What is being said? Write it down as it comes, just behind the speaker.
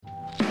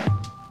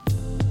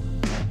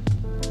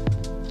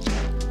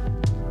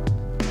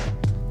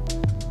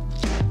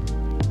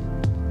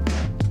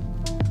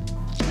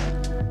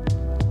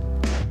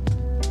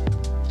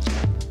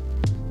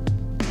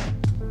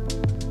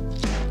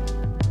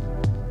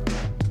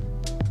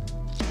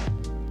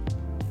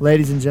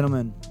Ladies and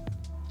gentlemen,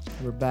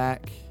 we're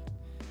back.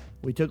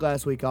 We took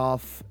last week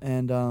off,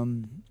 and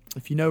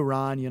if you know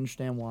Ryan, you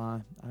understand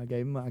why. I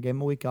gave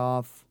him a week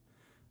off.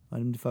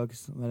 Allowed him to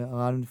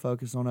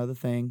focus on other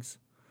things.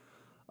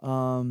 It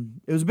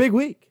was a big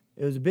week.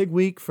 It was a big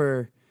week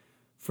for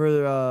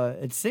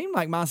it seemed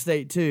like my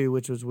state too,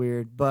 which was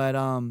weird, but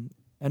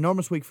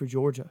enormous week for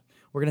Georgia.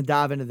 We're gonna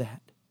dive into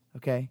that.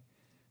 Okay,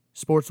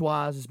 sports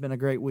wise, it's been a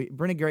great week.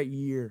 Been a great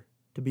year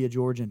to be a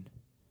Georgian.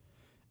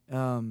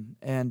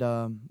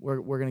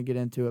 We're gonna get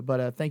into it.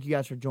 But thank you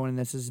guys for joining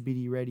us. This is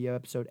BD Radio,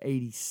 episode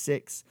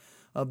 86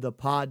 of the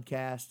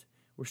podcast.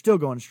 We're still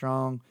going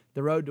strong.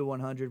 The road to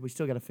 100. We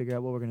still got to figure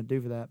out what we're gonna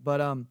do for that.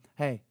 But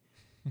hey,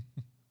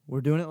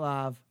 we're doing it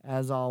live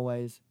as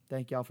always.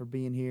 Thank y'all for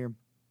being here.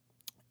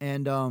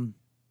 And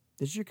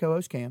this is your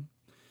co-host Cam.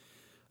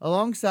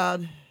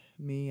 Alongside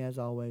me, as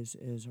always,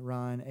 is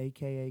Ryan,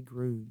 a.k.a.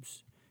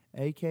 Groobs,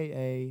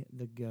 a.k.a.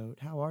 The GOAT.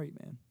 How are you,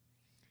 man?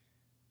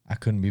 I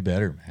couldn't be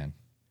better, man.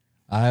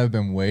 I have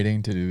been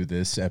waiting to do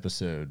this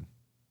episode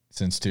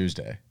since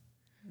Tuesday.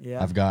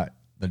 Yeah. I've got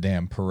the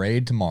damn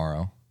parade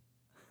tomorrow.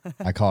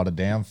 I caught a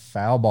damn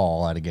foul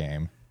ball at a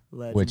game,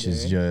 Legendary. which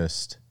is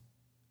just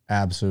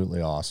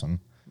absolutely awesome.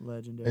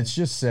 Legendary. Let's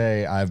just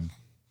say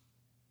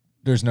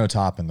there's no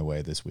topping the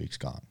way this week's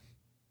gone.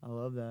 I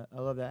love that.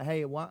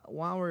 Hey,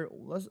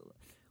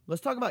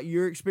 let's talk about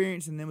your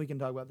experience, and then we can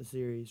talk about the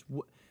series.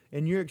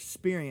 In your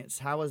experience,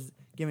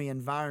 give me the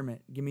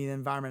environment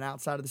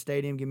outside of the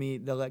stadium, give me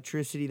the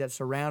electricity that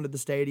surrounded the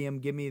stadium,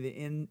 give me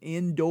the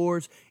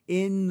indoors,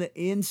 in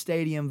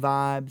stadium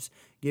vibes,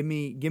 give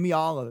me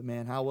all of it,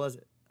 man. How was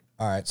it?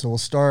 All right, so we'll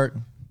start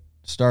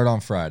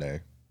on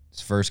Friday. It's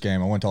the first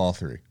game. I went to all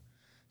three.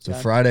 So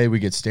Gotcha. Friday we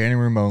get standing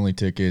room only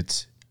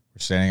tickets.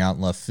 We're standing out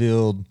in left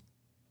field.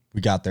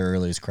 We got there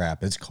early as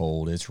crap. It's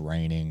cold. It's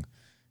raining.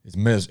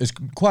 It's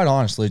quite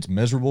honestly, it's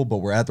miserable, but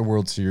we're at the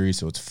World Series,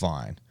 so it's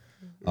fine.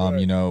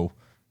 Right.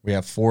 We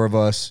have four of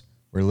us.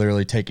 We're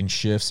literally taking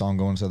shifts on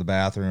going to the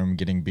bathroom,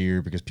 getting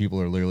beer, because people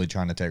are literally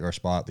trying to take our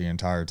spot the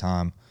entire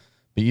time.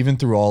 But even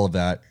through all of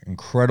that,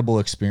 incredible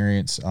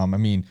experience.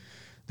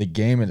 The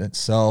game in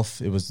itself,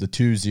 it was the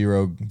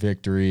 2-0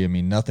 victory.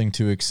 Nothing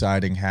too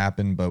exciting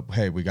happened, but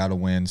hey, we got to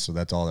win, so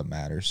that's all that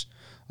matters.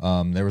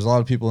 There was a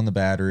lot of people in the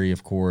Battery,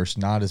 of course,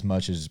 not as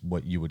much as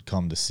what you would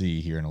come to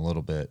see here in a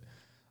little bit.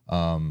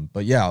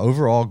 But yeah,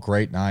 overall,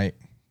 great night.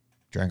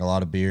 Drank a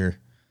lot of beer.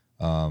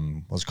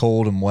 Was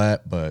cold and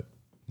wet, but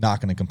not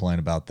going to complain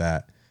about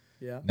that.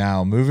 Yeah.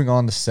 Now, moving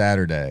on to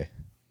Saturday.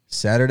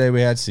 Saturday,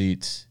 we had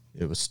seats.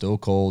 It was still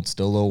cold,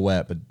 still a little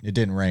wet, but it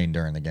didn't rain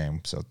during the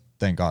game, so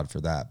thank God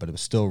for that. But it was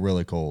still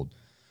really cold.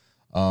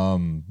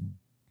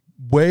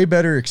 Way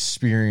better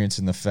experience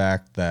in the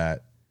fact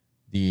that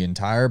the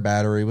entire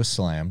Battery was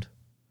slammed.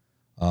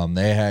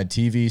 They had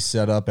TVs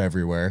set up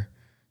everywhere.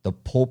 The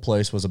whole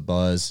place was a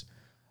buzz.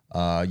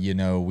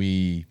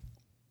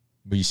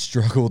 We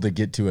struggled to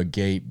get to a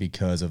gate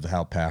because of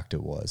how packed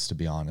it was, to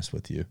be honest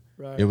with you.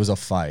 Right. It was a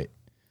fight.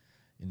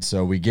 And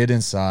so we get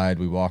inside,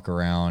 we walk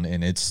around,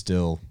 and it's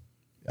still,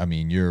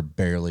 you're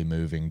barely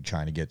moving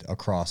trying to get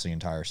across the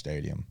entire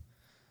stadium.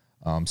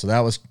 So that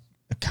was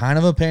kind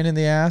of a pain in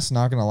the ass,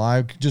 not going to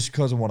lie, just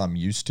because of what I'm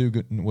used to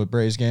with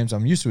Braves games.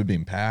 I'm used to it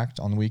being packed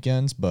on the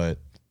weekends, but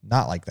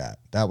not like that.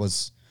 That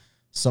was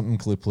something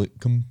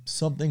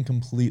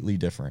completely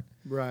different.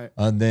 Right.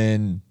 And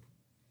then,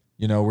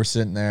 we're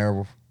sitting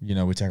there,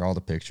 we take all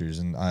the pictures,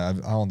 and I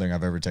don't think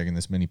I've ever taken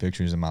this many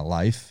pictures in my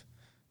life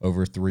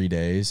over 3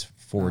 days,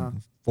 4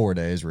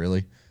 days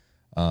really.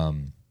 But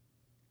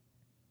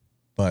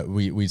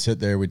we sit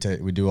there, we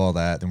do all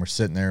that, then we're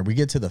sitting there, we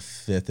get to the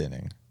fifth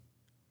inning.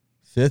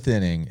 Fifth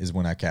inning is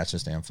when I catch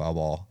this damn foul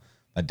ball.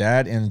 My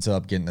dad ends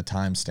up getting the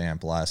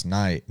timestamp last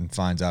night and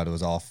finds out it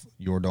was off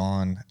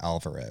Yordan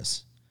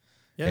Alvarez.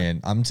 Yeah. And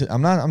I'm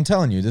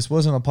telling you, this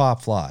wasn't a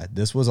pop fly.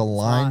 This was a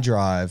line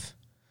drive.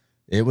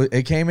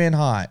 It came in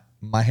hot.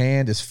 My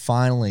hand is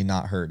finally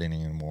not hurting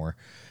anymore.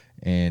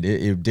 And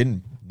it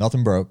didn't,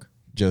 nothing broke.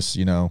 Just,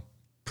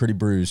 pretty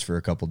bruised for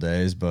a couple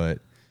days,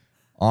 but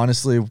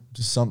honestly,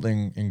 just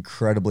something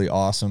incredibly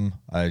awesome.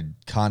 I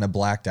kind of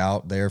blacked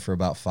out there for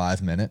about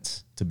 5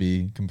 minutes, to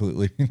be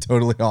completely,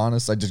 totally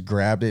honest. I just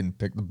grabbed it and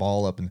picked the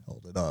ball up and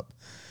held it up.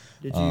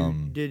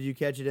 Did you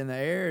catch it in the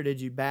air, or did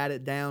you bat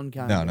it down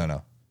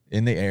No.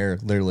 In the air,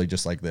 literally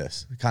just like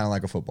this. Kind of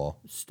like a football.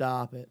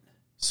 Stop it.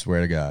 Swear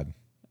to God.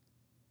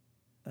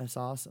 That's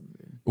awesome,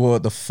 dude. Well,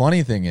 the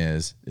funny thing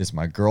is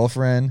my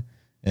girlfriend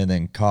and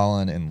then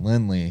Colin and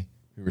Lindley,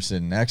 who were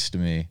sitting next to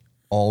me,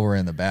 all were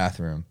in the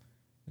bathroom.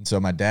 And so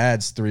my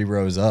dad's 3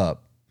 rows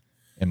up,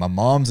 and my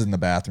mom's in the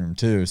bathroom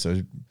too.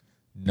 So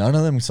none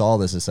of them saw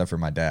this except for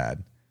my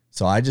dad.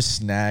 So I just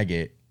snag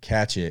it,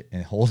 catch it,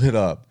 and hold it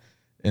up,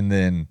 and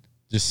then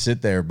just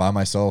sit there by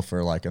myself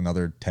for like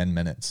another 10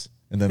 minutes.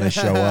 And then they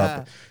show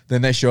up.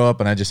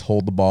 And I just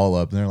hold the ball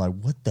up, and they're like,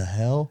 "What the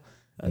hell?"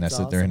 And I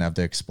sit there and have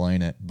to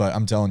explain it. But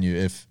I'm telling you,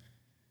 if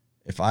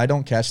I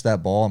don't catch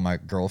that ball and my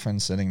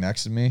girlfriend's sitting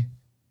next to me,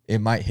 it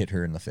might hit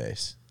her in the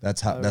face.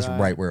 That's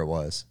right where it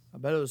was. I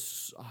bet it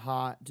was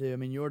hot too.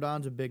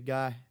 Jordan's a big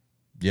guy.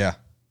 Yeah.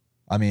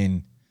 I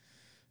mean,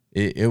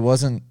 it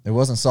wasn't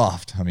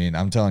soft. I mean,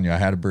 I'm telling you, I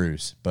had a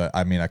bruise, but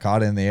I mean, I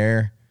caught it in the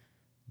air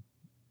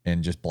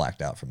and just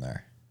blacked out from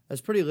there. That's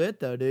pretty lit,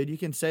 though, dude. You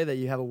can say that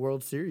you have a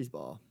World Series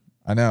ball.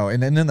 I know.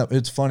 And then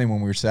it's funny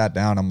when we sat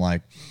down, I'm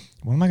like,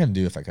 what am I going to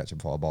do if I catch a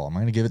foul ball? Am I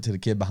going to give it to the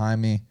kid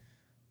behind me?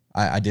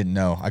 I didn't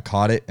know. I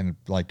caught it and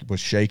like was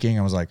shaking.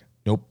 I was like,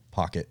 nope,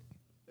 pocket.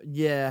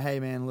 Yeah. Hey,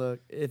 man,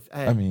 look.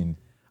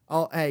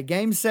 Hey,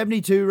 game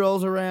 72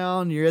 rolls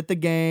around. You're at the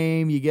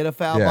game. You get a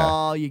foul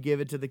ball. You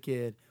give it to the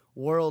kid.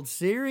 World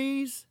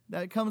Series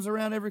that comes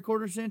around every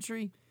quarter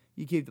century.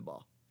 You keep the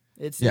ball.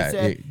 It's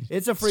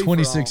a free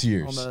 26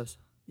 years almost.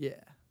 Yeah.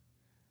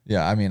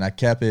 Yeah, I mean, I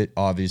kept it,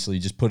 obviously,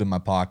 just put it in my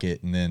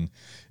pocket, and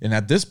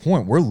at this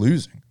point, we're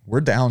losing.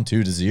 We're down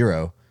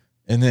 2-0,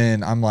 and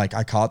then I'm like,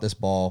 I caught this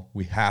ball.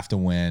 We have to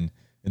win,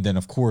 and then,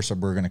 of course,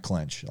 we're going to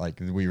clinch. Like,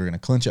 we were going to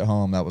clinch at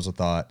home. That was a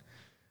thought.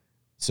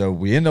 So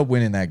we end up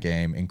winning that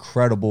game.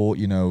 Incredible,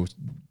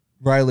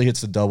 Riley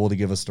hits the double to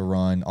give us the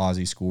run.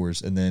 Ozzie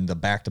scores, and then the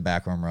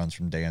back-to-back home runs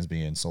from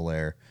Dansby and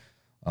Soler.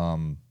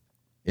 And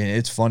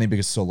it's funny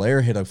because Soler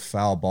hit a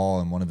foul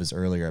ball in one of his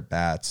earlier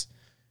at-bats,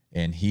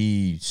 and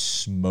he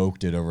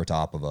smoked it over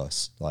top of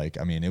us. Like,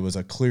 I mean, it was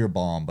a clear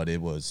bomb, but it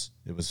was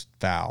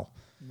foul.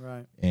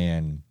 Right.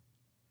 And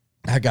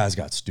that guy's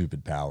got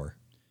stupid power.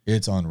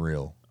 It's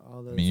unreal.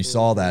 I mean, you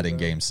saw that in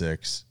Game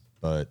 6,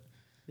 but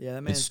yeah,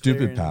 that man's it's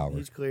stupid power.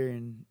 He's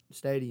clearing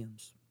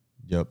stadiums.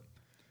 Yep.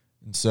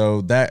 And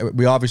so that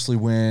we obviously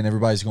win.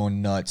 Everybody's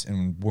going nuts,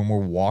 and when we're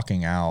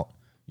walking out,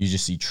 you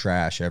just see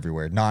trash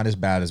everywhere. Not as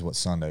bad as what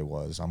Sunday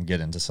was. I'm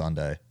getting to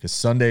Sunday because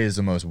Sunday is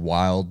the most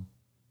wild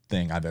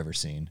thing I've ever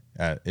seen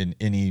in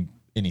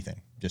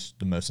anything. Just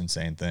the most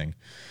insane thing.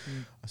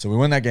 So we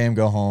win that game,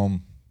 go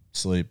home,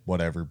 sleep,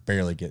 whatever,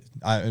 barely get.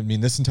 I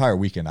mean, this entire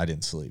weekend I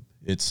didn't sleep.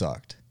 It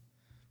sucked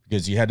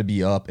because you had to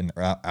be up and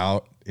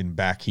out and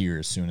back here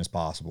as soon as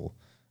possible.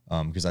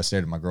 Because I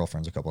stayed at my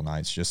girlfriend's a couple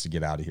nights just to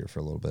get out of here for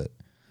a little bit.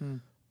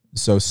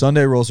 So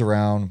Sunday rolls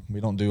around,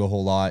 we don't do a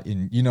whole lot.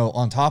 And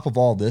on top of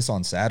all this,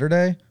 on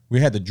Saturday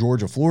we had the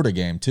Georgia-Florida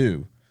game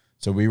too.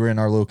 So we were in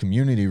our little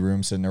community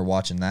room sitting there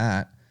watching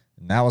that.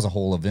 And that was a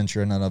whole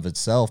adventure in and of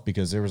itself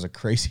because there was a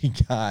crazy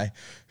guy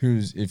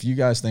who's, if you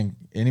guys think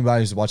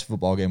anybody who's watched a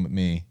football game with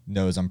me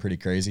knows I'm pretty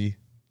crazy,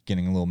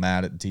 getting a little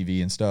mad at the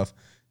TV and stuff.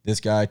 This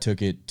guy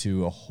took it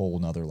to a whole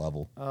nother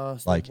level. Oh,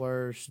 it's like the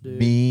worst, dude.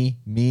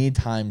 Me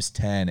times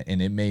 10,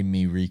 and it made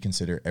me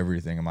reconsider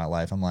everything in my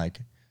life. I'm like,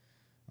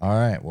 all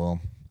right,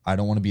 well, I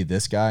don't want to be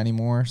this guy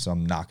anymore, so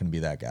I'm not going to be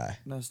that guy.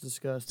 That's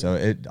disgusting. So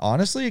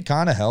it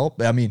kind of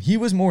helped. I mean, he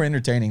was more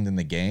entertaining than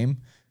the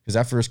game. Because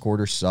that first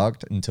quarter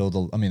sucked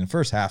the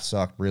first half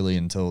sucked really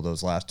until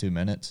those last 2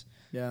 minutes.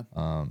 Yeah.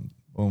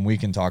 When we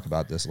can talk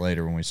about this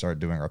later when we start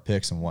doing our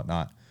picks and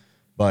whatnot.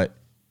 But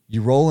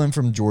you roll in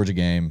from the Georgia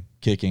game,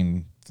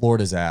 kicking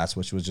Florida's ass,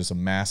 which was just a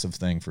massive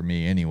thing for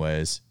me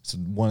anyways. It's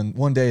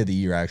one day of the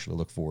year I actually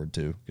look forward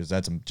to because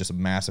that's just a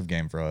massive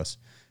game for us.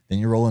 Then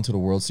you roll into the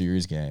World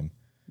Series game,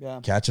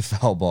 catch a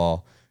foul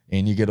ball,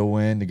 and you get a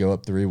win to go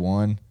up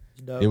 3-1.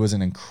 It was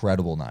an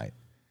incredible night.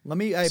 Let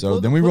me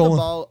put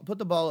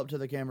the ball up to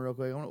the camera real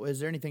quick. Is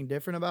there anything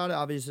different about it?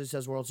 Obviously, it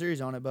says World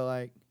Series on it, but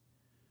like,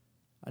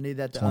 I need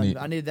that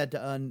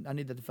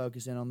to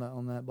focus in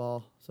on that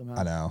ball somehow.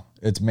 I know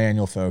it's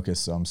manual focus,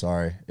 so I'm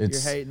sorry. You're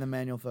hating the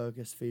manual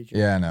focus feature.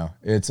 Yeah, I know.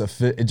 It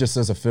just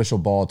says official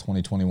ball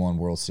 2021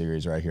 World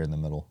Series right here in the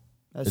middle.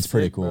 It's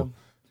pretty cool. Bro.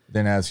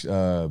 Then it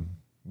has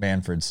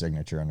Manfred's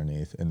signature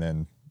underneath, and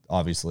then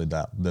obviously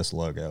this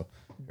logo.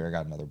 Here, I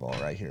got another ball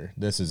right here.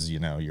 This is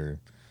your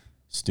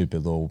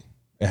stupid little.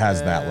 It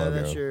has that logo.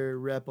 That's your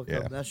replica.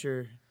 Yeah. That's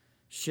your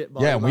shit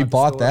ball. Yeah, and we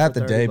bought that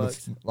the day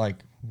before. Like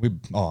they were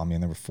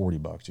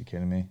 $40. You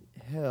kidding me?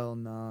 Hell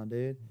no, nah,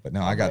 dude. But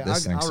no, I got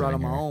this thing. I'll run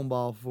on my own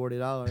ball for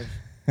 $40.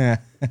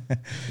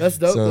 That's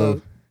dope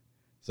though.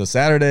 So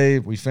Saturday,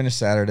 we finished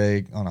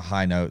Saturday on a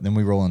high note. Then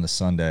we roll into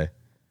Sunday.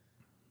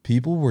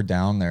 People were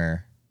down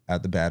there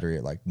at the Battery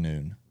at like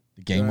noon.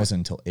 The game wasn't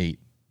until 8.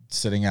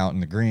 Sitting out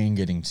in the green,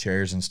 getting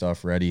chairs and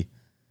stuff ready.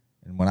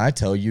 And when I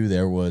tell you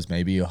there was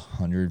maybe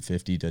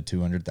 150 to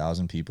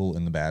 200,000 people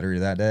in the Battery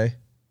that day,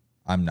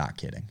 I'm not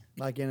kidding.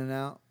 Like in and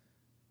out?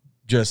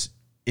 Just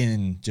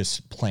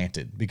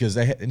planted. Because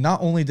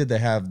not only did they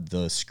have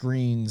the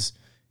screens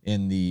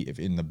in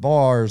the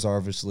bars,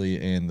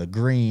 obviously, and the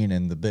green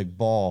and the big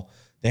ball,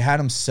 they had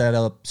them set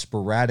up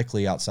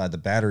sporadically outside the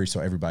Battery so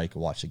everybody could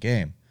watch the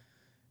game.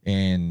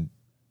 And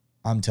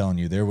I'm telling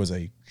you, there was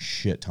a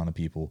shit ton of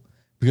people.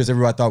 Because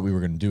everybody thought we were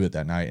going to do it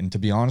that night. And to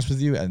be honest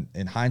with you, and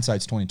in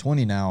hindsight's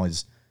 2020 now,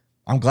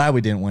 I'm glad we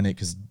didn't win it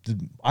because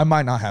I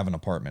might not have an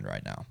apartment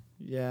right now.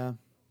 Yeah.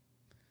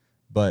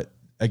 But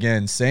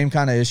again, same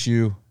kind of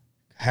issue.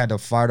 Had to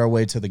fight our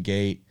way to the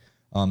gate.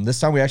 This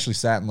time we actually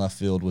sat in left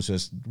field, which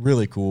was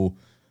really cool.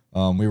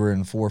 We were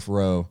in 4th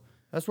row.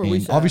 That's where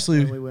we sat obviously,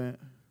 when we went.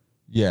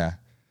 Yeah.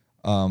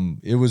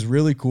 It was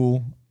really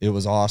cool. It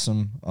was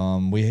awesome.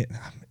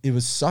 It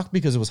was sucked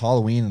because it was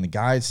Halloween and the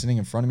guy sitting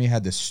in front of me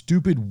had this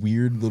stupid,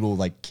 weird little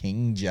like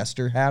King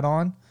Jester hat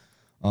on.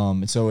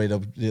 And so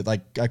it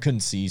like I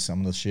couldn't see some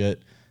of the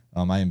shit.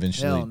 I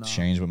eventually Hell no.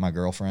 changed with my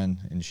girlfriend,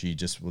 and she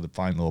just would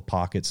find little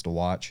pockets to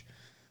watch.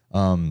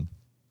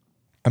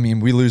 I mean,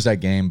 we lose that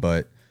game,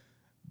 but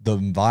the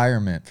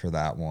environment for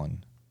that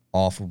one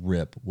off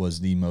rip was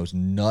the most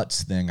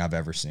nuts thing I've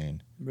ever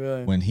seen.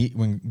 Really?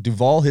 When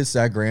Duval hits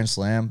that grand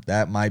slam,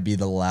 that might be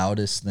the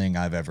loudest thing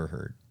I've ever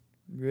heard.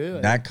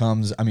 Really? That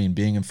comes, I mean,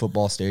 being in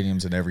football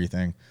stadiums and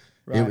everything,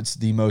 Right. it was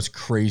the most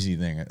crazy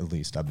thing, at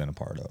least I've been a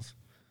part of.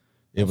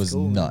 It was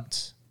cool, man.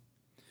 nuts.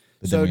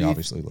 But So then do we you-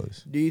 obviously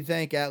lose. Do you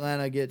think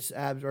Atlanta gets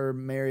or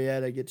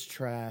Marietta gets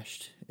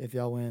trashed if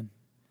y'all win?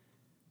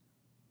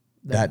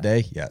 That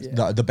day, yes.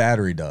 Yeah. The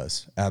battery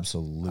does.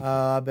 Absolutely.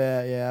 I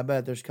bet. Yeah, I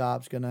bet there's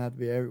cops gonna have to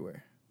be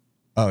everywhere.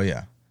 Oh,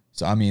 yeah.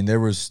 So, I mean,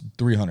 there was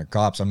 300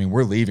 cops. I mean,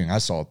 we're leaving. I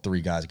saw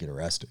 3 guys get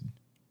arrested,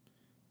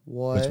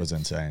 What? which was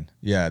insane.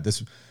 Yeah,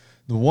 the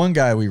one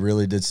guy we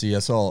really did see,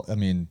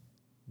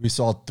 we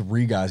saw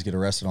 3 guys get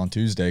arrested on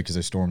Tuesday because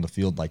they stormed the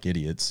field like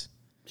idiots.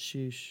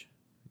 Sheesh.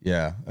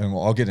 Yeah, and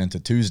I'll get into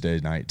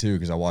Tuesday night, too,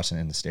 because I watched it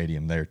in the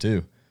stadium there,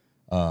 too.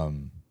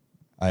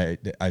 I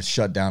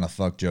shut down a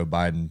 "fuck Joe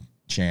Biden"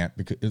 chant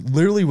because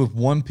literally with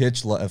one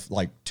pitch left,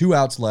 like 2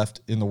 outs left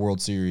in the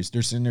World Series,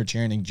 they're sitting there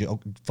chanting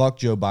 "fuck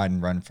Joe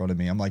Biden" right in front of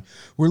me. I'm like,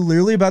 we're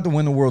literally about to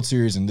win the World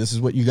Series, and this is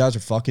what you guys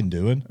are fucking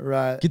doing?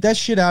 Right. Get that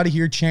shit out of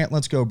here, chant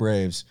 "Let's go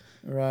Braves."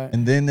 Right.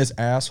 And then this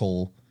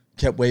asshole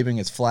kept waving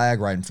his flag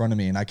right in front of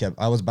me, and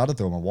I was about to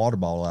throw my water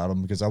bottle at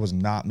him because I was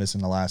not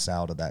missing the last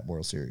out of that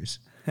World Series.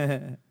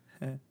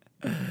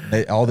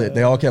 They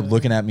all kept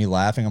looking at me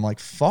laughing. I'm like,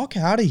 fuck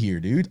out of here,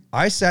 dude.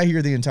 I sat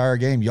here the entire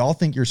game. Y'all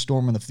think you're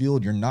storming the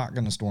field. You're not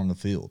going to storm the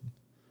field.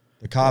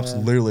 The cops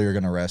literally are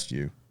going to arrest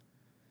you.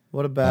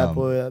 What a bad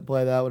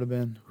play that would have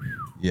been.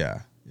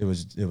 Yeah, it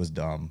was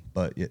dumb.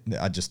 But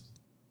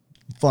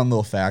fun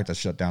little fact, I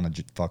shut down a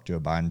 "fuck Joe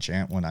Biden"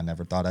 chant when I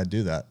never thought I'd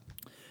do that.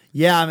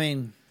 Yeah, I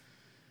mean,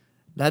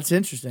 that's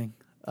interesting.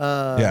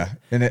 Yeah,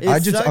 and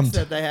It sucks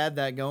that they had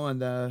that going,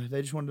 though.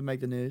 They just wanted to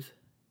make the news.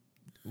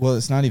 Well,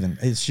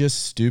 it's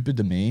just stupid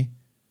to me.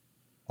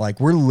 Like,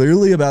 we're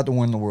literally about to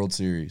win the World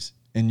Series,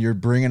 and you're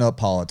bringing up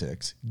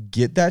politics.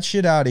 Get that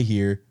shit out of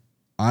here.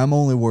 I'm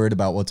only worried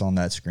about what's on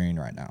that screen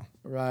right now.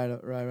 Right.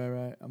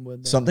 I'm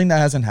with that. Something that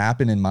hasn't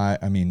happened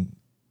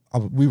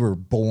we were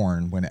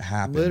born when it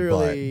happened.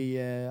 Literally,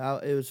 yeah.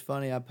 It was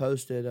funny. I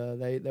posted.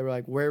 They were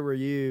like, "Where were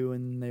you?"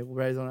 And they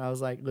raised on. I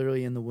was like,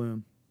 literally in the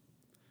womb.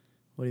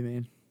 What do you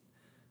mean?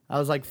 I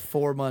was like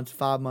 5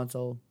 months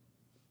old.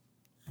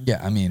 Yeah,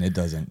 I mean, it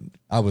doesn't.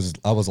 I was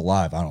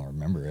alive. I don't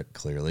remember it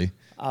clearly.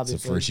 Obviously.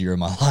 It's the first year of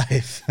my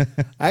life.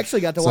 I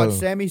actually got to watch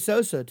Sammy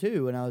Sosa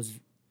too when I was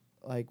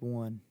like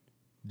 1.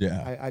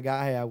 Yeah.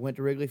 I went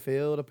to Wrigley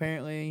Field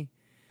apparently.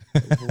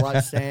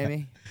 Watched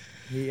Sammy.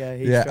 He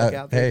struck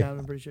out 3 times.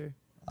 I'm pretty sure.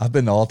 I've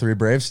been to all 3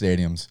 Brave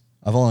stadiums.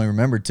 I've only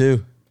remembered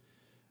 2.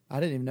 I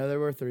didn't even know there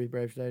were 3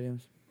 Brave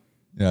stadiums.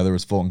 Yeah, there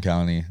was Fulton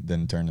County,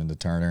 then turned into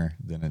Turner,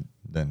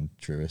 then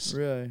Truist.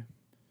 Really?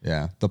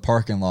 Yeah, the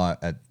parking lot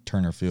at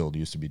Turner Field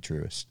used to be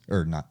Truist,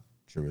 or not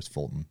Truist,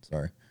 Fulton.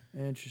 Sorry.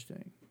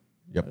 Interesting.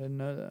 Yep. I didn't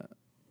know that.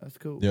 That's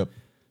cool. Yep.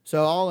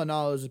 So all in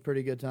all, it was a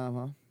pretty good time,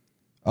 huh?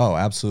 Oh,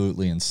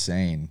 absolutely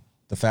insane.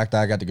 The fact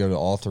that I got to go to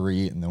all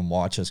 3 and then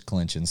watch us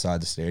clinch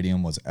inside the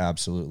stadium was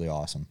absolutely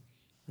awesome.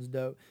 It was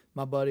dope.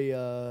 My buddy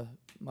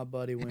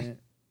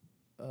went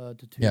to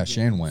 2 Yeah, games.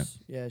 Shane went.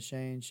 Yeah,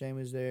 Shane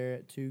was there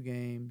at 2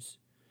 games.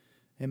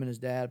 Him and his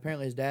dad.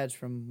 Apparently his dad's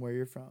from where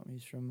you're from.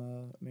 He's from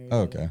Marietta.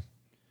 Oh, okay.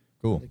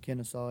 Cool. The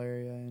Kennesaw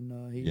area,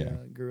 and he Yeah.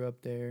 grew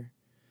up there.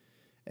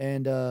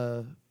 And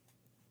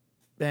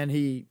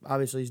he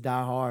obviously he's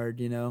die hard,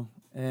 you know.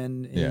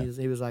 And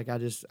he was like,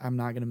 I'm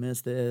not gonna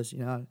miss this, you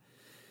know.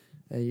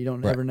 You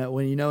don't ever know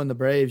when in the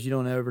Braves, you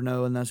don't ever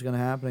know when that's gonna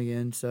happen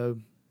again. So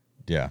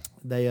Yeah.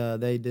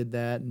 they did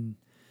that and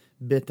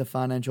bit the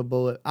financial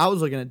bullet. I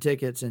was looking at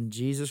tickets, and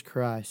Jesus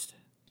Christ,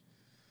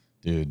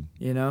 Dude.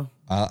 you know.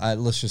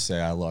 Let's just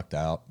say I lucked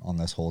out on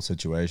this whole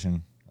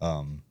situation.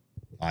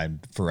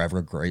 I'm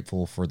forever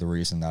grateful for the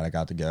reason that I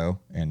got to go,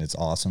 and it's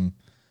awesome.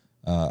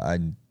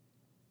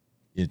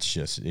 It's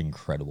just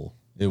incredible.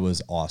 It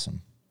was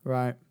awesome.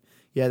 Right.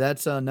 Yeah,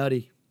 that's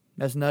nutty.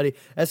 That's nutty.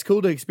 That's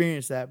cool to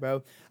experience that,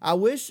 bro. I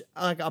wish,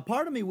 like, a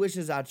part of me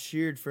wishes I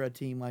cheered for a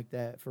team like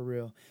that, for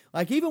real.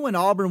 Like, even when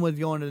Auburn was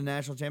going to the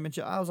national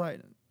championship, I was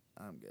like,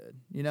 I'm good.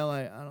 You know,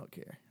 I don't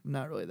care. I'm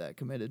not really that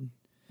committed.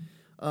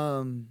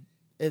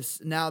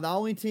 It's now the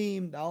only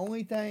time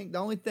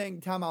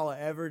I will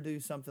ever do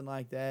something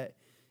like that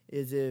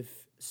is if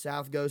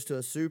South goes to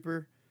a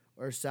Super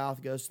or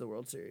South goes to the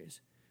World Series,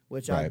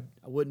 which Right.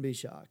 I wouldn't be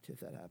shocked if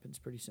that happens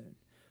pretty soon.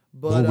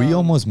 But Well, we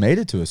almost made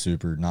it to a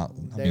Super.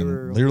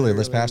 Literally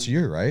this past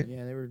year, right?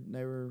 Yeah, they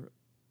were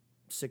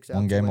 6 outs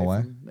One game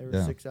away. They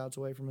were 6 outs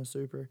away from a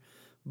Super.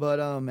 But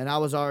and I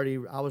was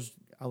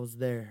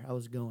there. I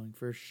was going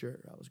for sure.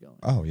 I was going.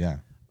 Oh yeah.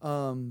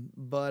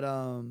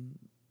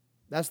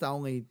 That's the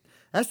only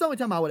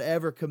time I would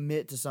ever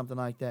commit to something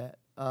like that.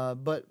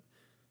 But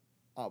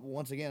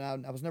once again,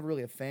 I was never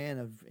really a fan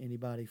of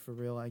anybody for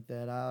real like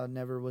that. I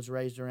never was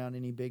raised around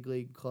any big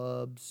league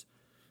clubs.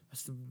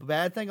 That's the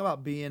bad thing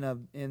about being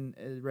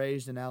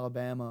raised in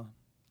Alabama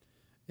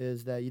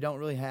is that you don't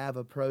really have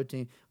a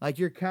protein. Like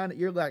you're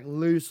like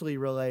loosely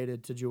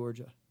related to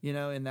Georgia, in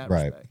that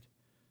Right. respect.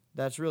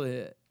 That's really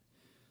it.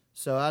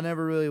 So I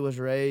never really was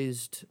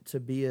raised to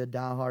be a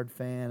diehard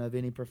fan of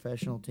any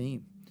professional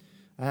team.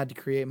 I had to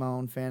create my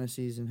own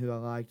fantasies and who I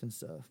liked and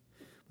stuff.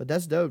 But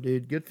that's dope,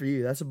 dude. Good for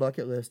you. That's a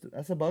bucket list.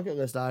 That's a bucket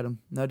list item,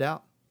 no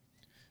doubt.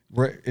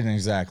 Right, and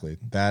exactly.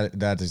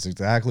 That is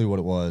exactly what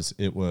it was.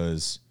 It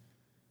was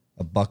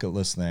a bucket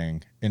list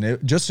thing, and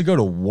just to go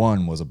to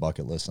one was a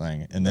bucket list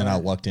thing, and then I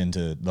lucked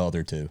into the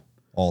other two,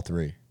 all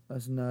three.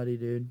 That's nutty,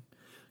 dude.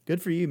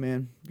 Good for you,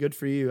 man. Good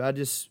for you.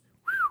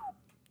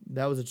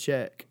 That was a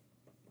check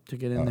to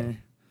get in there.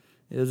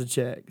 It was a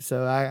check.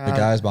 So the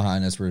guys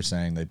behind us were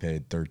saying they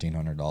paid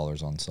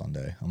 $1,300 on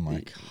Sunday. I'm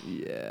like,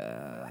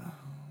 yeah.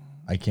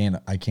 I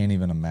can't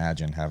even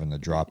imagine having to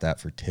drop that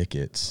for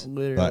tickets.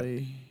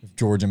 Literally. But if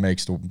Georgia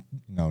makes the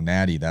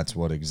natty, that's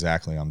what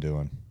exactly I'm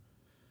doing.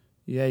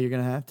 Yeah, you're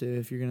gonna have to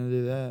if you're gonna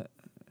do that.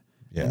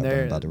 Yeah, I'm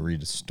about to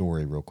read a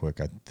story real quick.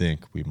 I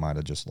think we might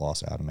have just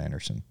lost Adam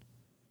Anderson.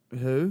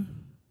 Who?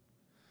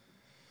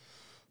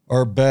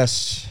 Our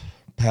best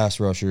pass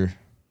rusher.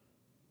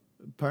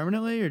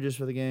 Permanently or just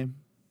for the game?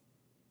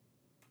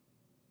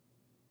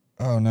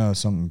 Oh no,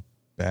 something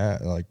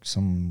bad. Hold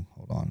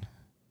on.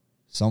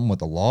 Something with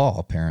the law,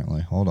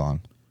 apparently. Hold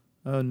on.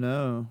 Oh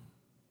no.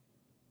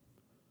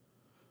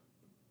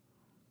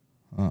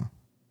 Huh.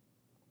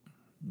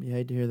 You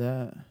hate to hear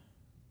that.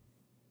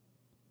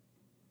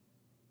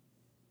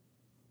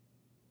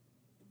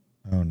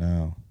 Oh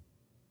no.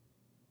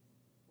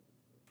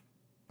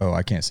 Oh,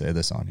 I can't say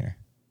this on here.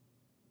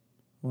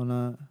 Why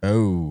not?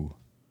 Oh.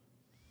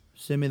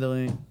 Send me the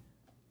link.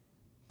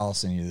 I'll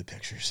send you the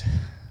pictures.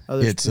 Oh,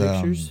 there's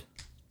pictures?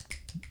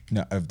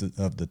 No, of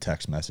the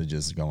text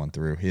messages going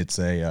through. It's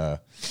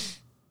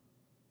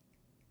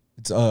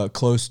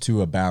close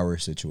to a Bauer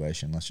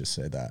situation. Let's just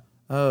say that.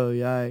 Oh,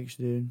 yikes,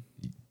 dude.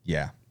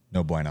 Yeah,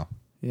 no bueno.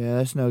 Yeah,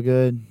 that's no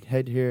good.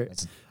 Hate to hear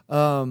it.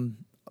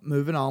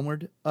 Moving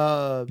onward.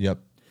 Yep.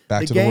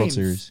 Back to the World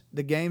Series.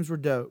 The games were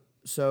dope.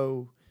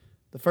 So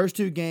the first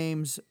two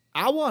games,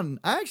 I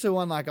actually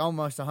won like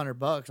almost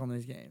 $100 on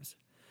these games.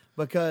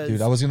 Because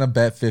dude, I was gonna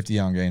bet 50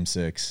 on Game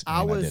 6.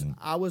 I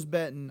was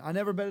betting. I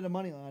never betted a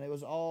money line. It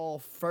was all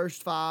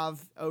first 5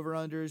 over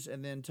unders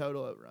and then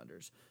total over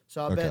unders.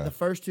 So I bet the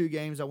first 2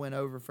 games I went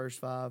over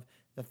first 5.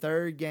 The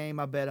third game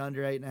I bet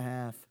under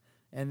 8.5.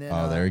 And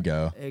then there you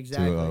go.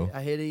 Exactly. 2-0.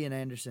 I hit Ian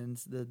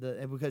Anderson's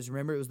because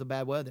remember it was the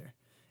bad weather.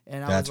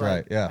 And that's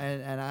right. Yeah.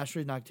 And I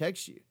actually not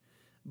text you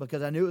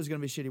because I knew it was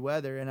going to be shitty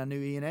weather and I knew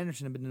Ian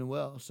Anderson had been doing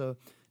well. So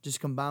just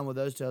combined with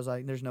those two, I was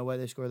like, "There's no way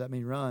they score that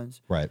many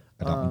runs." Right.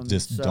 I don't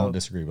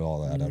disagree with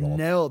all that at all.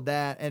 Nailed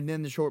that, and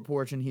then the short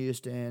porch in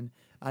Houston.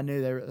 I knew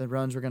the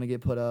runs were going to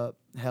get put up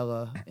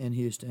hella in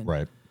Houston.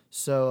 Right.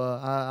 So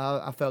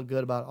I felt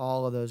good about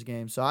all of those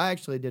games. So I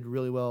actually did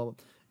really well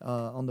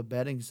on the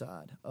betting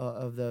side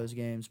of those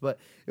games. But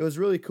it was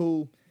really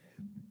cool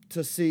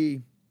to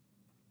see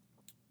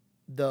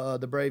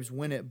the Braves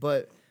win it.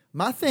 But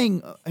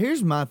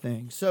here's my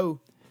thing.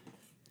 So.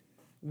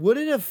 Would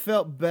it have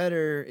felt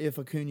better if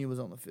Acuna was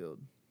on the field?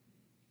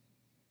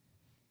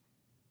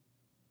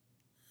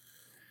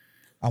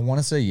 I want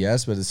to say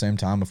yes, but at the same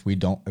time, if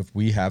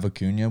we have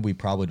Acuna, we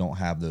probably don't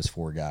have those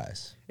 4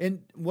 guys.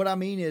 And what I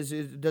mean is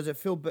does it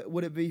feel?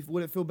 Would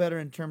it feel better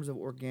in terms of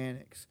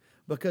organics?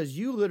 Because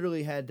you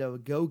literally had to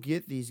go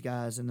get these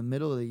guys in the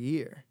middle of the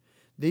year.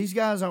 These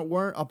guys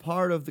weren't a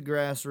part of the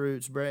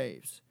grassroots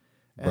Braves,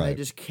 and they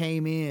just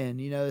came in.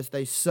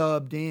 They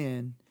subbed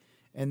in.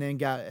 And then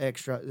got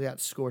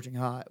scorching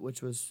hot,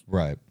 which was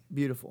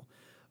beautiful.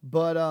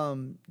 But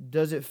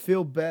does it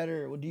feel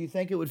better? Do you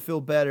think it would feel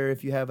better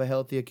if you have a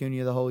healthy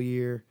Acuna the whole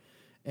year,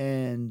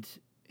 and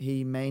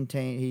he's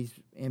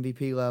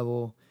MVP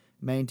level,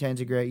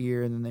 maintains a great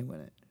year, and then they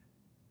win it?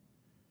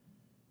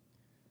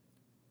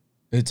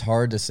 It's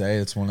hard to say.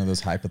 It's one of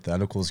those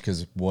hypotheticals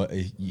because what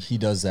he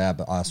does that,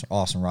 but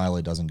Austin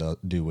Riley doesn't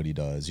do what he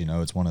does.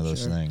 It's one of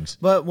those things.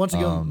 But once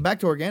again, back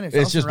to organics.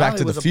 It's just back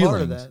to the feelings.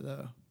 Part of that,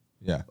 though.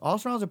 Yeah,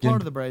 Austin Riley's a part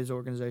of the Braves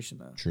organization,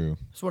 though. True.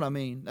 That's what I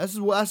mean. That's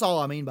all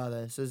I mean by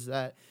this is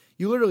that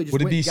you literally just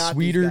would it be got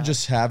sweeter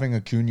just having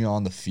Acuna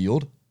on the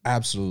field?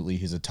 Absolutely,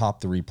 he's a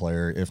top 3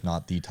 player, if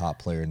not the top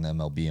player in the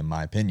MLB, in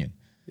my opinion.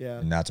 Yeah,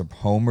 and that's a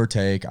homer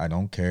take. I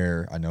don't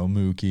care. I know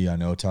Mookie. I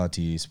know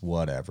Tatis.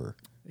 Whatever.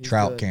 He's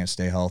Trout can't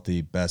stay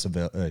healthy. He's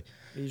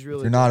really.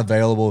 If you're not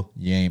available,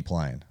 you ain't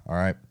playing. All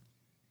right.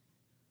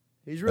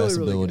 He's really best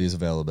really ability good. is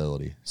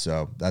availability.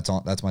 So that's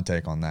my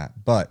take on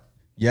that. But.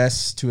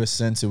 Yes, to a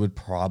sense, it would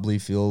probably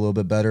feel a little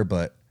bit better,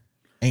 but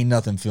ain't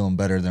nothing feeling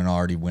better than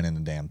already winning the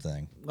damn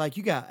thing. Like,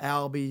 you got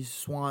Albie,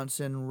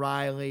 Swanson,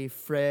 Riley,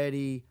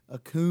 Freddie,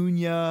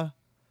 Acuna.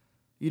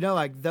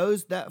 Like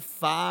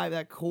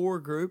that core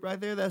group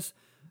right there, that's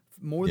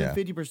more than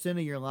 50% of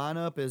your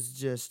lineup is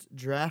just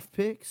draft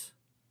picks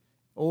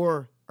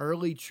or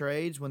early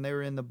trades when they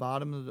were in the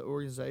bottom of the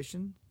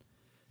organization.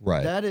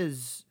 Right.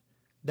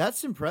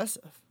 That's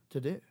impressive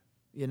to do,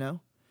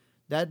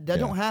 That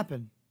don't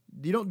happen.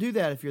 You don't do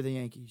that if you're the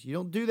Yankees. You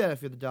don't do that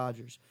if you're the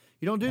Dodgers.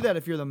 You don't do that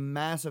if you're the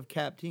massive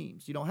cap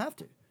teams. You don't have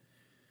to.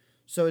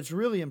 So it's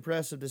really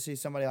impressive to see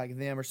somebody like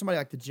them or somebody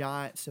like the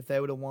Giants. If they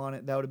would have won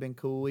it, that would have been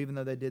cool, even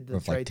though they did the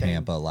trade like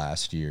Tampa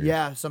last year.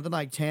 Yeah, something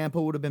like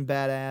Tampa would have been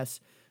badass.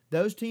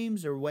 Those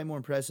teams are way more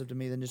impressive to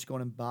me than just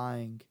going and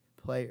buying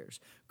players.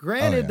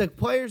 Granted, the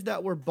players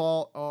that were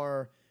bought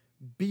are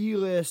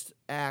B-list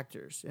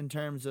actors in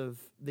terms of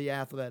the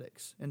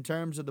athletics, in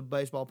terms of the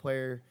baseball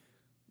player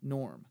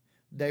norm.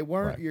 They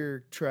weren't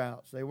your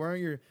Trouts. They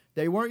weren't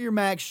your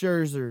Max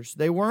Scherzers.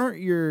 They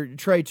weren't your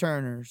Trey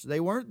Turners.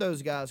 They weren't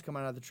those guys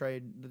coming out of the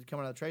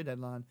trade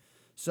deadline.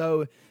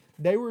 So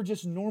they were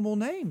just normal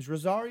names.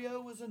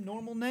 Rosario was a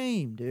normal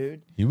name,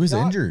 dude. He was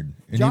injured,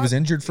 and he was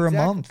injured for a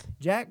month.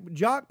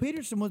 Jock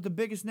Peterson was the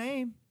biggest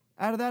name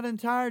out of that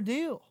entire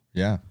deal.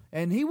 Yeah.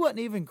 And he wasn't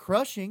even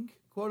crushing,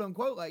 quote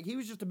unquote. Like, he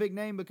was just a big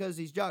name because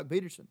he's Jock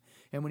Peterson.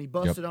 And when he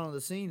busted onto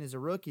the scene as a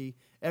rookie,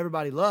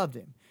 everybody loved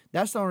him.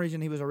 That's the only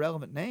reason he was a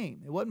relevant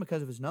name. It wasn't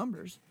because of his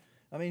numbers.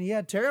 I mean, he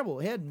had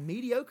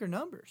mediocre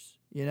numbers,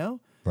 you know?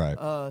 Right.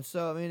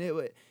 So, I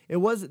mean, it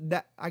was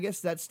that. I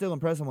guess that's still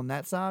impressive on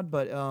that side,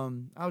 but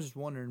I was just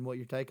wondering what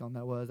your take on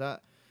that was.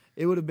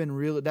 It would have been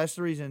really. That's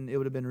the reason it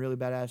would have been really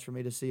badass for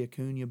me to see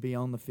Acuna be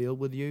on the field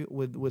with you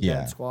with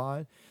that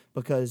squad,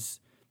 because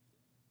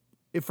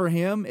for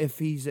him, if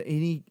he's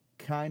any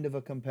kind of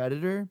a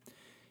competitor,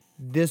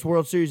 this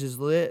World Series is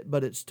lit,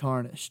 but it's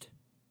tarnished.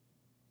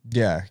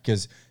 Yeah,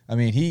 because I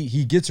mean,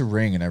 he gets a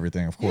ring and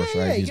everything, of course,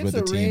 right? He's with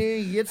the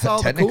team. He gets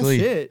all the cool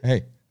shit.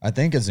 Hey, I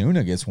think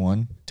Ozuna gets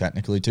one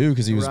technically too,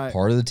 because he was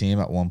part of the team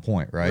at one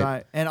point, right?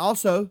 Right, and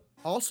also,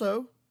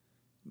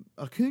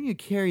 Acuna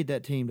carried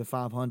that team to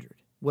 500.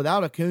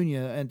 Without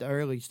Acuna at the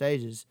early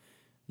stages,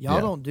 y'all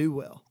don't do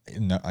well.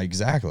 No,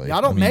 exactly.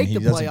 Y'all don't make the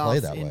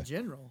playoffs in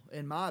general,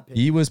 in my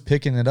opinion. He was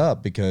picking it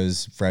up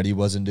because Freddie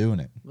wasn't doing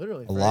it.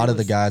 Literally, a lot of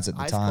the guys at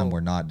the time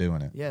were not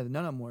doing it. Yeah,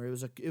 none of them were.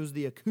 It was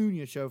the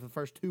Acuna show for the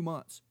first 2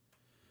 months.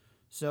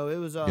 So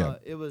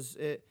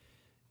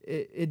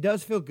it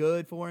does feel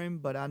good for him,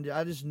 but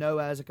I just know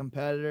as a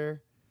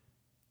competitor,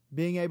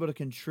 being able to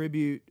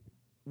contribute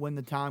when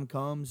the time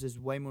comes is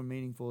way more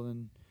meaningful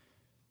than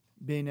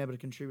being able to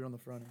contribute on the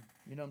front end.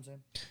 You know what I'm saying?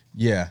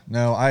 Yeah.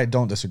 No, I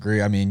don't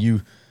disagree. I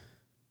mean,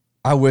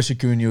 I wish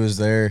Acuna was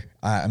there.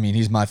 I mean,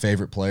 he's my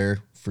favorite player,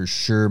 for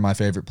sure, my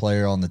favorite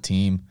player on the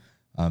team.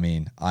 I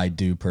mean, I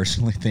do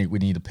personally think we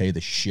need to pay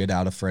the shit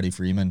out of Freddie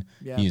Freeman.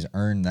 Yeah. He's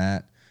earned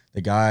that.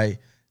 The guy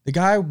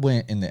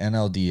went in the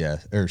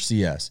NLDS or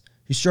CS.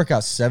 He struck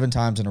out 7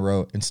 times in a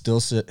row and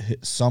still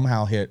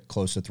somehow hit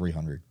close to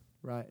 300.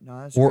 Right.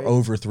 No, that's or crazy.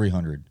 Over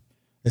 300.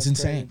 It's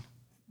insane.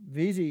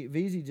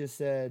 VZ just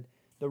said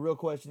the real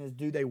question is,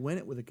 do they win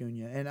it with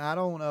Acuna? And I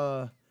don't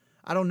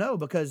know,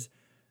 because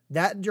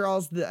that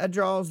draws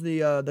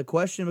the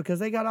question, because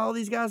they got all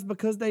these guys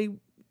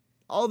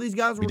all these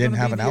guys were going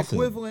to be the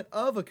equivalent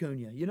of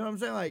Acuna. You know what I'm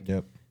saying? Like,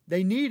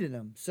 they needed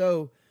him.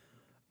 So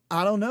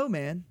I don't know,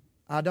 man.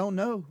 I don't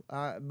know,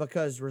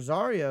 because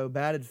Rosario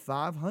batted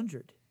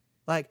 500.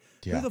 Like,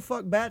 who the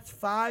fuck bats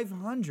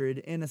 500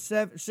 in a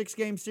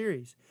 6-game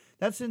series?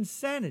 That's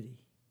insanity.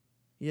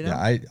 You know?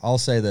 Yeah, I'll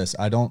say this.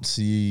 I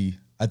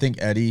think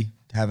Eddie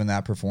having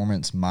that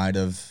performance might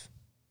have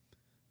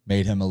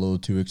made him a little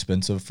too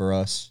expensive for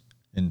us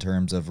in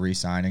terms of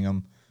re-signing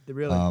him.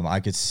 Really? I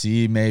could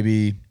see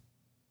maybe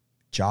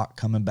Jock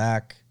coming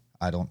back.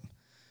 I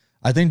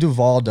think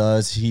Duvall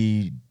does.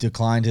 He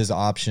declined his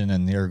option,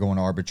 and they're going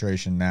to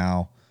arbitration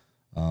now.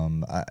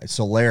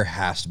 Soler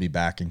has to be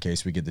back in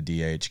case we get the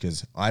DH,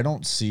 because I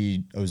don't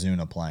see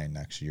Ozuna playing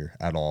next year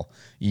at all.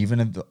 Even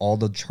if all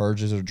the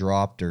charges are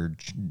dropped or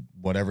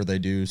whatever they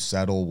do,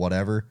 settle,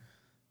 whatever,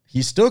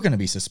 he's still going to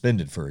be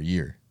suspended for a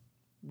year.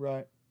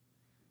 Right.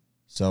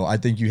 So I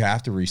think you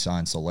have to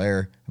re-sign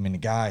Soler. I mean, the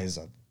guy is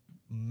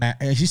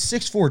he's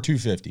 6'4",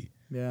 250.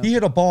 Yeah. He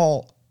hit a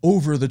ball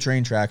over the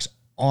train tracks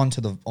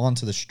onto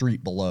the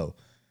street below.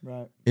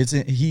 Right.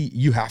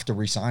 You have to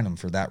re-sign him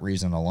for that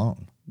reason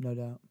alone. No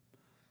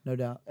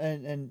doubt.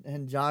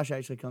 And Josh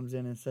actually comes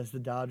in and says the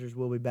Dodgers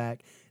will be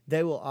back.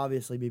 They will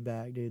obviously be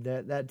back, dude.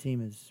 That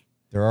team is.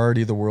 They're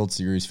already the World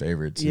Series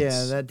favorites.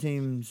 Yeah, that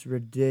team's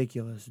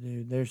ridiculous,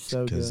 dude. They're so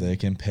good. Because they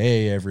can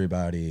pay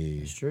everybody.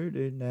 It's true,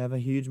 dude. They have a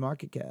huge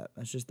market cap.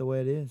 That's just the way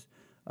it is.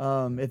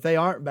 If they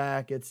aren't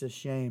back, it's a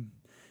shame.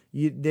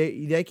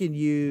 They can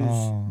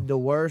use the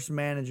worst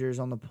managers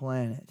on the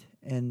planet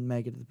and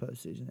make it to the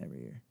postseason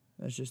every year.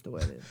 That's just the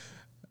way it is.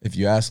 If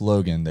you ask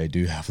Logan, they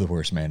do have the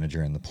worst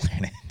manager in the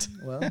planet.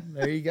 Well,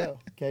 there you go.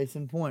 Case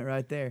in point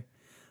right there.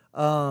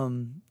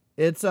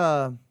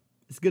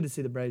 It's good to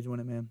see the Braves win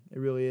it, man. It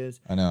really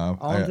is. I know.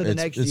 On to the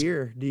next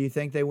year. Do you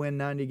think they win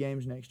 90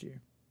 games next year?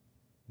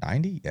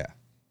 90? Yeah.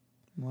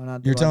 Why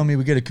not? You're telling me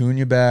we get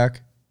Acuna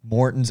back?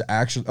 Morton's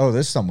actually... Oh,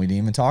 this is something we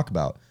didn't even talk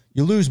about.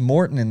 You lose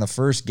Morton in the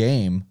first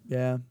game.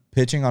 Yeah.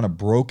 Pitching on a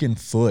broken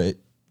foot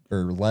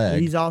or leg.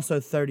 He's also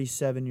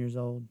 37 years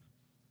old.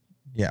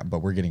 Yeah, but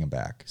we're getting him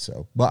back.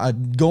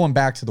 But going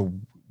back to the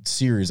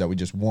series that we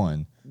just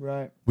won,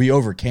 right? We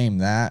overcame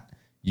that,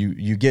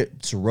 You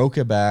get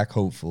Soroka back,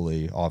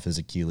 hopefully, off his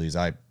Achilles.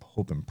 I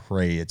hope and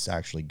pray it's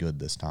actually good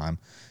this time.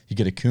 You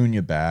get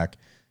Acuna back.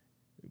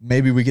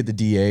 Maybe we get the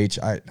DH.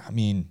 I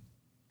mean,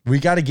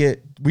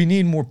 we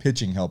need more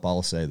pitching help.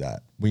 I'll say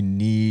that. We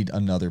need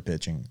another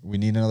pitching. We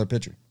need another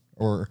pitcher.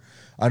 Or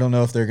I don't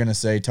know if they're going to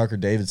say, Tucker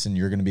Davidson,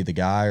 you're going to be the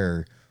guy,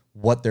 or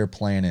what their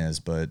plan is,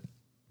 but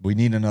we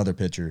need another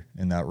pitcher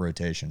in that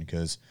rotation,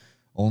 because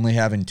only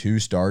having 2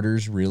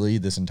 starters really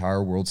this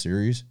entire World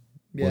Series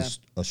was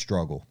a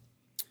struggle.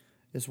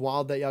 It's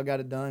wild that y'all got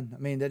it done. I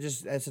mean,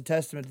 that's a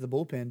testament to the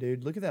bullpen,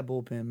 dude. Look at that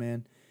bullpen,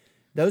 man.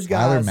 Those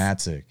guys. Tyler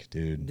Matzik,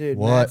 dude. Dude,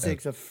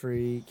 Matzik's a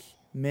freak.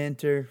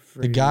 Mentor,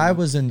 freak. The guy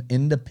was an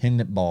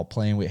independent ball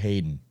playing with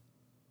Hayden.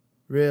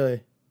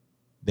 Really?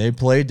 They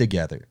played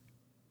together.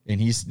 And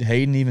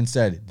Hayden even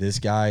said, this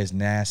guy is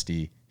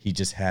nasty. He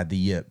just had the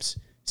yips.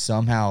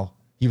 Somehow,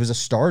 he was a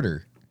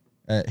starter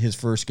at his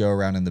first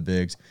go-around in the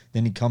bigs.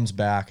 Then he comes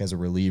back as a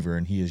reliever,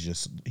 and he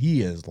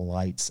is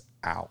lights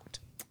out.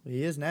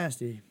 He is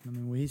nasty. I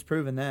mean, he's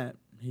proven that.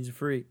 He's a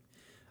freak.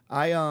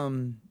 I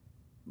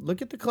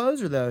look at the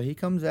closer, though. He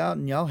comes out,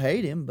 and y'all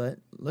hate him, but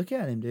look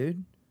at him,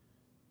 dude.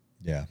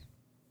 Yeah.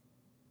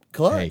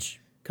 Clutch. Hey.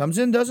 Comes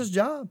in, does his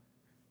job.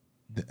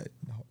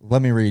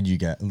 Let me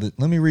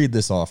read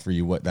this off for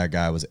you, what that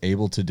guy was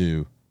able to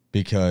do,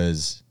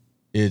 because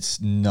it's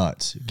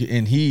nuts.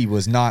 And he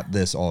was not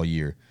this all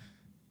year.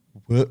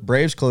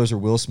 Braves closer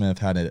Will Smith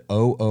had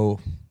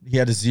he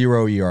had a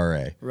 0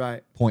 ERA.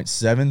 Right.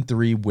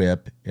 .73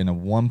 whip and a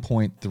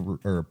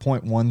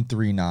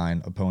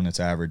 1.139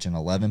 opponent's average in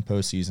 11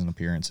 postseason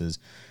appearances,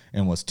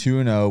 and was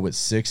 2-0 with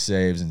 6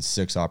 saves and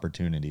 6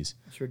 opportunities.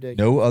 That's ridiculous.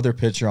 No other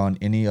pitcher on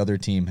any other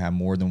team had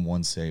more than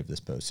 1 save this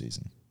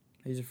postseason.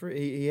 He's a freak.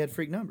 He had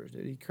freak numbers,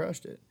 dude. He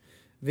crushed it.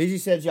 VZ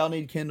says y'all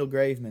need Kendall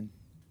Graveman.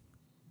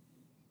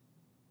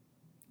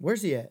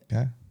 Where's he at?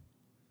 Yeah.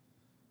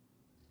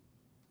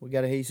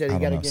 He said he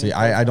got to get. See,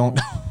 I don't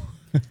know.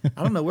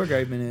 I don't know where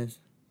Graveman is.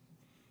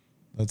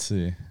 Let's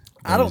see.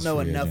 I don't know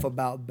enough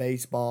about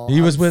baseball.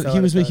 He was with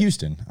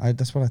Houston.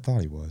 That's what I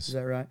thought he was. Is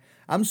that right?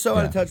 I'm so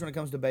out of touch when it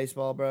comes to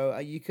baseball, bro.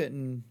 You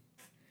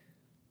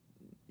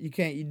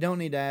don't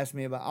need to ask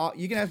me about.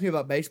 You can ask me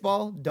about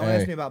baseball. Don't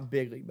ask me about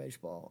big league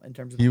baseball in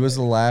terms of. He was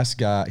the last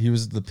guy. He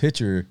was the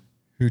pitcher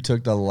who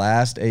took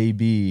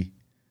the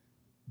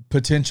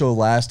potential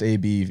last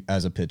AB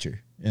as a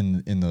pitcher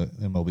in the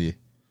MLB.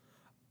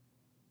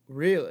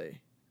 Really?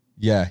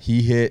 Yeah,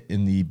 he hit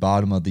in the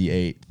bottom of the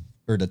 8th,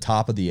 or the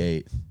top of the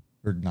 8th,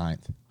 or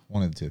 9th,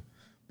 one of the two.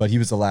 But he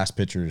was the last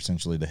pitcher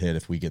essentially to hit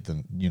if we get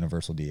the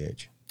universal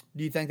DH.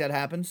 Do you think that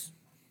happens?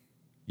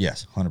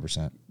 Yes,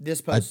 100%.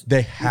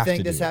 They have to. You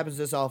think this happens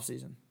this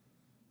offseason?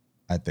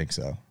 I think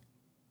so.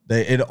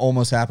 It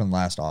almost happened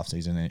last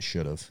offseason, and it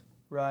should have.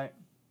 Right.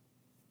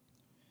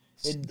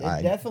 It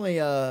definitely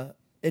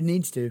it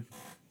needs to.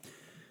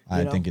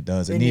 I think it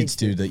does. It needs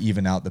to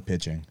even out the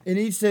pitching. It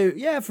needs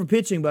to, for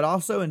pitching, but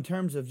also in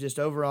terms of just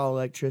overall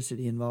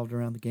electricity involved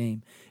around the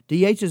game.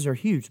 DHs are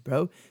huge,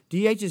 bro.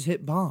 DHs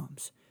hit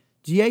bombs.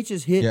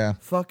 DHs hit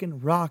fucking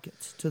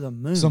rockets to the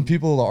moon. Some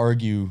people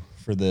argue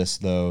for this,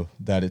 though,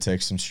 that it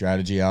takes some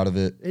strategy out of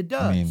it. It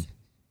does. I mean,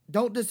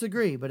 don't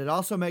disagree, but it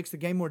also makes the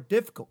game more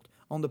difficult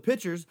on the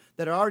pitchers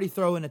that are already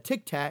throwing a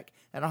tic-tac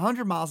at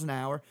 100 miles an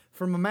hour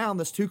from a mound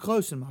that's too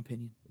close, in my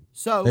opinion.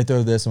 So they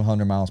throw this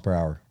 100 miles per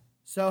hour.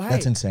 So, hey.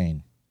 That's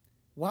insane.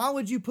 Why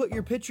would you put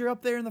your pitcher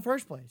up there in the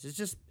first place?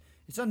 It's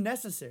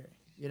unnecessary,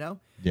 you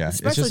know? Yeah,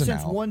 especially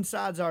since one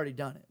side's already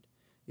done it.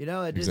 You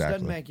know, it just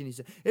doesn't make any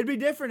sense. It'd be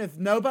different if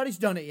nobody's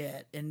done it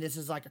yet, and this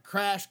is like a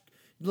crash,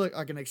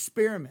 like an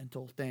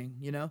experimental thing,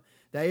 you know?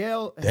 The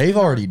AL... They've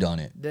already done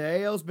it.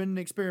 The AL's been an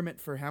experiment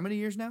for how many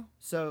years now?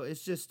 So,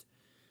 it's just...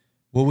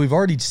 Well, we've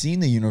already seen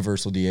the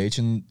universal DH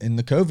in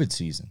the COVID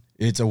season.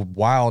 It's a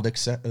wild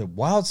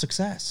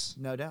success.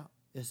 No doubt.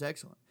 It's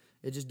excellent.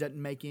 It just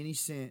doesn't make any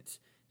sense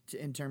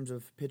in terms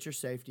of pitcher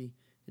safety.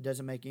 It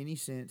doesn't make any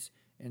sense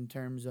in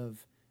terms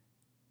of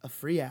a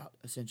free out,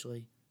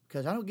 essentially,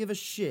 because I don't give a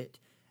shit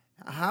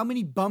how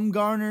many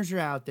Bumgarners are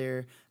out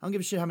there. I don't give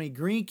a shit how many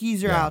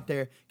Greinke's are out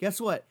there. Guess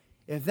what?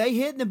 If they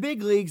hit in the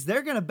big leagues,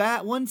 they're going to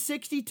bat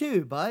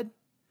 162, bud.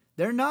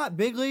 They're not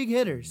big league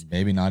hitters.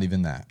 Maybe not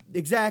even that.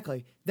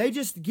 Exactly. They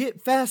just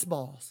get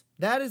fastballs.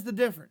 That is the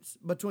difference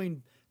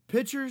between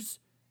pitchers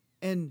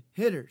and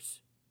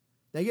hitters.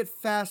 They get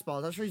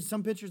fastballs. That's the reason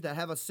some pitchers that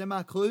have a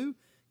semi-clue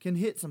can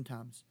hit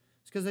sometimes.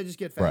 It's because they just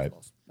get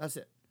fastballs. Right. That's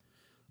it.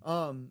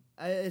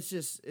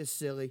 It's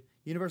silly.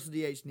 Universal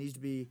DH needs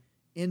to be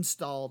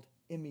installed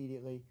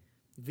immediately.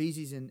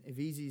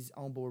 VZ's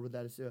on board with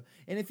that as well.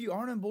 And if you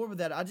aren't on board with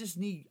that, I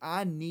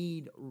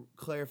need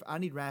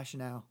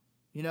rationale.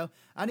 You know,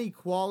 I need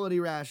quality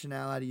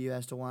rationale out of you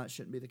as to why it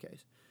shouldn't be the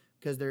case.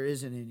 Because there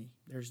isn't any.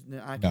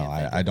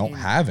 I don't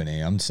have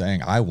any. I'm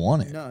saying I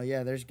want it. No,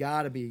 there's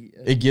got to be.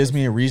 It gives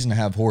me a reason to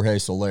have Jorge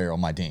Soler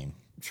on my team.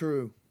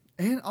 True.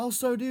 And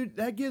also, dude,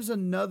 that gives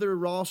another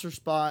roster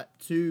spot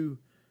to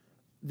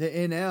the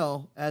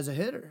NL as a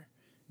hitter.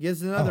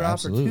 Gives another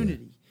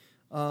opportunity.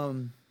 I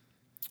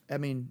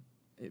don't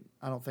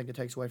think it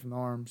takes away from the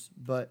arms,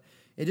 but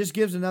It just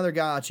gives another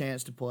guy a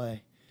chance to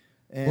play.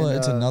 And, Well,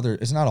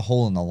 it's not a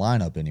hole in the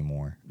lineup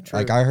anymore. True.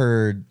 Like I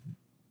heard,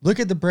 look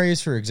at the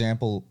Braves, for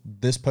example,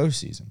 this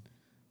postseason.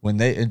 When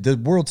the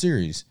World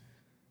Series,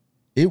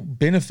 it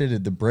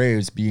benefited the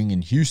Braves being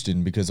in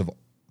Houston because of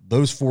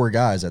those 4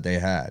 guys that they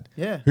had.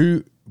 Yeah.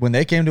 Who, when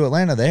they came to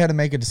Atlanta, they had to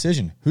make a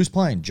decision. Who's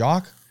playing,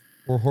 Jock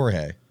or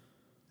Jorge?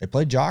 They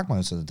played Jock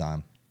most of the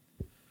time.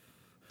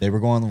 They were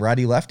going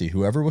righty-lefty.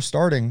 Whoever was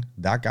starting,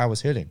 that guy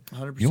was hitting.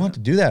 100%. You don't have to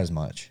do that as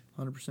much.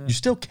 100%. You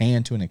still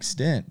can to an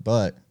extent,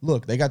 but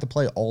look, they got to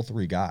play all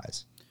 3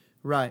 guys.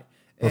 Right.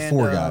 Or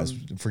 4 guys.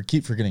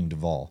 Keep forgetting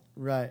Duvall.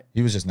 Right.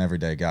 He was just an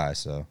everyday guy,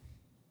 so.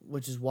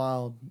 Which is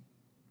wild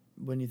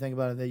when you think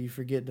about it that you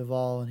forget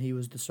Duvall and he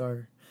was the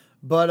starter.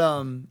 But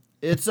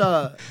it's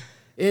good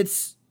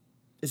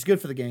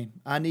for the game.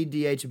 I need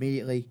DH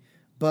immediately.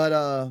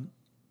 But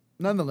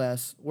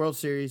nonetheless, World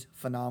Series,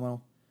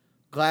 phenomenal.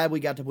 Glad we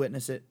got to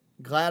witness it.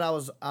 Glad I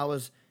was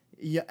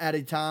at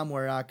a time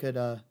where I could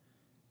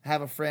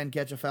have a friend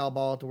catch a foul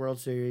ball at the World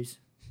Series.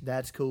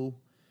 That's cool.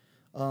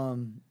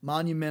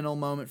 Monumental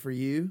moment for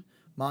you.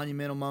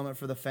 Monumental moment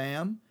for the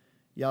fam.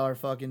 Y'all are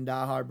fucking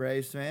diehard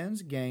Braves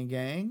fans. Gang,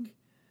 gang.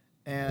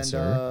 And Yes,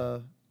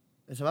 sir.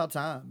 It's about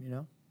time, you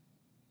know?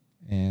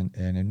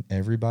 And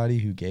everybody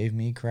who gave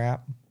me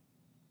crap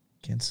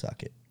can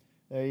suck it.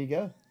 There you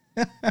go.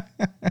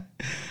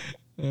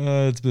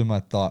 It's been my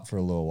thought for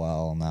a little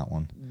while on that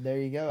one. There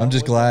you go. I'm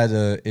just glad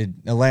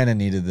Atlanta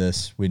needed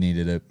this. We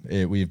needed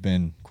it. We've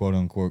been quote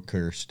unquote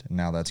cursed, and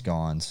now that's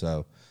gone.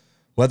 So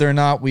whether or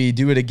not we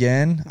do it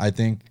again, I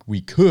think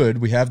we could.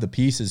 We have the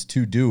pieces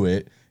to do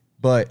it.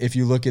 But if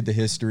you look at the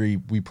history,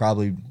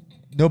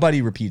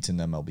 nobody repeats in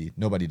the MLB.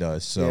 Nobody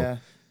does. So Yeah.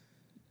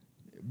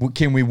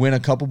 Can we win a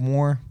couple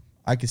more?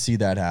 I could see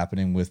that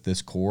happening with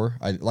this core.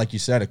 Like you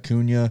said,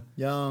 Acuna,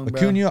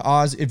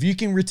 Oz. If you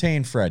can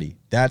retain Freddie,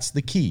 that's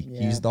the key.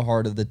 Yeah. He's the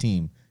heart of the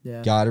team.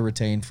 Yeah. Got to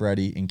retain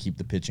Freddie and keep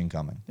the pitching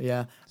coming.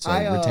 Yeah. So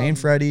retain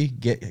Freddie,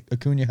 get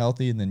Acuna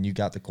healthy, and then you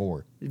got the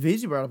core.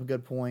 VZ brought up a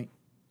good point.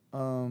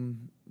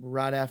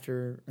 Right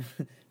after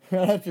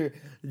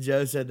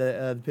Joe said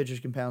that the pitchers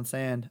can pound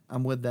sand,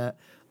 I'm with that.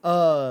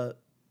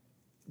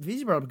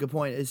 VZ brought up a good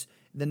point. Is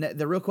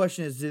the real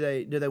question is do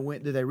they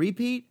win? Do they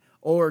repeat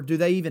or do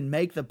they even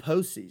make the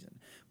postseason?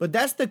 But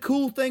that's the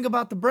cool thing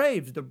about the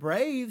Braves. The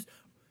Braves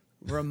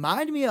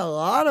remind me a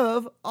lot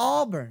of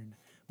Auburn.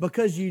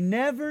 Because you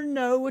never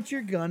know what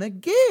you're gonna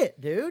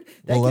get, dude.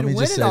 They Well, let could me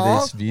win just it say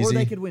all, this, VZ. or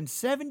they could win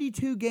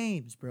 72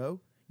 games,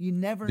 bro. You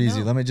never know.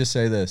 Easy. Let me just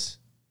say this: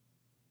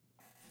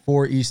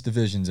 4 East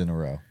divisions in a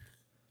row.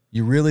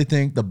 You really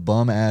think the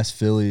bum ass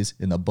Phillies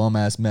and the bum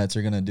ass Mets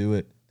are gonna do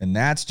it? And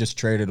that's just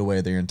traded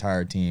away their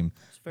entire team.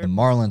 fair. The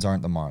Marlins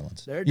aren't the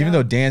Marlins. They're Even down.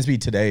 though Dansby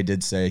today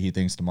did say he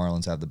thinks the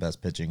Marlins have the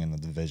best pitching in the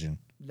division.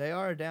 They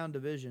are a down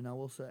division, I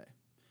will say.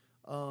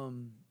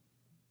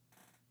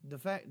 The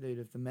fact, dude,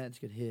 if the Mets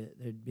could hit,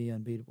 they'd be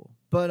unbeatable.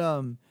 But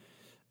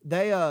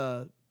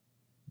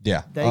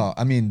Yeah. They-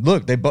 I mean,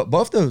 look,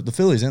 both the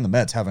Phillies and the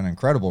Mets have an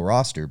incredible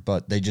roster,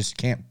 but they just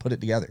can't put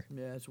it together.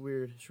 yeah, it's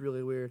weird. It's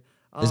really weird.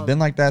 It's been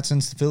like that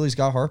since the Phillies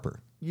got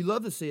Harper. You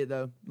love to see it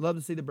though. Love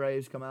to see the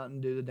Braves come out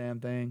and do the damn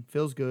thing.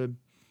 Feels good.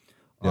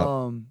 Yep.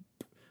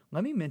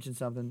 Let me mention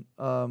something.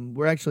 Are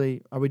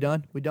we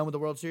done? We done with the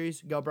World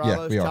Series? Go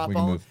Bravos, we are. chop We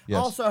can on. move. Yes.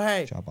 Also,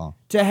 hey, Chop on.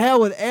 to hell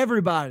with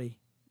everybody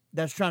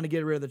that's trying to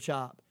get rid of the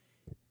chop.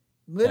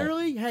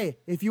 Literally, hey,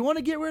 if you want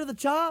to get rid of the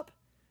chop,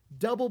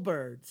 double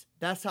birds.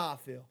 That's how I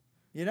feel.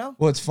 You know?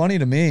 What's funny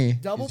to me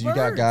Double is you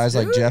got birds, guys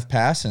like dude. Jeff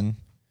Passan.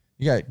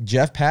 You got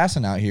Jeff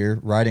Passan out here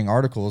writing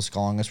articles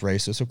calling us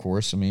racist, of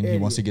course. I mean, he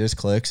wants to get his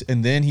clicks.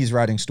 And then he's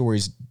writing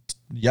stories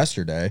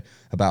yesterday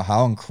about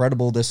how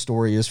incredible this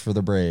story is for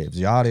the Braves.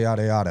 Yada,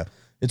 yada, yada.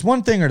 It's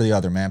one thing or the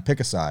other, man. Pick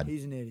a side.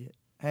 He's an idiot.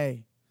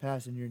 Hey,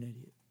 Passan, you're an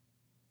idiot.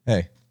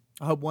 Hey,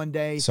 I hope one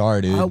day.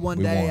 sorry, dude. I hope one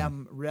We day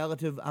won.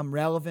 I'm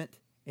relevant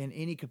in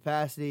any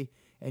capacity,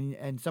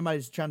 and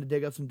somebody's trying to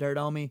dig up some dirt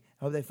on me.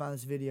 I hope they find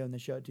this video and they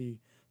show it to you.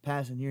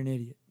 Passan, you're an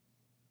idiot.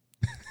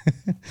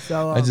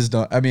 So I just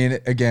don't. I mean,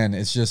 again,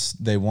 it's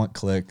just they want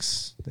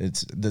clicks.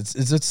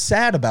 It's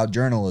sad about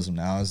journalism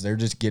now is they're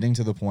just getting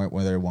to the point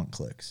where they want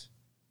clicks.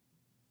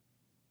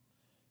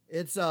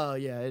 It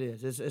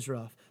is. It's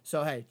rough.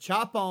 So hey,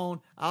 chop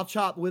on. I'll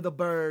chop with a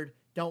bird.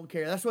 Don't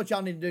care. That's what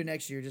y'all need to do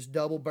next year. Just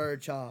double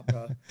bird chop,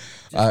 bro.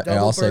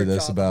 I'll say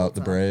this about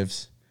the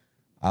Braves.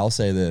 I'll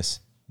say this: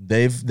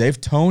 they've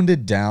toned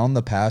it down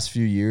the past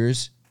few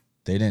years.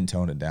 They didn't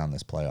tone it down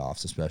this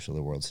playoffs, especially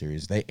the World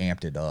Series. They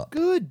amped it up.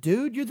 Good,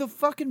 dude. You're the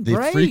fucking The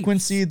Braves.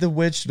 frequency the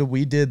which that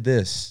we did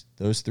those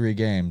 3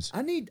 games.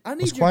 I need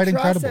was your quite tricep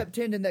incredible.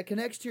 tendon that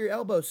connects to your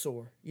elbow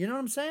sore. You know what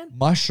I'm saying?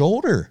 My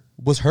shoulder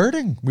was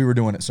hurting. We were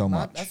doing it so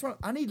much. That's what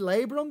I need.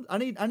 Labrum. I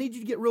need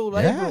you to get real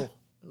Yeah.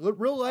 labral.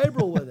 Real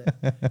labral with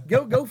it.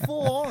 Go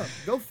full arm.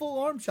 Go full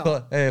arm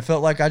chop. Hey, it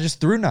felt like I just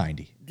threw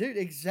 90. Dude,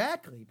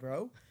 exactly,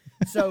 bro.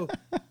 So,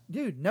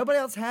 dude, nobody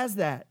else has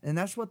that. And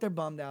that's what they're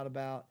bummed out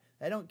about.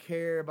 They don't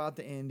care about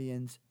the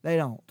Indians. They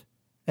don't.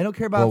 They don't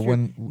care about Well, your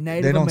when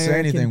Native they don't American say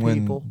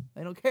anything people. when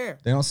They don't care.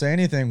 they don't say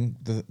anything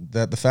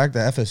that the fact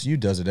that FSU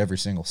does it every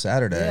single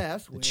Saturday. Yeah,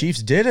 that's the weird.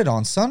 Chiefs did it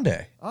on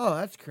Sunday. Oh,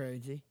 that's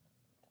crazy.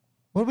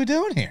 What are we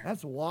doing here?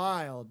 That's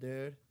wild,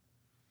 dude.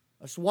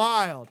 That's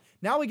wild.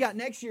 Now we got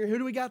next year. Who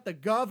do we got? The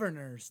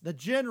Governors, the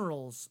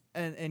Generals,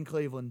 in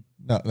Cleveland.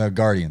 No,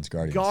 Guardians.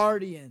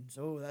 Guardians.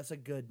 Oh, that's a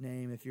good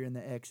name if you're in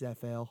the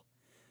XFL.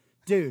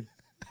 Dude,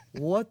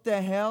 what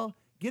the hell?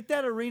 Get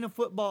that arena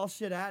football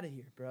shit out of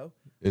here, bro.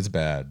 It's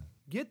bad.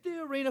 Get the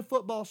arena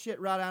football shit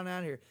right out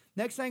of here.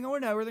 Next thing I know,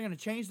 they're going to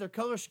change their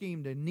color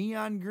scheme to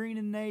neon green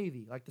and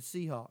navy, like the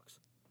Seahawks.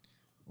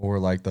 Or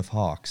like the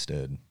Hawks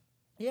did.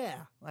 Yeah,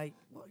 like,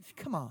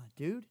 come on,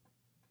 dude.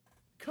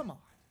 Come on.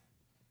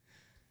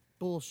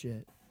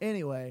 Bullshit.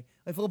 Anyway,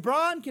 if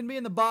LeBron can be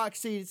in the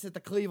box seats at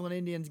the Cleveland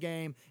Indians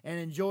game and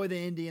enjoy the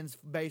Indians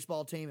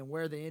baseball team and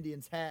wear the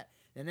Indians hat,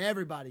 then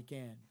everybody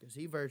can, because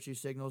he virtue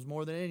signals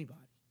more than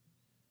anybody.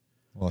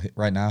 Well,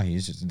 right now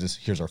he's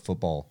just here's our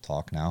football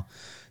talk now.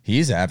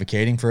 He's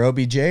advocating for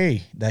OBJ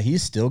that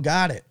he's still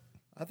got it.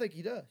 I think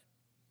he does.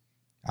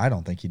 I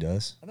don't think he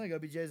does. I think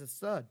OBJ's a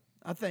stud.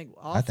 I think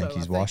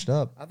he's washed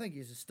up. I think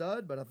he's a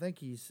stud, but I think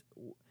his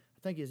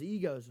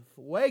ego's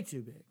way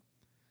too big.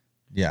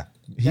 Yeah,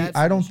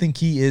 I don't think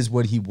he is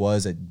what he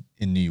was in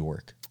New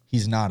York.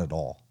 He's not at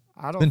all.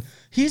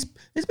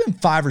 It's been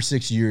 5 or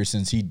 6 years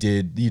since he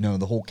did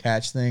the whole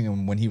catch thing,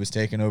 and when he was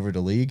taking over the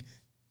league,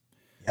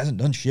 he hasn't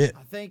done shit.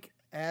 I think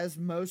as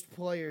most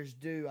players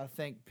do, I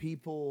think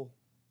people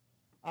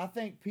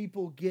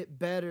get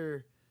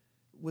better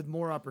with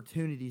more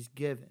opportunities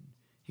given.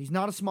 He's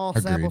not a small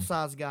sample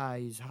size guy.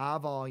 He's high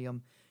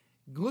volume.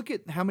 Look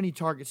at how many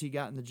targets he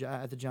got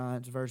at the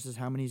Giants versus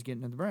how many he's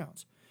getting at the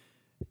Browns.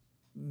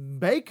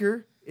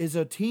 Baker is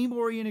a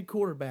team-oriented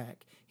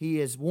quarterback. He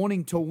is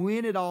wanting to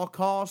win at all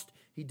costs.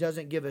 He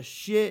doesn't give a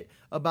shit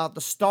about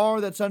the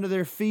star that's under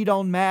their feet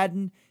on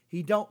Madden.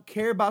 He don't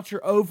care about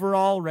your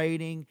overall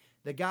rating.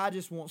 The guy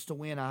just wants to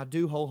win. I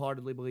do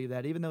wholeheartedly believe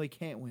that, even though he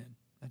can't win.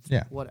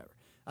 Whatever.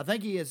 I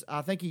think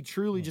he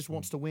truly just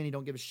wants to win. He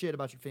don't give a shit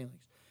about your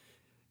feelings.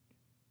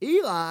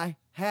 Eli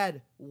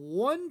had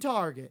one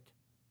target.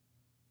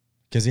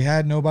 Because he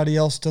had nobody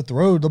else to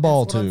throw the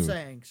ball to. That's what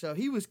I'm saying. So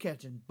he was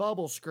catching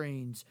bubble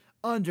screens,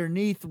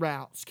 underneath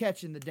routes,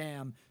 catching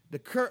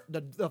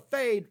the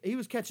fade. He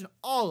was catching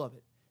all of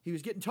it. He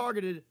was getting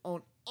targeted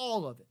on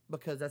all of it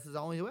because that's his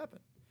only weapon.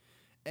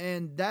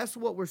 And that's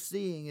what we're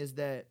seeing is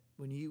that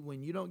when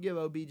you don't give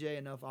OBJ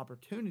enough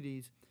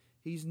opportunities,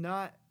 he's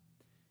not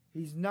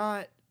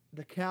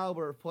the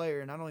caliber of player.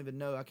 And I don't even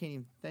know. I can't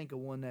even think of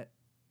one that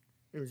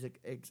is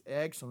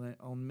excellent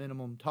on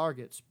minimum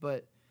targets,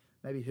 but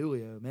maybe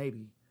Julio,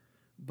 maybe.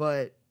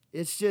 But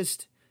it's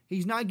just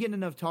he's not getting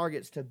enough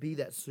targets to be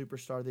that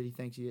superstar that he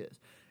thinks he is.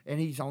 And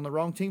he's on the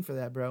wrong team for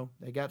that, bro.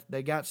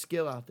 They got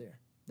skill out there.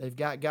 They've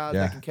got guys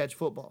that can catch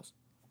footballs.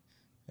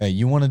 Hey,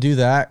 you want to do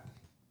that?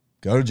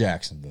 Go to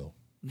Jacksonville.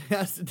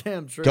 That's the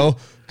damn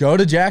truth. Go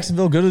to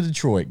Jacksonville, go to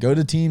Detroit. Go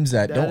to teams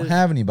that don't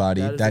have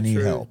anybody that need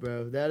help.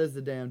 Bro. That is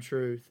the damn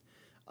truth.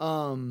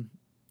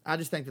 I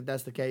just think that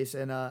that's the case,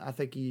 and I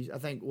think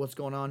what's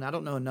going on. I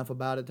don't know enough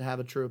about it to have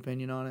a true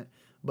opinion on it,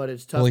 but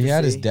it's tough. Well, he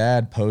had see. his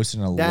dad post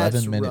an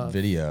 11-minute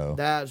video.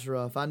 That's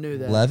rough. I knew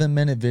that.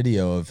 11-minute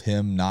video of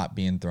him not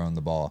being thrown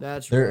the ball.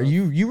 That's rough.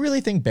 You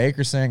really think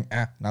Baker's saying,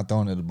 not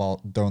throwing the ball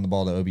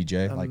to OBJ?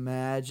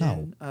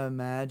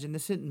 Imagine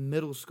this isn't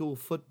middle school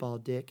football,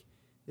 Dick.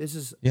 This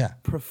is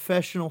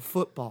professional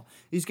football.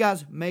 These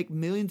guys make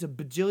millions of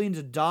bajillions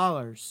of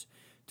dollars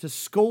to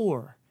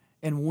score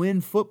and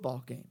win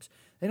football games.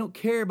 They don't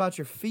care about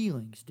your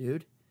feelings,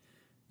 dude.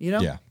 You know?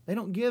 Yeah. They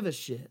don't give a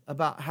shit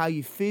about how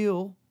you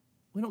feel.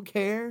 We don't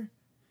care.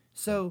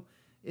 So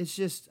it's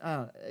just,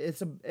 I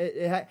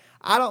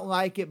don't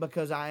like it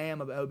because I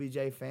am an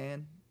OBJ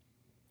fan.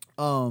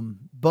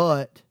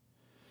 But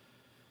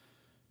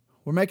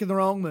we're making the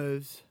wrong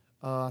moves.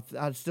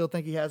 I still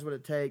think he has what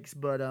it takes,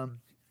 but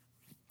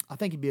I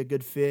think he'd be a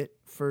good fit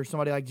for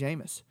somebody like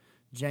Jameis.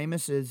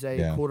 Jameis is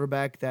a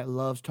quarterback that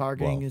loves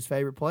targeting his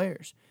favorite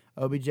players.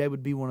 OBJ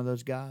would be one of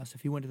those guys.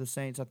 If he went to the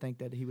Saints, I think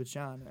that he would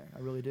shine there. I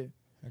really do.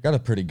 I got a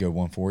pretty good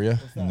one for you,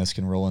 and this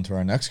can roll into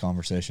our next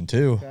conversation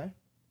too. Okay.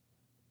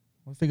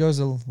 What if he goes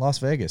to Las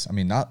Vegas? I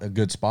mean, not a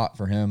good spot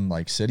for him,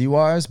 like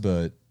city-wise,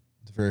 but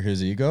for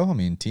his ego. I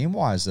mean,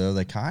 team-wise, though,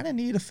 they kind of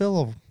need to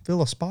fill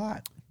a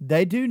spot.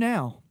 They do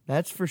now.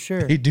 That's for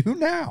sure. They do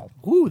now.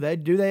 Who they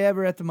do they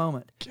ever at the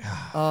moment?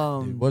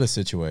 God, dude, what a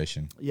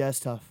situation. Yeah, it's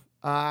tough.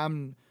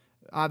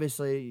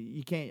 Obviously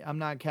you can't. I'm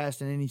not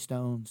casting any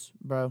stones,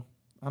 bro.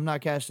 I'm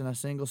not casting a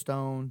single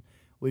stone.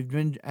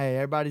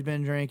 Everybody's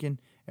been drinking.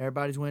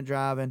 Everybody's went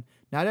driving.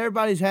 Not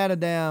everybody's had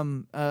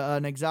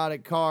an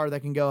exotic car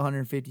that can go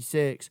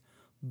 156,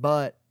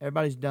 but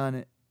everybody's done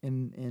it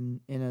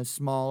in a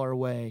smaller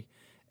way.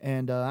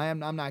 And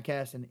I'm not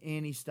casting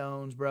any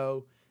stones,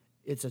 bro.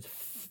 It's a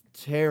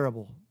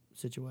terrible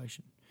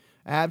situation,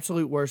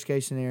 absolute worst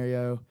case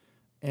scenario,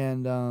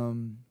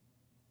 and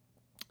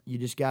you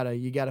just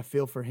gotta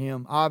feel for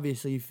him.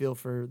 Obviously, you feel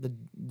for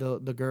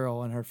the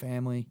girl and her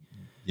family.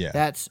 Yeah,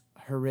 that's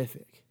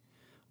horrific.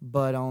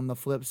 But on the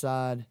flip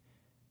side,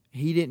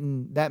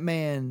 that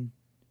man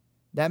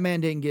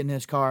didn't get in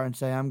his car and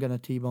say, I'm going to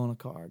T-bone a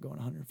car going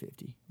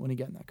 150 when he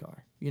got in that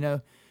car.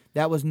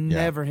 That was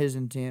never his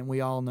intent.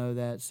 We all know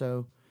that.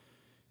 So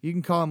you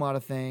can call him a lot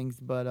of things,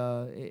 but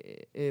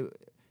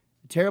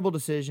terrible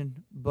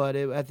decision. But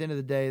at the end of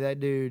the day, that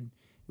dude,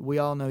 we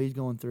all know he's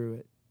going through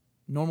it.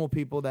 Normal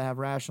people that have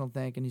rational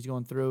thinking, he's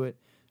going through it.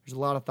 There's a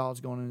lot of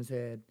thoughts going in his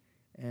head.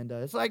 And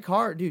it's like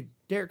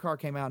Derek Carr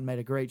came out and made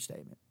a great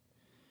statement.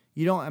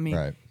 You don't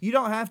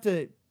have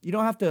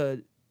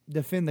to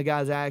defend the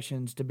guy's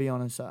actions to be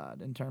on his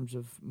side in terms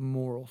of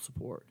moral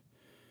support.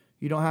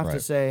 You don't have to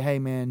say, "Hey,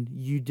 man,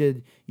 you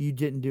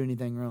didn't do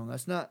anything wrong."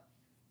 That's not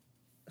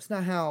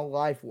how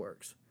life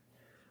works.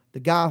 The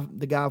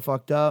guy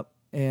fucked up,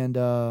 and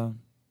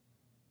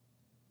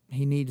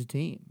he needs a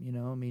team.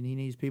 He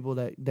needs people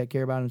that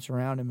care about him and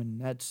surround him, and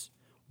that's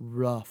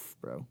rough,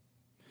 bro.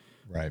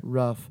 Right.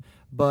 Rough,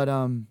 but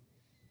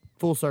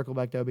full circle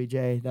back to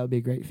OBJ. That would be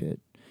a great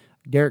fit.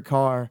 Derek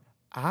Carr,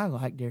 I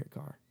like Derek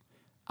Carr.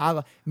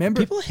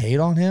 Remember, people hate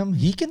on him.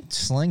 He can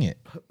sling it.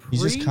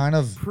 He's just kind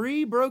of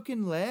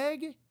pre-broken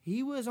leg.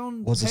 He was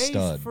on pace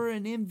for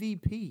an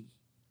MVP.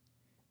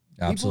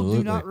 Absolutely.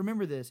 People do not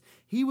remember this.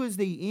 He was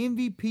the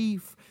MVP.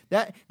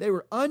 That they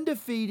were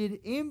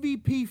undefeated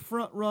MVP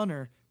front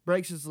runner.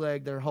 Breaks his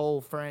leg. Their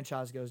whole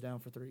franchise goes down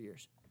for 3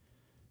 years.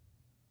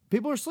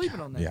 People are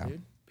sleeping on that,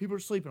 dude. People are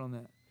sleeping on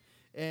that.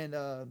 And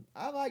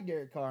I like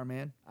Derek Carr,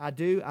 man. I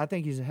do. I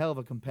think he's a hell of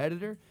a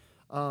competitor.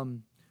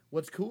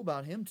 What's cool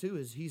about him too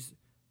is he's,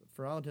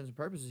 for all intents and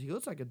purposes, he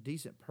looks like a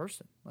decent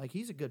person. Like,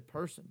 he's a good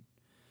person.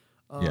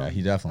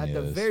 He definitely is.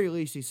 At the very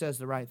least, he says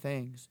the right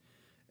things.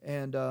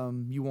 And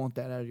you want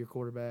that out of your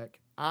quarterback.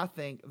 I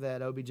think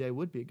that OBJ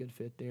would be a good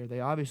fit there. They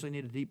obviously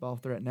need a deep ball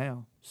threat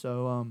now.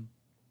 So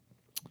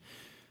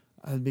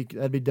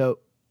that'd be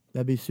dope.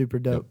 That'd be super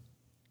dope. Yep.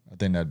 I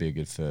think that'd be a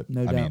good fit.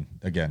 No doubt. I mean,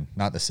 again,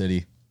 not the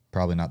city.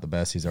 Probably not the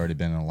best. He's already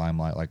been in a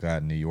limelight like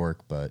that in New York.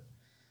 But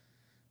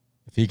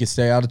if he could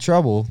stay out of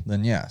trouble,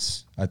 then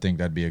yes, I think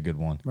that'd be a good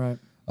one. Right.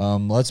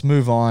 Let's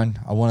move on.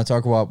 I want to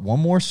talk about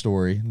one more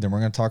story. Then we're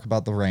going to talk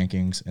about the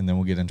rankings, and then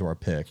we'll get into our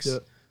picks.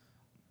 Yep.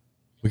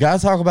 We got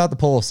to talk about the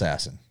pole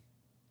assassin.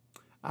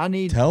 I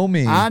need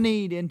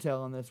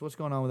intel on this. What's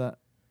going on with that?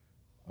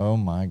 Oh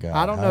my God!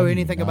 I don't know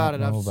anything about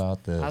it.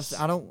 About this.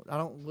 I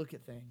don't look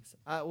at things.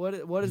 What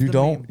is you the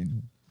don't?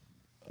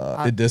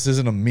 Meme? This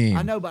isn't a meme.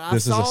 I know, but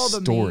this I saw is a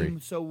the story.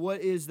 meme. So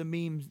what is the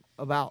meme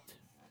about?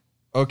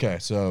 Okay,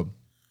 so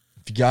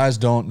if you guys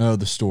don't know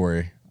the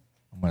story,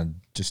 I'm gonna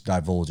just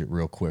divulge it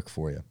real quick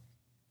for you.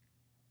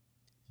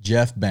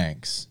 Jeff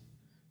Banks,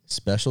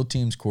 special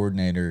teams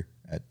coordinator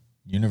at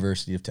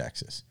University of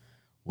Texas,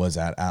 was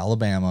at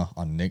Alabama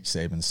on Nick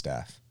Saban's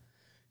staff.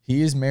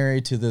 He is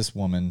married to this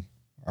woman,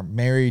 or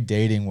married,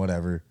 dating,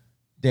 whatever,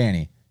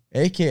 Danny,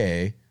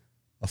 a.k.a.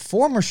 a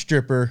former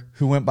stripper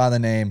who went by the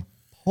name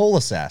Pole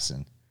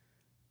Assassin.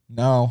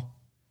 No,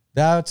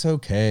 that's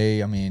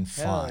okay. I mean,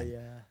 fine. Hell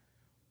yeah.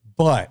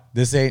 But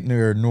this ain't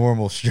your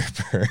normal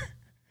stripper.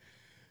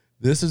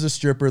 This is a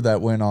stripper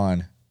that went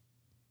on,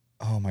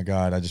 oh my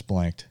God, I just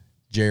blanked.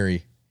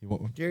 Jerry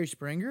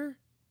Springer?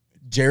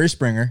 Jerry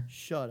Springer.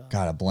 Shut up.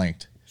 God, I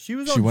blanked. She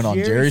went on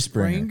Jerry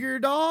Springer,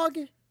 dog?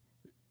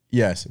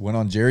 Yes, went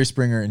on Jerry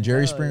Springer, and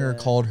Jerry Springer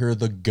called her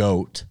the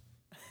GOAT.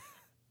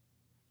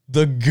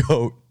 The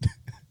GOAT.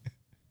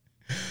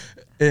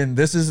 And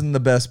this isn't the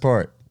best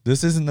part.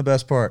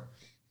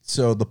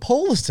 So the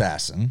pole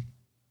assassin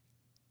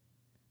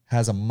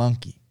has a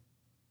monkey.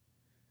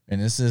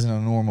 And this isn't a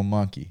normal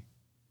monkey.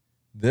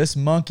 This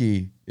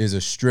monkey is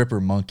a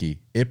stripper monkey.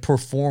 It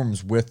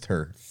performs with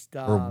her.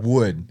 Stop. Or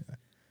would.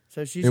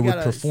 So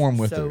would perform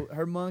with her. So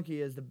her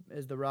monkey is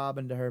the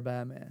Robin to her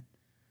Batman.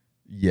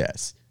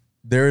 Yes.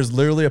 There is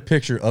literally a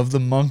picture of the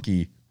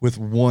monkey with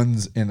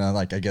ones in a,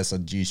 like, I guess a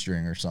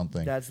G-string or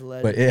something. That's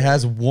lit. But it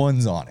has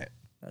ones on it.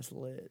 That's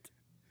lit.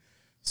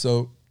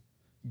 So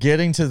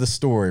getting to the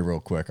story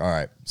real quick. All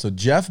right. So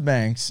Jeff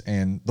Banks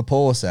and the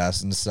pole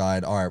assassin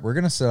decide, all right, we're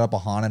going to set up a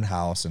haunted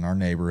house in our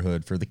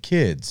neighborhood for the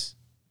kids.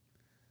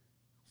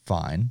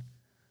 Fine.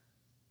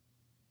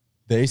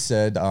 They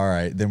said, all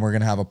right, then we're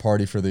going to have a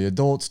party for the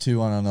adults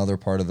too on another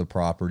part of the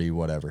property,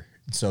 whatever.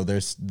 So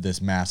there's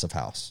this massive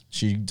house.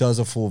 She does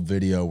a full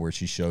video where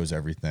she shows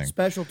everything.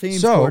 Special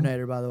teams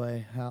coordinator, by the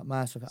way.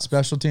 Massive house.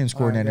 Special teams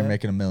coordinator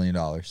making $1 million.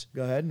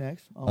 Go ahead,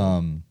 next.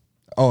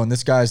 And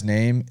this guy's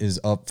name is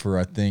up for,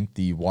 I think,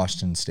 the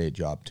Washington State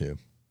job too.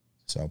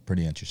 So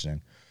pretty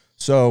interesting.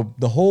 So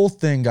the whole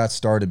thing got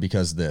started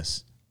because of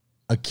this.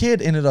 A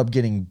kid ended up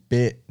getting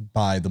bit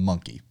by the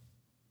monkey.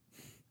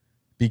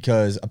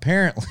 Because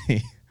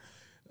apparently,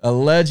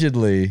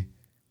 allegedly,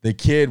 the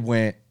kid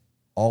went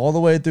all the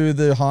way through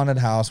the haunted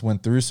house,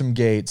 went through some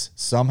gates,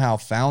 somehow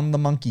found the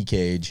monkey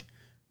cage.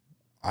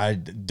 I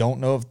don't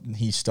know if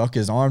he stuck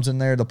his arms in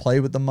there to play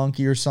with the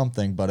monkey or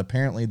something, but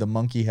apparently the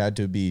monkey had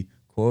to be,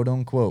 quote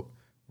unquote,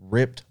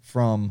 ripped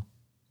from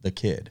the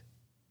kid.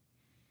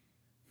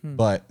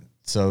 But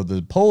so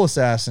the pole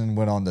assassin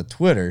went on to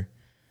Twitter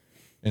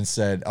and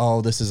said,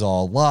 "Oh, this is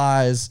all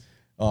lies.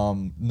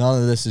 None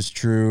of this is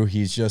true.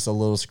 He's just a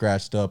little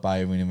scratched up. I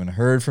haven't even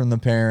heard from the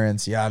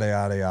parents, yada,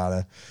 yada,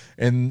 yada."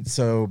 And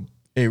so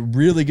it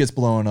really gets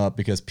blown up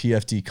because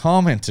PFT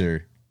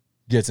commenter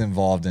gets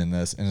involved in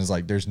this and is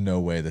like, there's no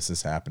way this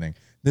is happening.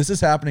 This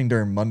is happening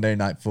during Monday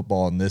Night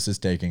Football, and this is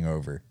taking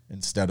over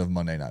instead of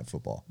Monday Night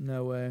Football.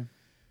 No way.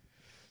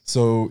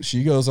 So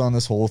she goes on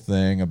this whole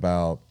thing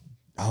about,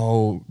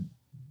 oh,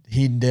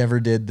 he never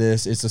did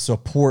this. It's a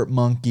support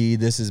monkey.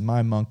 This is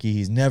my monkey.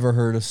 He's never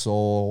hurt a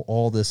soul,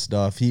 all this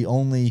stuff. She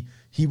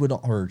would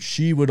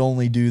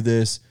only do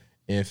this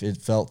if it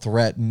felt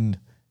threatened,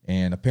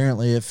 and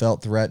apparently it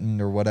felt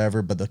threatened or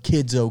whatever, but the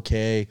kid's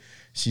okay.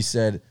 She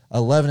said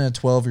 11 and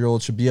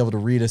 12-year-olds should be able to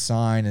read a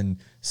sign and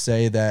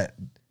say that,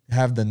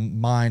 have the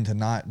mind to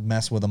not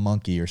mess with a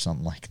monkey or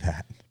something like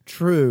that.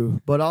 True,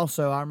 but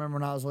also I remember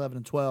when I was 11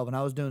 and 12 and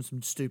I was doing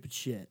some stupid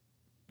shit.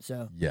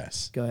 So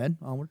yes. Go ahead,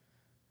 onward.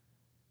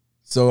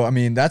 So, I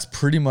mean, that's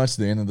pretty much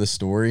the end of the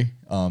story.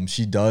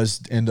 She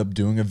does end up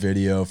doing a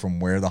video from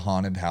where the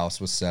haunted house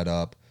was set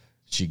up.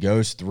 She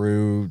goes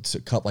through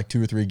to cut like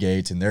 2 or 3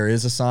 gates, and there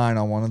is a sign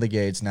on one of the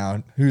gates.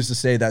 Now, who's to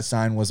say that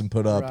sign wasn't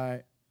put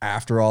up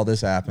after all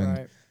this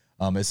happened?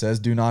 Right. It says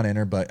do not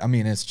enter, but I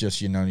mean, it's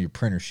just, your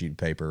printer sheet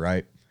paper,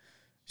 right?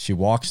 She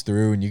walks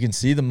through, and you can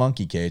see the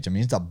monkey cage. I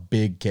mean, it's a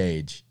big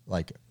cage.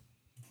 Like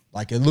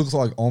it looks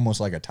like almost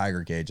like a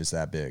tiger cage. It's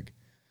that big.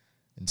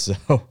 And so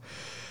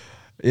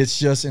it's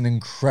just an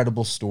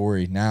incredible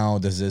story. Now,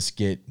 does this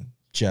get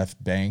Jeff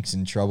Banks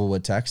in trouble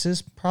with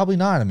Texas? Probably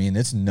not. I mean,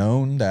 it's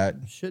known that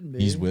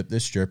he's with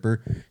this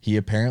stripper. He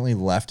apparently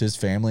left his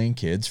family and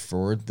kids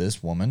for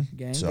this woman.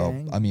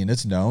 Gang. I mean,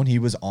 it's known. He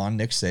was on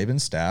Nick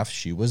Saban's staff.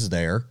 She was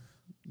there.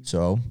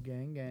 So,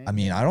 I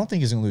mean, I don't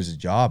think he's going to lose his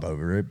job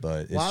over it,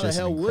 but it's just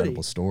an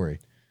incredible story.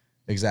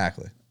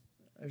 Exactly.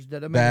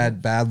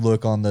 Bad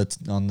look on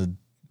the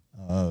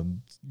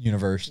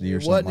university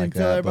or something like that. It wasn't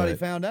until everybody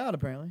found out,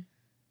 apparently.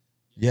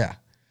 Yeah.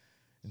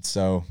 And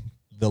so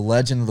the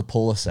legend of the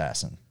pole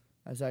assassin.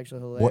 That's actually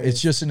hilarious. Well,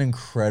 it's just an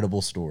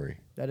incredible story.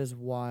 That is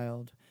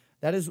wild.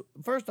 That is,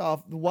 first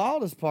off, the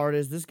wildest part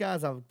is this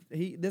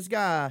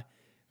guy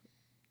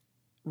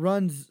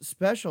runs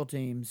special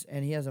teams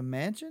and he has a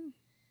mansion?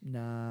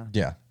 Nah.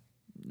 Yeah.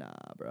 Nah,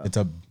 bro.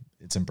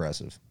 It's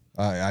impressive.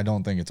 I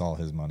don't think it's all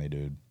his money,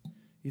 dude.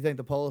 You think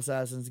the pole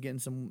assassin's getting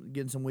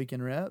some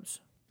weekend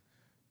reps?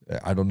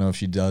 I don't know if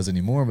she does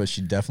anymore, but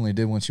she definitely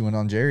did when she went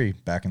on Jerry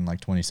back in like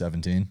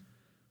 2017.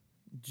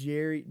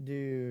 Jerry,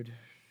 dude.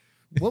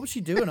 What was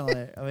she doing on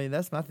it? I mean,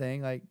 that's my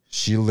thing. Like,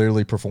 she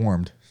literally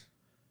performed.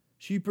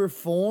 She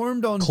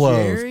performed on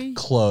Jerry?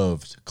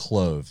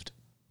 Clothed.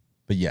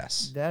 But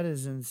yes. That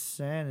is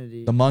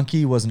insanity. The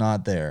monkey was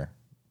not there.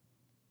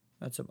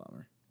 That's a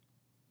bummer.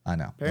 I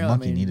know. Apparently, the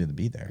monkey needed to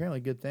be there.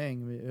 Apparently, good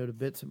thing. I mean, it would have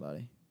bit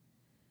somebody.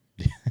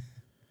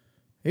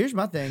 Here's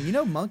my thing.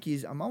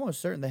 Monkeys, I'm almost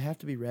certain they have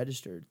to be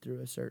registered through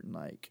a certain,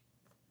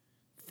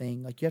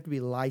 thing. Like, you have to be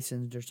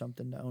licensed or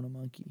something to own a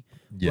monkey.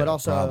 Yeah, but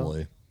also,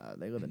 probably.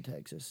 They live in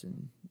Texas.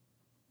 And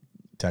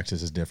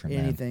Texas is different,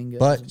 anything man.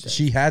 But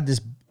she had this,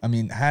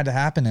 had to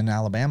happen in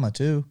Alabama,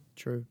 too.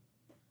 True.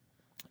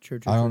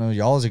 I don't know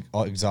y'all's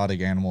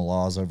exotic animal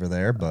laws over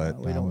there, but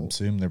I would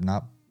assume they're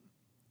not.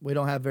 We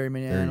don't have very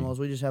many animals.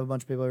 We just have a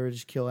bunch of people who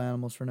just kill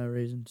animals for no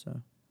reason.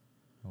 So,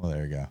 well,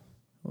 there you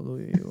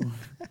go.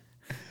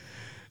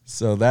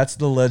 So that's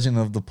the legend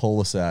of the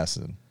pole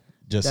assassin.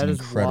 Just an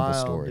incredible wild,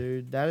 story,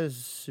 dude. That is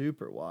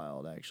super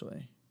wild,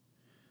 actually.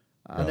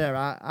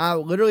 I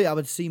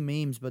would see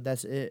memes, but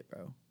that's it,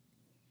 bro.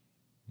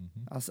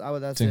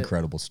 Mm-hmm. It's an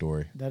incredible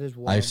story. That is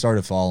wild. I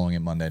started following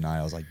it Monday night.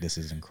 I was like, this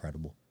is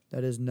incredible.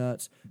 That is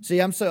nuts. See,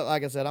 I'm so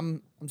out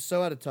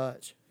of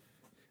touch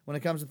when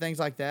it comes to things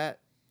like that.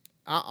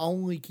 I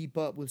only keep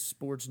up with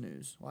sports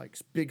news, like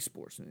big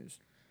sports news.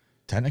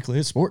 Technically,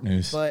 it's sport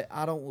news, but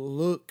I don't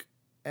look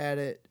at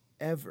it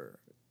ever.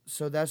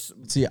 So that's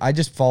I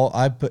just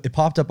it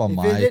popped up on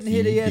my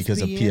feed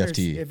because of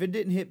PFT. If it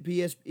didn't hit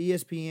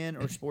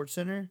ESPN or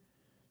SportsCenter,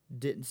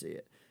 didn't see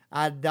it.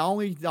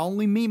 The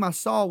only meme I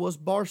saw was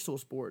Barstool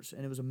Sports,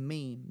 and it was a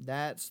meme.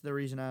 That's the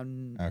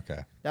reason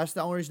okay. That's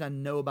the only reason I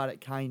know about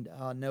it. Kinda,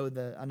 I know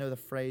the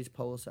phrase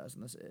pole assassin.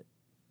 That's it.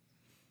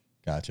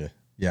 Gotcha.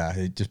 Yeah,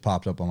 it just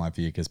popped up on my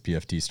feed because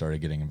PFT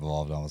started getting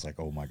involved. I was like,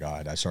 oh my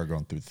god! I started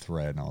going through the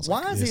thread, and I was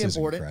like, this is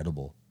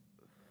incredible.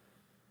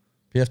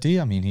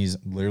 PFT, he's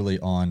literally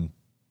on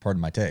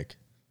Pardon My Take.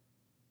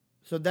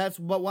 So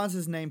why is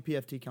his name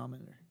PFT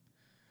commenter?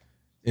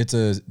 It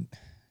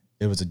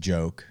was a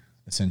joke,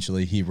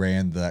 essentially. He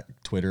ran that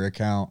Twitter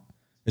account.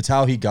 It's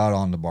how he got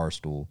on the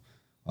Barstool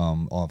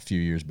a few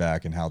years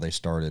back, and how they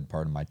started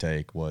Pardon My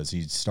Take was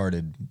he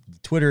started the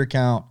Twitter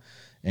account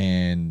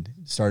and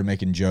started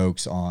making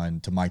jokes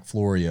to Mike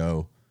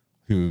Florio,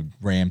 who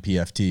ran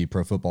PFT,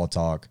 Pro Football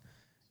Talk.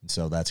 And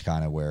so that's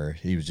kind of where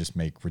he would just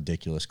make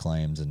ridiculous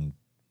claims and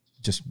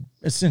just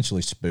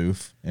essentially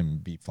spoof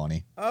and be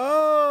funny.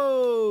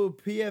 Oh, So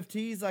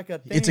PFT's like a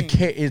thing.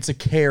 It's a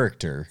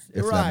character,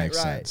 if that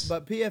makes sense.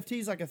 But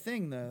PFT's like a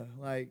thing though.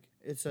 Like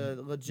it's a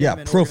legitimate.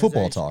 Yeah, pro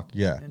football organization. talk.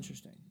 Yeah.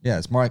 Interesting. Yeah,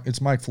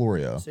 it's Mike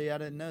Florio. See, I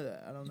didn't know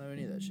that. I don't know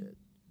any of that shit.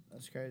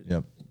 That's crazy.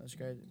 Yep. That's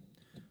crazy.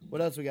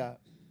 What else we got?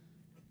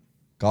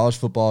 College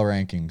football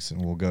rankings,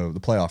 and we'll go the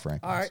playoff rankings.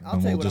 All right, I'll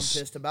tell you what I'm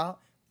pissed about.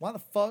 Why the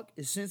fuck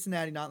is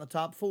Cincinnati not in the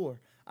top 4?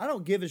 I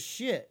don't give a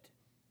shit.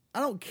 I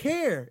don't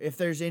care if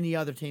there's any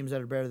other teams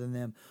that are better than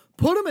them.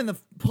 Put them in the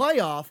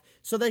playoff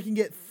so they can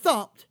get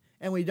thumped,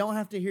 and we don't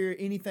have to hear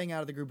anything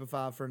out of the group of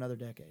 5 for another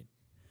decade.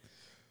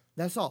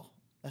 That's all.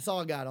 That's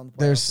all I got on the playoff.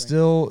 There's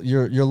still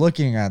you're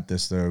looking at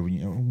this though.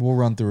 We'll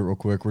run through it real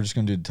quick. We're just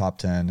gonna do the top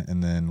 10,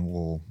 and then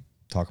we'll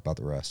talk about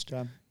the rest.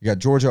 Okay. You got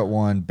Georgia at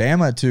 1,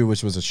 Bama at 2,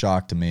 which was a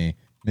shock to me.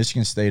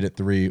 Michigan State at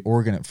 3,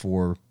 Oregon at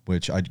 4,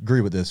 which I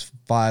agree with this.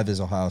 5 is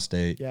Ohio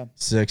State. Yeah.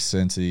 6,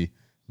 Cincy.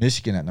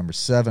 Michigan at number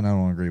 7. I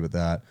don't agree with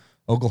that.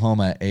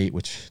 Oklahoma at 8,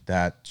 which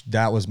that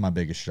was my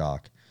biggest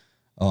shock.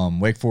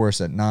 Wake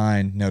Forest at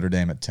 9, Notre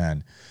Dame at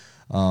 10.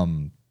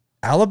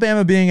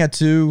 Alabama being at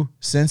 2,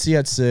 Cincy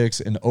at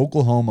 6, and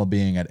Oklahoma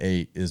being at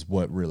 8 is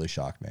what really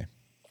shocked me.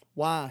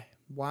 Why?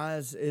 Why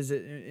is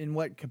it in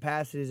what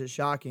capacity is it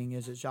shocking?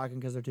 Is it shocking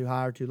because they're too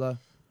high or too low?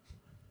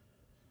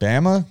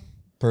 Bama,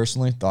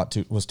 personally, thought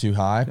was too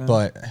high,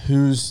 but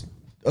who's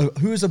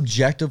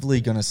objectively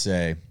going to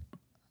say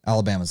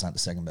Alabama's not the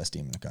second best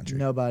team in the country?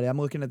 Nobody. I'm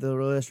looking at the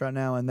list right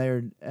now, and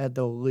they're at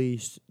the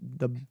least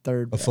the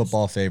third best. A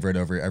football favorite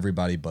over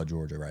everybody but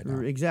Georgia right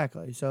now.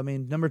 Exactly. So, I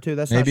mean, number 2,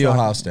 that's maybe not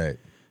Ohio State.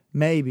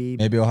 Maybe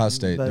Ohio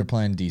State. They're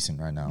playing decent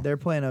right now. They're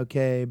playing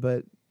okay,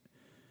 but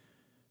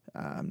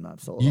I'm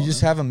not sold. You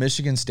just have a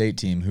Michigan State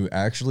team who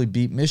actually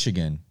beat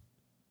Michigan.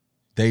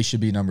 They should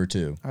be number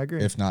 2. I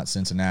agree. If not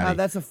Cincinnati.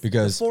 That's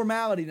because the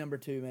formality number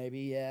 2, maybe.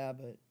 Yeah,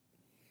 but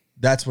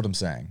that's what I'm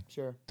saying.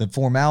 Sure. The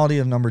formality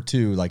of number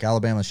 2, like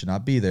Alabama should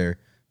not be there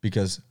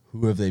because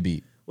who have they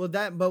beat? Well,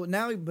 but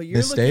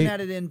you're looking at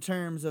it in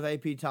terms of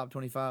AP top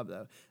 25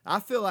 though. I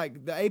feel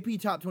like the AP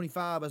top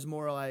 25 is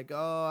more like,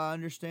 oh, I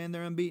understand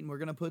they're unbeaten. We're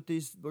gonna put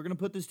these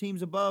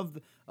teams above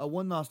a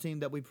 1-loss team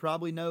that we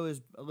probably know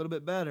is a little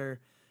bit better.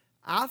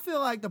 I feel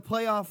like the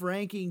playoff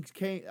rankings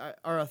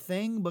are a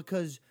thing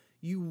because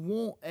you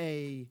want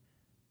a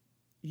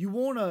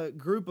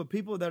group of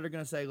people that are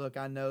going to say, look,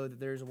 I know that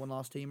there's a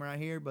 1-loss team right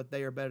here, but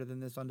they are better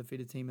than this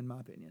undefeated team in my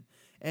opinion.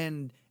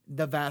 And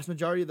the vast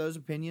majority of those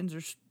opinions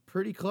are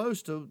pretty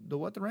close to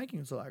what the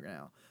rankings are like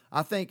now.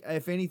 I think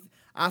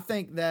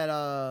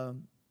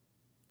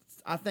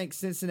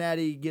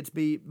Cincinnati gets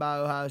beat by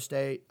Ohio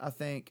State. I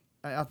think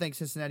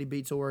Cincinnati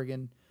beats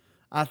Oregon.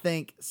 I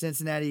think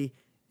Cincinnati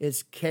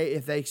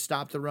if they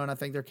stop the run, I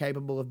think they're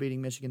capable of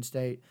beating Michigan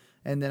State.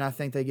 And then I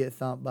think they get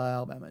thumped by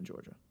Alabama and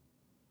Georgia.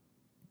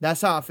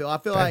 That's how I feel. I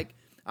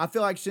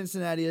feel like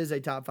Cincinnati is a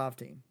top 5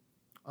 team.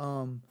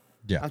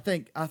 Yeah. I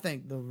think a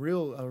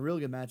real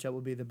good matchup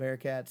would be the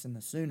Bearcats and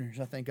the Sooners.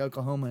 I think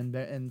Oklahoma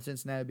and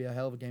Cincinnati would be a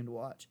hell of a game to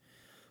watch.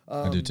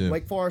 I do too.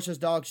 Wake Forest is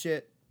dog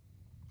shit.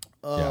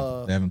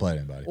 Yeah, they haven't played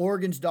anybody.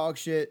 Oregon's dog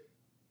shit.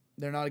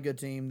 They're not a good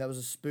team. That was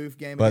a spoof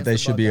game. But they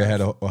should be ahead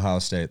of Ohio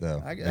State,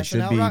 though. They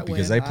should be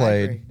because they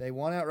played. They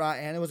won outright,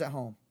 and it was at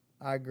home.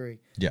 I agree.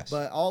 Yes.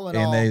 But all in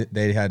all, and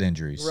they had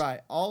injuries. Right.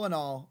 All in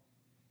all,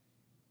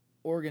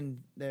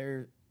 Oregon,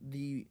 they're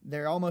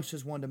almost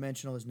as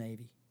one-dimensional as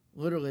Navy.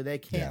 Literally, they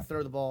can't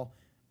throw the ball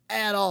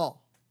at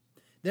all.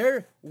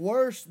 They're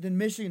worse than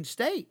Michigan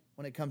State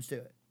when it comes to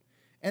it.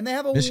 And they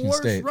have a Michigan worse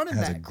State running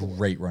has back. a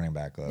great running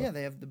back, though. Yeah,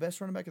 they have the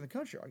best running back in the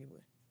country,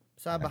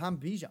 arguably, behind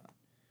Bijan.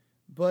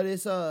 But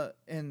it's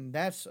and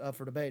that's up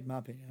for debate in my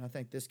opinion. I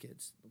think this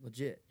kid's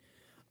legit.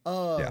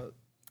 I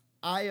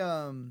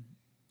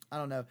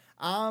don't know.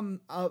 I'm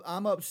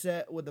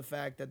upset with the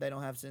fact that they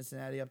don't have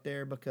Cincinnati up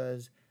there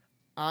because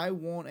I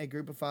want a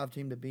group of 5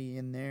 team to be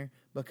in there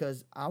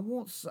because I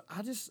want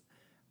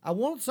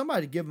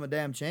somebody to give them a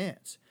damn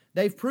chance.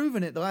 They've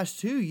proven it the last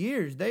 2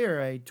 years. They are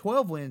a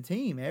 12-win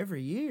team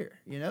every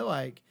year.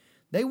 Like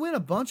they win a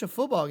bunch of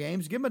football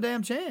games. Give them a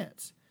damn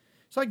chance.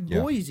 It's like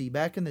Boise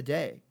back in the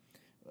day.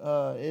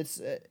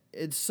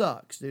 It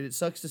sucks, dude. It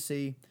sucks to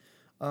see.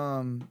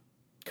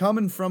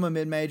 Coming from a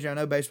mid-major, I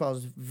know baseball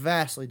is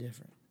vastly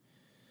different,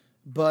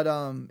 but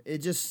it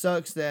just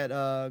sucks that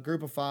a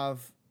group of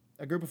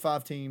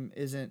five team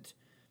isn't.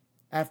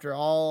 After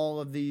all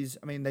of these,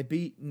 I mean, they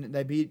beat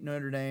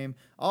Notre Dame.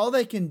 All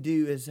they can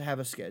do is have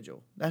a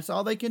schedule. That's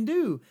all they can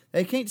do.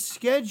 They can't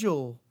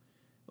schedule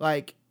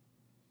like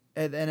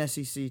an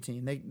SEC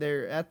team.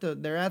 They're at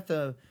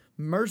the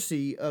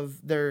mercy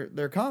of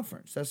their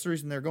conference. That's the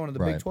reason they're going to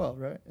the Big 12,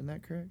 right? Isn't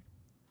that correct?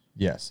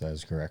 Yes, that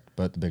is correct.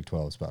 But the Big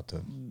 12 is about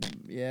to.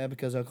 Yeah,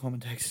 because Oklahoma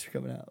and Texas are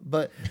coming out.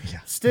 But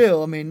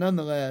still, I mean,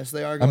 nonetheless,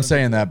 they are going I'm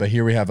saying that, but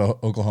here we have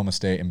Oklahoma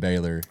State and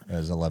Baylor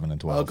as 11 and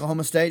 12.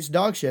 Oklahoma State's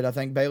dog shit. I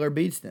think Baylor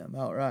beats them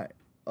outright.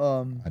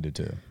 I do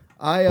too.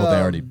 They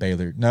already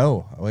Baylor.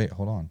 No, wait,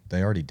 hold on.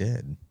 They already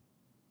did.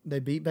 They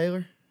beat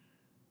Baylor?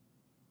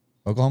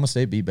 Oklahoma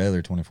State beat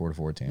Baylor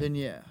 24-14. Then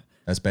yeah.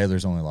 That's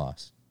Baylor's only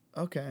loss.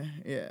 Okay.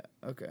 Yeah.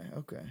 Okay.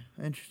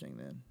 Interesting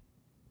then.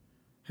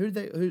 Who did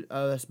they? Who?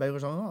 Oh, that's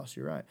Baylor's only loss.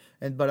 You're right.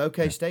 But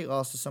OK State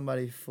lost to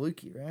somebody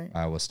fluky, right?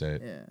 Iowa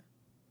State. Yeah,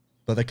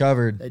 But they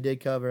covered. they did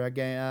cover.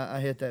 I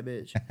hit that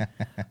bitch.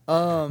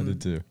 I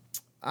did too.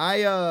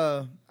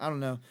 I don't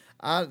know.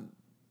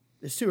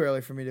 It's too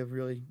early for me to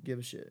really give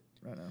a shit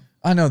right now.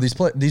 I know these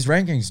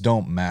rankings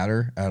don't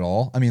matter at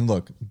all. I mean,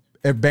 look,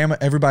 Bama.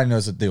 Everybody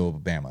knows the deal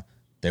with Bama.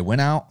 They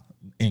went out,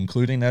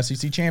 including the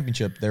SEC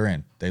championship. They're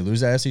in. They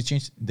lose the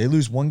SEC. They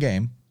lose one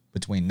game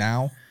between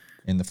now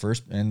and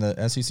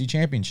the SEC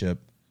championship,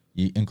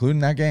 including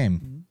that game.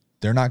 Mm-hmm.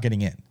 They're not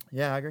getting in.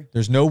 Yeah, I agree.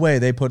 There's no way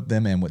they put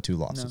them in with 2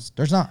 losses. No.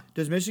 There's not.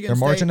 Does Michigan Their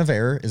State, margin of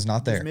error is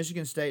not there. Does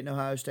Michigan State and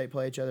Ohio State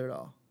play each other at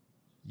all?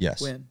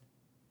 Yes. When?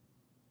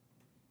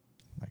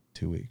 Like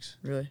 2 weeks.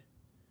 Really?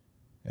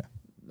 Yeah.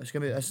 That's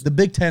gonna be the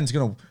Big Ten's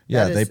gonna.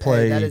 Yeah, they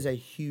play. That is a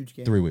huge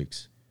game. 3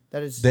 weeks.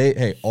 That is.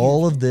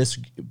 All of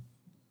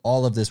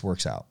this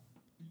works out.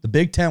 The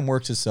Big Ten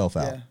works itself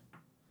out. Yeah.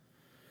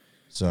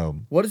 So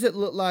what does it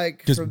look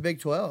like for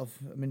Big 12?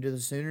 I mean, do the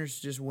Sooners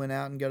just win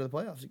out and go to the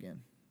playoffs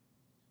again?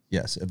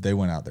 Yes, if they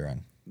went out, they're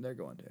in. They're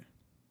going to.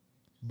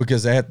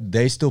 Because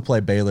they still play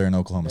Baylor and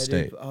Oklahoma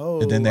State.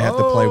 Oh, and then they have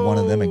to play one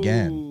of them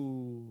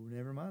again.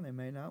 Never mind. They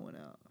may not win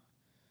out.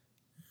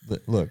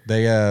 Look,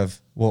 they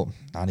have, well,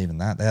 not even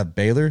that. They have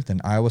Baylor,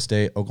 then Iowa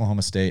State,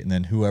 Oklahoma State, and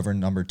then whoever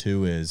number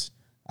 2 is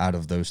out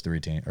of those 3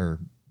 teams, or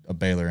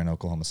Baylor and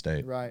Oklahoma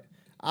State. Right.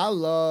 I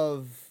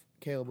love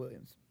Caleb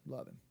Williams.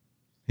 Love him.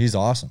 He's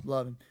awesome.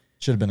 Love him.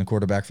 Should have been a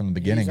quarterback from the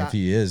beginning. If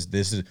he is,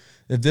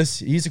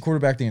 he's a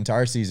quarterback the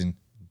entire season.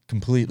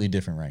 Completely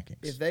different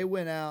rankings. If they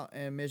win out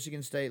and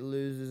Michigan State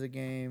loses a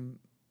game,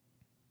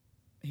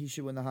 he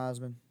should win the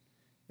Heisman.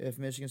 If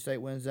Michigan State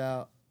wins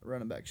out,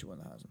 running back should win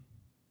the Heisman.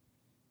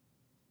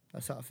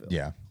 That's how I feel.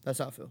 Yeah. That's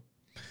how I feel.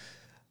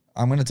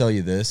 I'm going to tell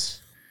you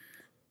this.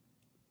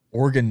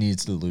 Oregon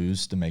needs to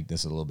lose to make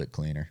this a little bit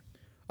cleaner.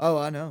 Oh,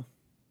 I know.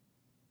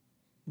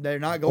 They're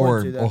not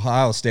going to, though.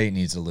 Ohio State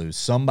needs to lose.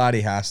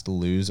 Somebody has to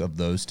lose of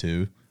those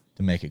 2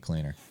 to make it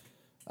cleaner.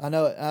 I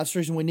know. That's the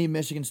reason we need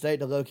Michigan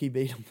State to low-key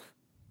beat them.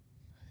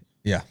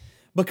 Yeah.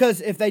 Because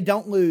if they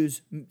don't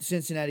lose,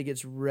 Cincinnati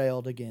gets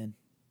railed again.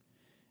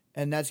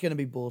 And that's going to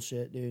be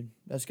bullshit, dude.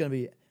 That's going to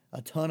be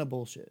a ton of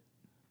bullshit.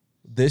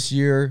 This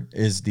year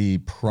is the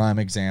prime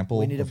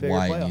example of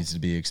why playoff. It needs to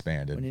be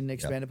expanded. We need an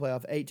expanded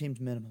playoff, 8 teams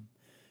minimum.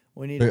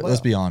 We need.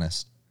 Let's be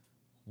honest.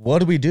 What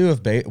do we do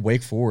if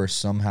Wake Forest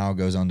somehow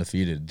goes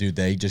undefeated? Do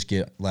they just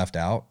get left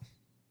out?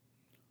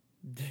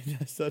 Dude,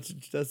 that's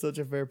such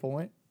a fair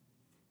point.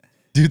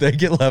 Do they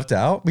get left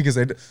out? Because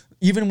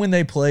even when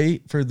they play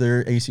for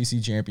their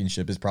ACC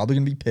championship, it's probably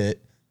going to be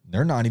Pitt.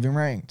 They're not even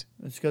ranked.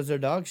 It's because they're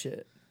dog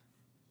shit.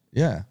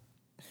 Yeah.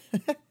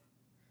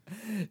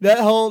 That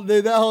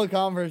whole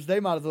conference, they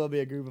might as well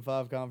be a group of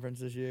 5 conference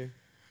this year.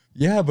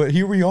 Yeah, but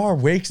here we are.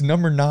 Wake's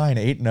number 9,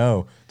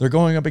 8-0. They're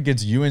going up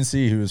against UNC,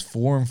 who is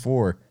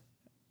 4-4.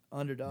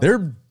 Underdogs. They're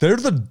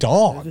the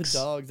dogs. They're the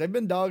dogs. They've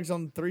been dogs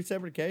on 3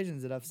 separate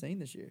occasions that I've seen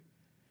this year.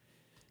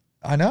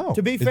 I know.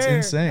 To be it's fair,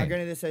 insane.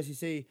 granted this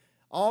SEC,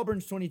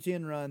 Auburn's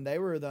 2010 run, they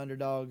were the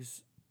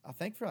underdogs, I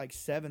think, for like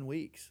 7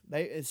 weeks.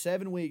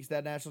 7 weeks,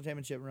 that national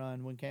championship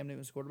run, when Cam Newton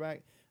was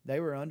quarterback, they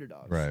were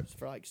underdogs. Right.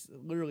 For like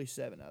literally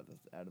 7 out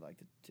of like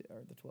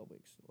the 12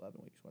 weeks,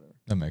 11 weeks, whatever.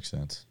 That makes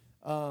sense.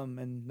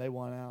 And they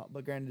won out.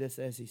 But granted, this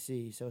is the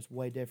SEC, so it's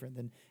way different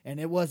than. And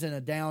it wasn't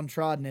a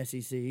downtrodden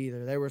SEC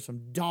either. There were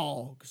some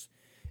dogs.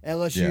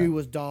 LSU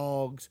was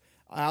dogs.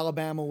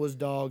 Alabama was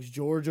dogs.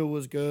 Georgia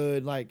was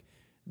good. Like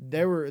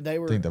they were. I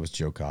think that was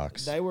Joe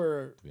Cox. They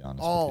were to be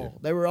honest with you.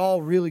 They were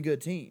all really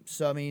good teams.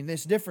 So I mean,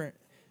 it's different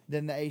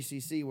than the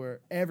ACC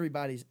where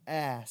everybody's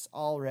ass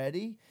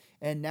already,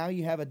 and now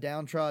you have a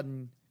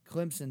downtrodden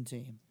Clemson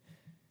team.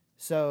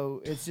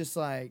 So it's just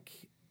like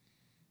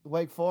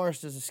Wake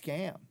Forest is a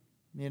scam.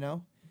 You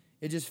know,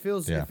 it just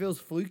feels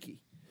fluky.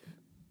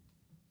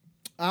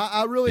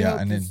 I really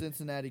hope that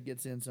Cincinnati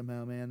gets in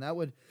somehow, man. That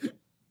would,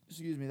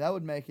 that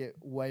would make it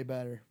way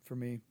better for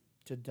me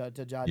to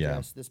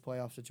digest this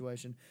playoff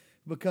situation,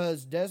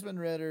 because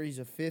Desmond Ridder, he's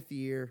a 5th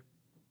year,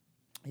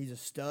 he's a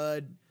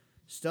stud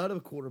of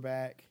a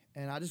quarterback,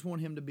 and I just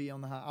want him to be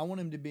on I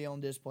want him to be on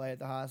display at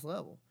the highest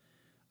level.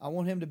 I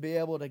want him to be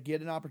able to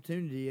get an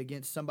opportunity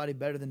against somebody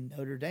better than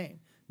Notre Dame.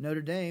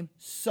 Notre Dame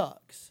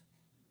sucks,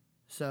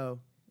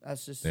 so.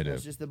 That's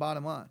just the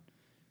bottom line,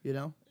 you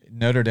know.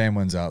 Notre Dame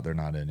wins out; they're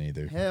not in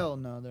either. Hell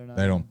no, they're not.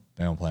 They don't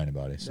play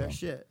anybody. So. They're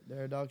shit.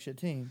 They're a dog shit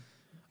team.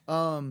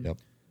 Yep.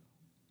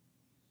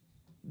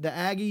 The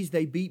Aggies,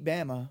 they beat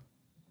Bama.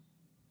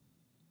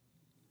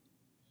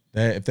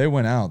 If they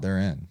win out, they're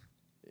in.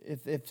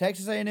 If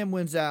Texas A&M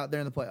wins out,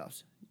 they're in the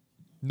playoffs.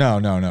 No.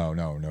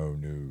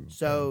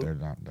 So they're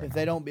not. If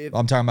they don't,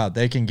 I'm talking about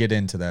they can get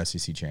into the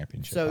SEC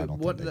championship. So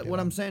what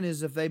I'm saying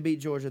is, if they beat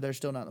Georgia, they're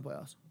still not in the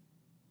playoffs.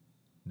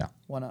 No.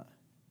 Why not?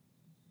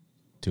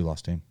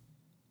 2-loss team.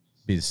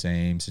 Be the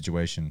same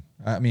situation.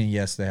 I mean,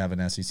 yes, they have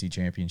an SEC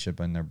championship,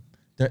 and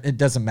it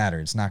doesn't matter.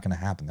 It's not going to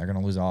happen. They're going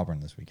to lose Auburn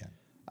this weekend.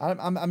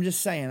 I'm just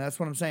saying. That's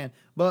what I'm saying.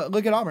 But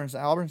look at Auburn.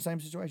 Auburn's same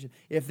situation.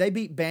 If they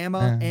beat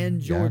Bama and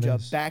Georgia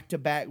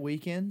back-to-back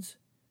weekends,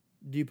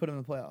 do you put them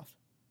in the playoffs?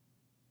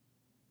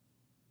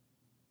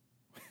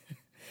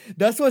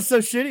 That's what's so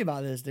shitty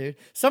about this, dude.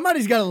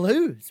 Somebody's got to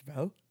lose,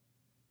 bro.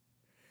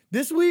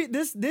 This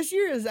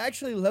year is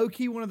actually low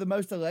key one of the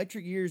most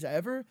electric years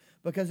ever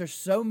because there's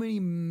so many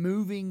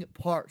moving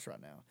parts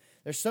right now.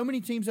 There's so many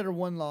teams that are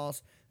one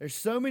loss. There's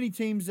so many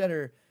teams that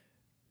are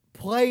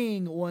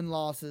playing one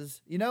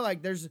losses. You know,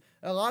 like there's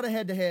a lot of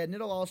head to head, and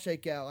it'll all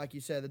shake out. Like you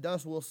said, the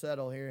dust will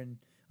settle here in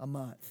a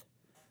month.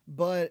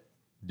 But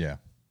yeah,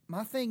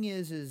 my thing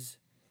is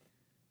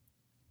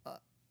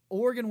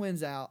Oregon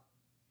wins out,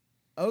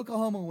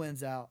 Oklahoma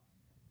wins out,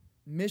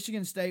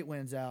 Michigan State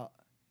wins out,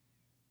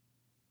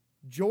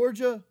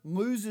 Georgia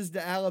loses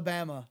to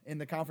Alabama in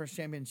the conference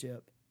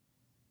championship.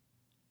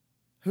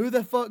 Who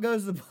the fuck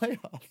goes to the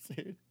playoffs,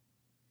 dude?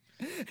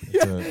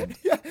 Yeah,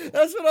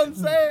 that's what I'm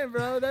saying,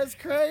 bro. That's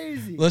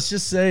crazy. Let's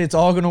just say it's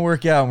all going to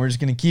work out, and we're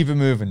just going to keep it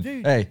moving.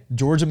 Dude. Hey,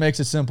 Georgia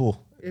makes it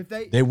simple. If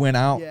they win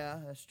out, yeah,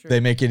 that's true. they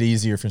make it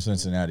easier for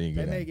Cincinnati to get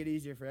They in. make it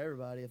easier for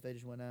everybody if they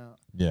just went out.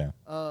 Yeah.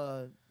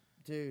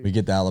 Dude. We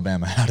get the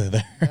Alabama out of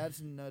there.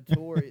 That's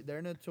notorious.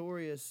 They're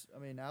notorious. I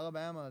mean,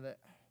 Alabama,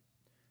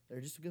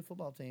 they're just a good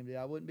football team, dude.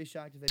 I wouldn't be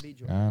shocked if they beat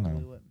Georgia. I know.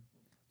 Really wouldn't.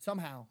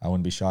 Somehow. I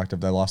wouldn't be shocked if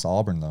they lost to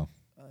Auburn, though.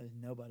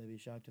 Nobody would be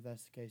shocked if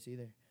that's the case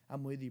either.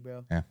 I'm with you,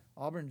 bro. Yeah.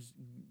 Auburn's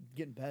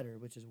getting better,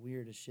 which is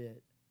weird as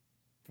shit.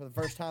 For the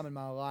first time in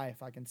my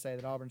life, I can say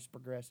that Auburn's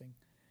progressing.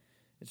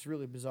 It's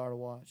really bizarre to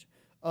watch.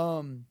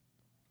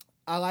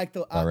 I like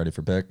the. Not ready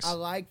for picks? I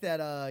like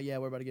that. Yeah,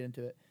 we're about to get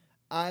into it.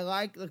 I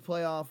like the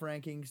playoff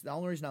rankings. The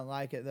only reason I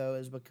like it though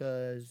is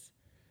because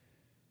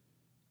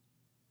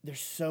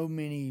there's so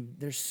many.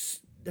 There's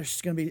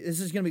gonna be. This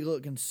is gonna be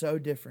looking so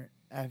different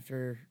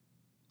after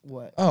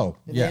what? Oh,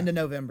 At yeah. the end of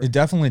November. It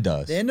definitely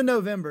does. The end of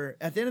November.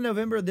 At the end of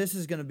November, this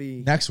is gonna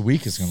be Next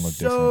week is going to look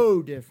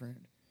so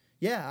different.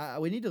 Yeah,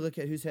 we need to look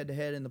at who's head to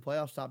head in the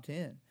playoffs top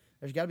 10.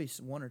 There's got to be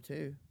one or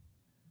two.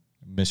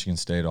 Michigan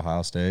State,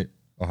 Ohio State,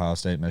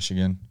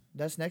 Michigan.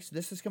 That's next.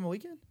 This is coming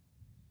weekend.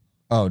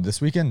 Oh, this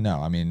weekend?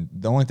 No. I mean,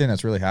 the only thing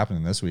that's really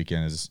happening this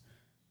weekend is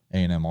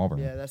A&M Auburn.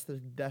 Yeah,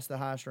 that's the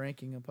highest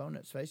ranking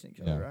opponents facing each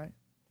other, right?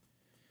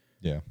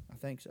 Yeah. I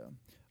think so.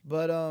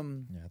 But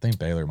Yeah, I think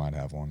Baylor might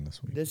have one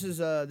this week. this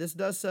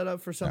does set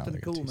up for something they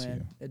got cool, TCU.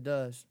 man. It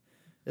does.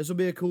 This will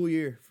be a cool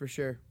year for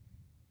sure.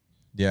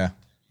 Yeah.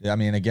 I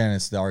mean, again,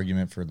 it's the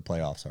argument for the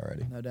playoffs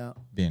already No doubt.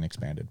 being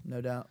expanded. No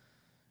doubt.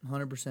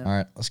 100%. All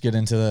right, let's get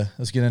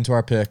into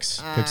our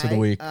picks. Picks of the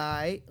week. All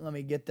right, let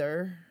me get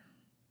there.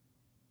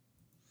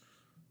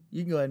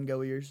 You can go ahead and go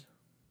with yours.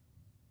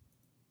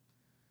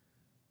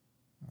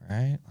 All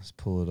right, let's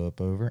pull it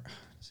up over.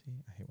 See,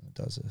 I hate when it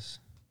does this.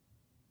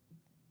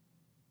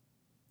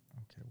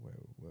 Okay,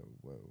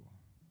 whoa.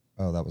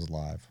 Oh, that was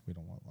live. We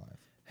don't want live.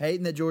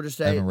 Hating that Georgia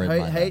State. haven't read mine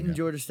down Hating yet.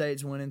 Georgia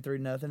State's winning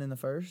 3-0 in the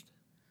first.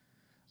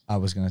 I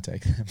was gonna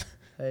take them.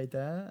 Hate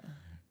that.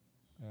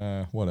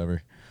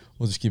 Whatever.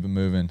 We'll just keep it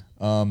moving.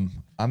 I'm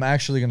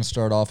actually gonna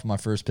start off with my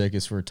first pick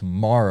is for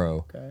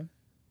tomorrow. Okay.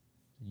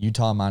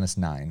 Utah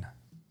 -9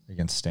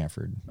 against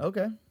Stanford.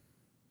 Okay.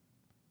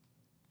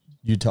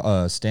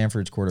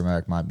 Stanford's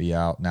quarterback might be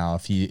out. Now,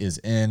 if he is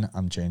in,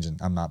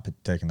 I'm not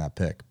taking that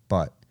pick.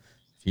 But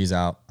if he's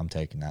out, I'm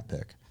taking that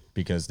pick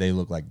because they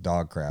look like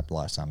dog crap the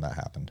last time that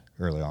happened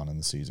early on in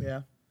the season.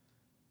 Yeah.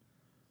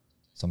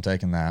 So I'm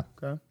taking that.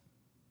 Okay.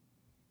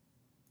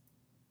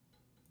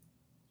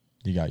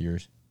 You got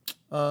yours?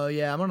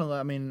 Yeah,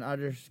 I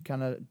just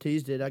kind of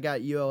teased it. I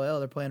got ULL.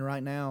 They're playing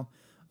right now.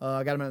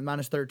 I got them at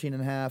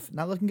 -13.5.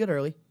 Not looking good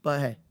early, but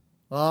hey,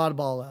 a lot of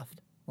ball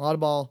left. A lot of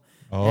ball.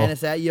 Oh, And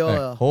it's at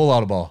ULL. hey, whole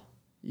lot of ball.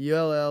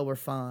 ULL, we're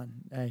fine.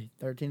 Hey,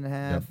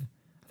 13.5. Yep.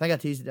 I think I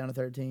teased it down to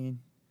 13,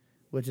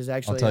 which is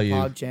actually tell a you,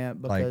 pog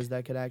champ because like-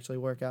 that could actually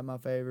work out in my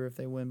favor if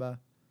they win by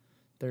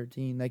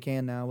 13. They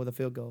can now with a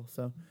field goal.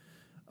 So,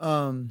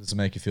 Doesn't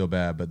make you feel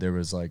bad, but there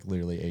was like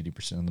literally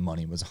 80% of the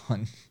money was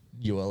on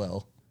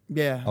ULL.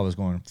 yeah. I was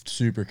going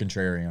super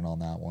contrarian on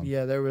that one.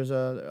 Yeah, there was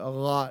a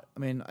lot. I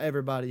mean,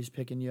 everybody's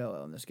picking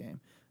ULL in this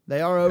game.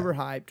 They are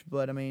overhyped,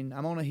 but I mean,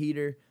 I'm on a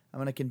heater. I'm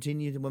going to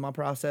continue with my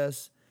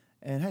process.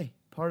 And hey,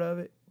 part of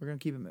it, we're going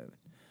to keep it moving.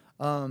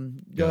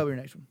 Go over your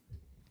next one.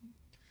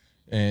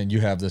 And you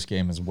have this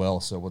game as well,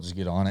 so we'll just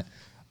get on it.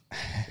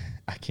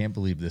 I can't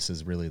believe this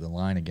is really the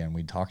line again.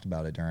 We talked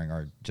about it during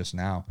our just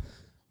now.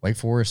 Wake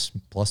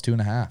Forest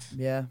 +2.5.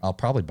 Yeah. I'll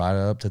probably buy it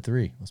up to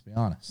 3. Let's be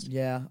honest.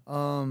 Yeah.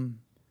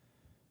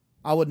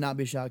 I would not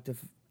be shocked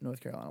if North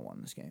Carolina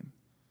won this game.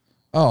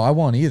 Oh, I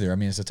won't either. I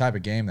mean, it's the type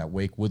of game that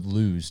Wake would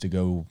lose to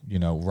go,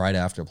 right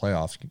after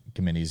playoff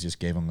committees just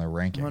gave them their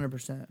ranking.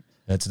 100%.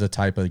 That's the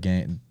type of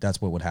game.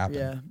 That's what would happen.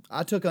 Yeah.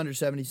 I took under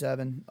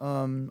 77.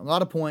 A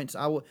lot of points.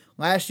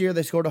 Last year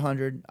they scored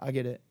 100. I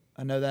get it.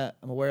 I know that.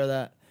 I'm aware of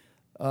that.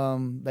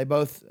 They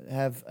both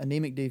have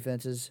anemic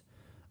defenses.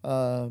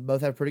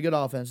 Both have pretty good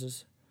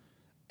offenses.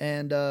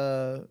 And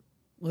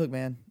look,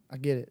 man, I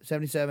get it.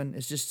 77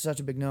 is just such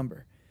a big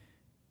number.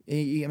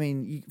 I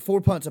mean,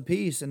 4 punts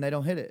apiece and they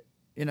don't hit it.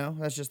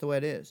 That's just the way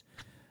it is.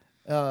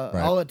 Right.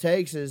 All it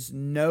takes is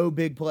no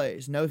big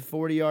plays, no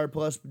 40-yard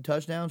plus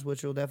touchdowns,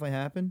 which will definitely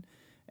happen,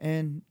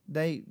 and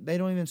they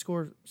don't even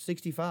score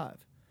 65.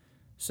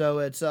 So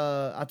it's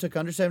I took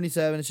under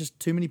 77. It's just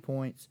too many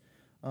points.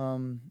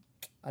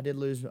 I did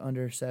lose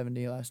under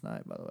 70 last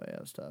night, by the way. That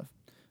was tough.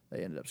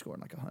 They ended up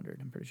scoring like 100,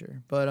 I'm pretty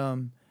sure. But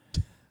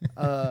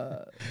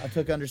I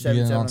took under 77.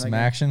 You getting on some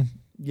action?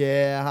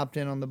 Yeah, I hopped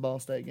in on the Ball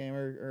State game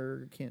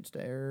or Kent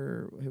State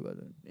or who was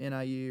it?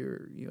 NIU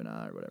or UNI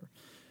or whatever.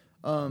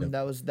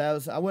 That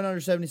was I went under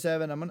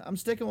 77. I'm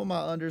sticking with my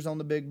unders on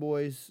the big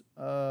boys.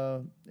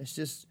 It's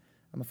just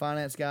I'm a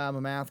finance guy, I'm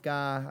a math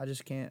guy. I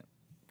just can't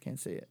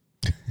see it.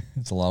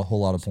 It's whole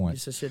lot of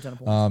points. It's a shit ton of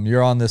points.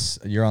 You're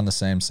on the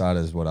same side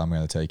as what I'm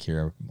going to take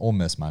here. Ole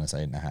Miss minus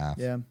 8.5.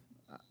 Yeah.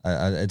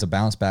 It's a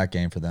bounce back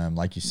game for them,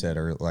 like you said,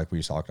 or like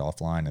we talked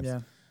offline. Yeah.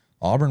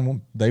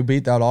 Auburn, they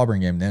beat that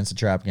Auburn game. Then it's a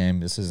trap game.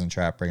 This isn't a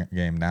trap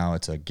game now.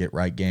 It's a get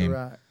right game.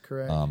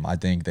 Correct. I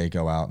think they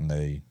go out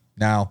and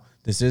now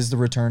this is the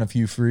return of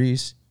Hugh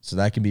Freeze, so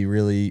that can be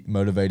really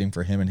motivating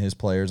for him and his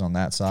players on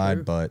that side.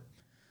 True. But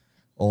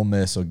Ole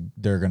Miss,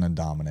 they're going to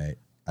dominate.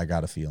 I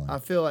got a feeling. I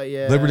feel like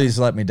Liberty's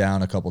let me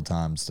down a couple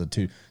times.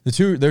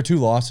 Their two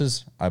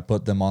losses, I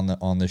put them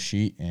on the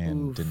sheet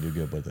and didn't do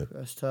good with it.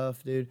 That's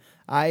tough, dude.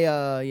 I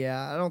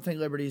don't think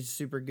Liberty's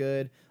super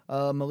good.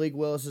 Malik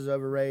Willis is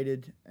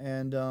overrated,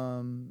 and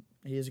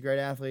he is a great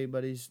athlete,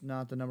 but he's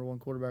not the number one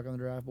quarterback on the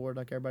draft board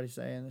like everybody's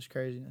saying. It's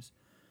craziness.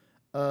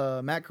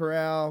 Matt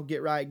Corral,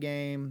 get right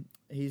game.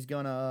 He's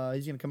gonna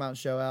come out and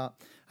show out.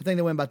 I think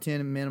they win by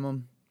 10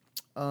 minimum.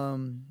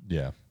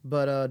 Yeah,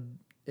 but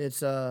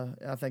it's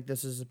I think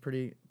this is a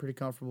pretty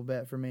comfortable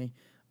bet for me.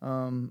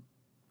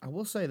 I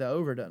will say the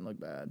over doesn't look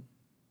bad.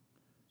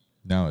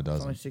 No, it It's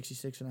doesn't. only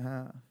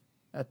 66.5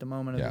 at the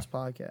moment of this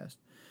podcast.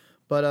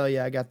 But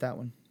I got that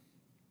one.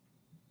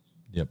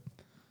 Yep.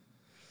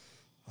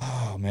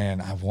 Oh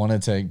man, I want to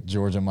take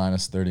Georgia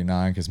minus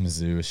 39 because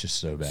Mizzou is just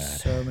so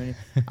bad. So many.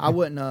 I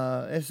wouldn't.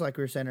 It's like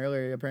we were saying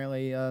earlier.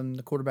 Apparently,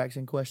 the quarterback's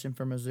in question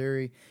for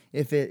Missouri.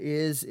 If it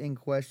is in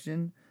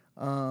question,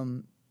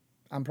 I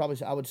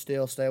would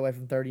still stay away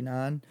from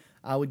 39.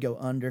 I would go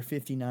under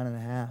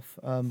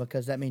 59.5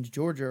 because that means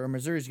Georgia or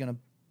Missouri is going to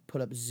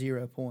put up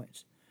 0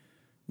 points,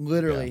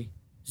 literally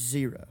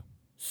 0.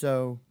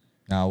 So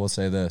now I will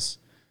say this: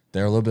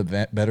 they're a little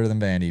bit better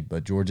than Vandy,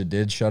 but Georgia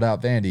did shut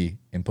out Vandy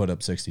and put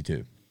up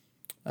 62.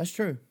 That's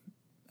true.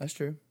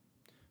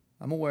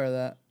 I'm aware of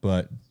that.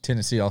 But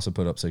Tennessee also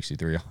put up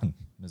 63 on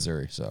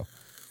Missouri, so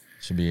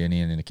should be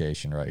any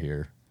indication right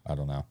here. I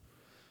don't know.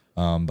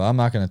 But I'm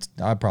not going to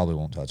 – I probably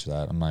won't touch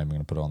that. I'm not even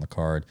going to put it on the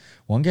card.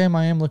 One game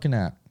I am looking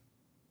at,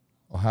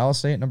 Ohio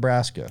State,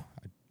 Nebraska.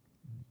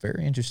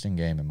 Very interesting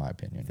game in my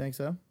opinion. You think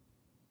so?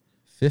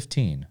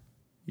 15.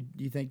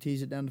 You think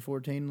tease it down to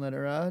 14 and let it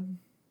ride?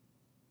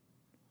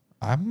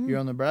 I'm You're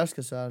on the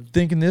Nebraska side.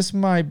 thinking this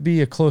might be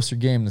a closer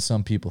game than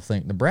some people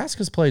think.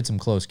 Nebraska's played some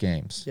close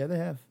games. Yeah, they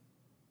have.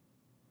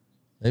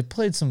 They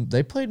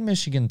played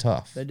Michigan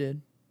tough. They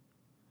did.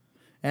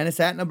 And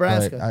it's at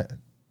Nebraska.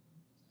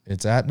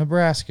 It's at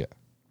Nebraska.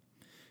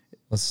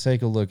 Let's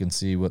take a look and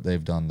see what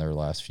they've done their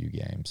last few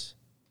games.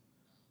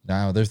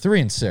 Now, they're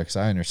 3-6.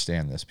 I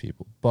understand this,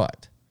 people.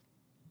 But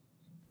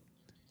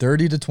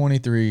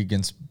 30-23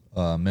 against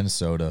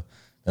Minnesota.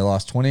 They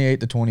lost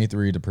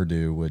 28-23 to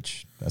Purdue,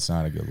 which that's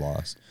not a good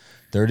loss.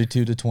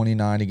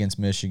 32-29 against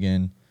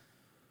Michigan.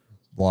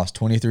 Lost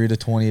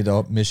 23-20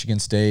 to Michigan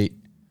State.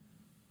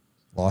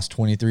 Lost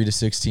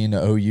 23-16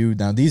 to OU.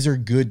 Now these are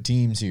good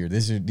teams here.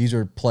 These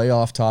are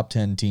playoff top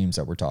 10 teams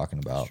that we're talking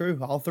about. It's true.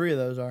 All three of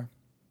those are.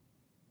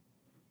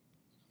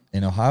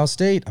 In Ohio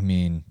State, I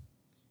mean,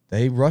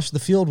 they rushed the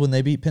field when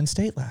they beat Penn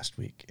State last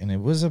week, and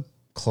it was a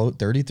close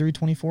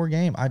 33-24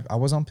 game. I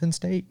was on Penn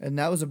State, and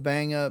that was a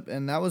banged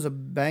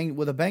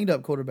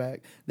up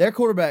quarterback. Their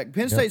quarterback,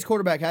 Penn State's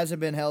quarterback,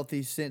 hasn't been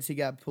healthy since he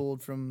got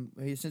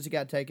since he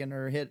got taken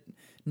or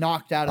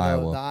knocked out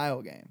of the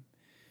Iowa game.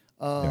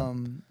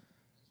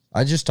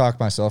 I just talked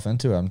myself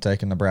into it. I'm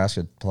taking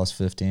Nebraska plus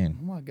 15.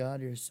 Oh my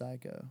God, you're a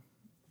psycho.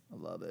 I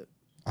love it.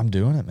 I'm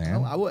doing it,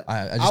 man. I will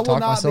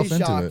not be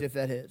shocked if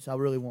that hits. I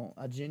really won't.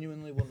 I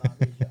genuinely will not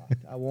be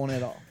shocked. I won't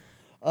at all.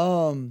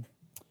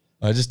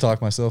 I just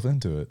talked myself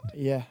into it.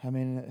 Yeah, I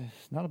mean,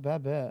 it's not a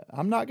bad bet.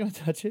 I'm not going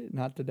to touch it.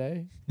 Not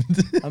today.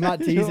 I might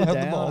tease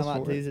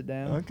it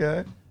down.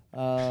 Okay.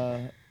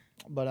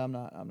 But I'm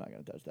not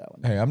going to touch that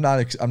one. Hey, I'm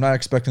not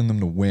expecting them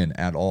to win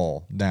at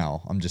all.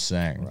 Now, I'm just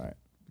saying, right?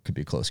 It could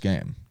be a close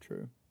game.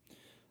 True.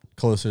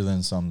 Closer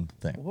than some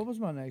think. What was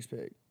my next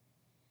pick?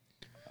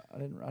 I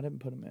didn't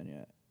put them in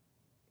yet.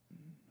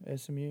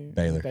 SMU.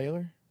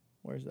 Baylor.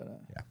 Where's that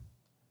at? Yeah.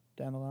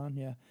 Down the line.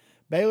 Yeah.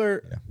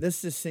 Baylor. Yeah.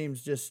 This just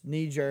seems just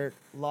knee jerk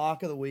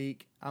lock of the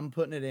week. I'm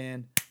putting it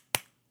in.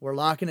 We're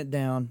locking it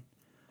down.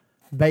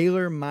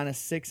 Baylor minus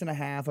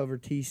 6.5 over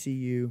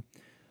TCU.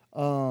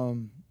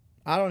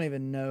 I don't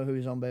even know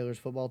who's on Baylor's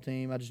football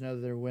team. I just know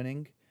that they're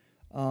winning.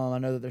 I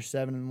know that they're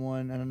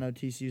 7-1, and I know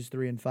TCU's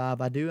 3-5.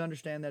 I do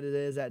understand that it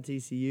is at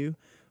TCU,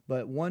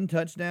 but one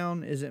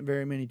touchdown isn't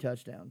very many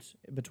touchdowns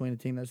between a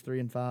team that's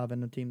 3-5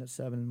 and a team that's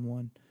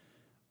 7-1.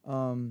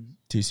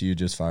 TCU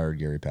just fired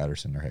Gary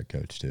Patterson, their head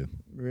coach, too.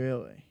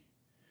 Really?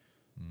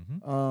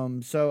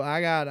 So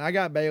I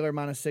got Baylor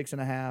minus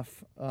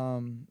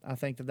 6.5. I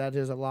think that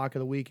is a lock of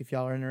the week if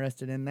y'all are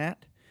interested in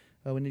that.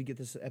 We need to get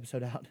this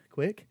episode out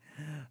quick.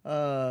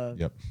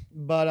 Yep.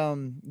 But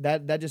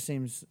that just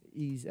seems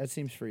easy. That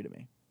seems free to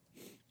me.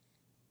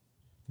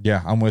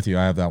 Yeah, I'm with you.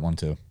 I have that one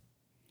too.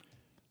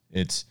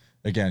 It's,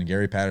 again,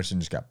 Gary Patterson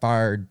just got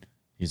fired.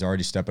 He's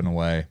already stepping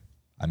away.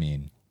 I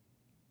mean,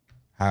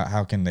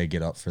 how can they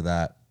get up for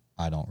that?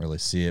 I don't really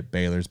see it.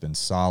 Baylor's been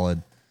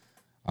solid.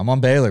 I'm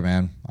on Baylor,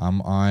 man.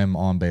 I'm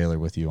on Baylor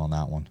with you on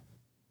that one.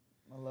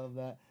 I love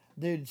that.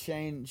 Dude,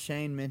 Shane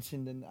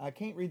mentioned, and I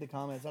can't read the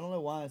comments. I don't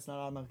know why it's not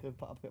automatically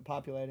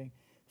populating.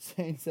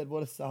 Shane said,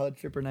 what a solid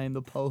tripper name,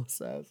 the Pole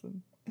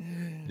Assassin.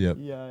 Yep.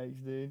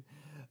 Yikes, dude.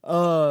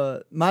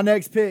 My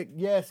next pick,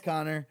 yes,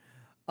 Connor.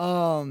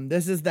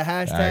 This is the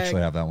hashtag. I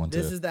actually have that one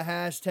too. This is the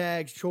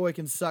hashtag Troy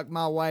can suck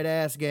my white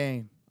ass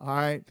game. All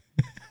right.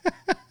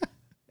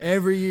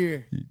 Every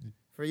year.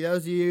 For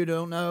those of you who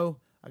don't know,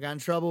 I got in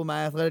trouble with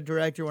my athletic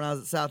director when I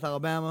was at South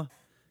Alabama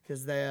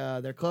because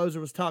their closer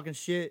was talking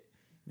shit.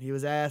 And he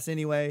was ass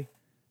anyway.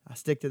 I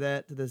stick to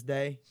that to this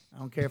day. I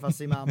don't care if I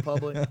see him out in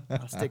public.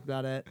 I stick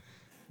by that.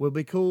 We'll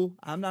be cool.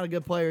 I'm not a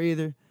good player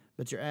either,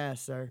 but you're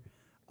ass, sir.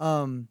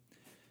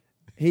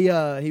 He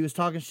was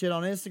talking shit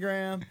on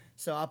Instagram,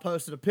 so I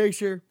posted a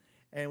picture,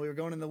 and we were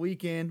going in the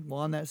weekend.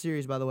 Well, on that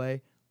series, by the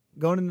way.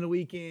 Going into the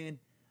weekend,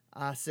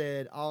 all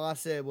I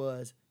said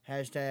was,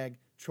 hashtag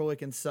Troy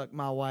can suck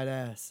my white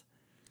ass.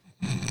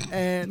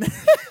 And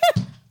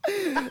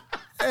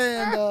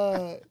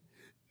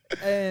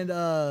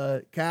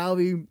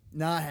Calvi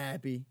not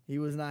happy. He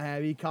was not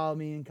happy. He called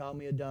me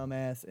a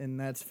dumbass, and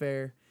that's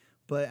fair.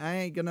 But I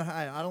ain't gonna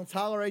hide. I don't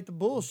tolerate the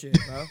bullshit,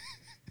 bro.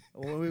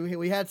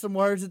 we had some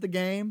words at the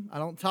game. I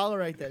don't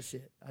tolerate that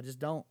shit. I just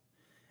don't.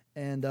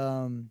 And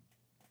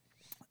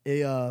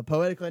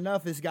poetically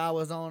enough, this guy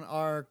was on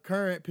our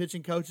current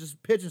pitching coach's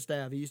pitching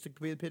staff. He used to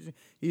be the pitching.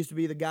 He used to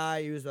be the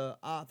guy. He was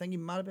I think he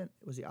might have been.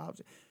 Was he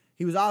ops?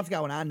 He was ops guy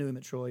when I knew him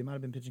at Troy. He might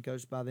have been pitching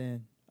coach by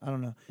then. I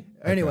don't know.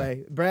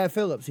 Anyway, Brad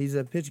Phillips. He's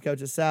a pitching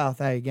coach at South.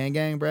 Hey,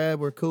 gang, Brad.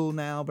 We're cool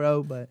now,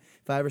 bro. But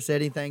if I ever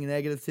said anything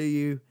negative to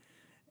you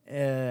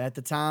at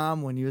the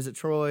time when you was at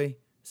Troy,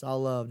 it's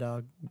all love,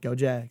 dog. Go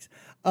Jags.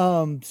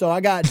 So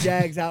I got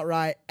Jags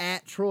outright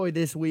at Troy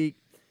this week,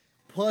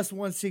 plus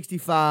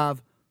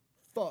 165.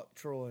 Fuck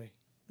Troy.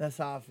 That's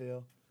how I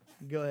feel.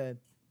 Go ahead.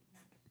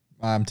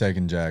 I'm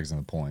taking Jags in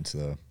the points,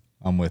 though.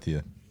 I'm with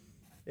you.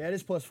 Yeah, it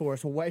is plus 4.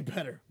 It's a way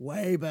better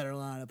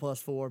line at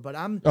plus 4. But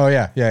I'm. Oh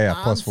yeah,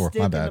 plus 4.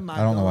 My bad. I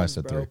don't know why I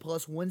said 3.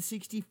 Plus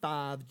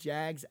 165.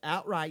 Jags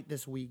outright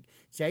this week.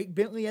 Jake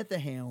Bentley at the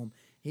helm.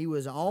 He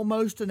was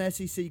almost an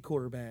SEC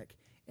quarterback,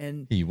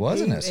 and he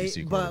was an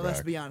SEC quarterback. But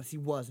let's be honest, he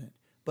wasn't.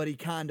 But he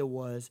kind of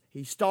was.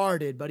 He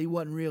started, but he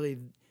wasn't really.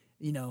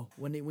 You know,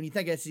 when you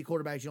think SEC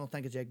quarterbacks, you don't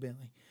think of Jake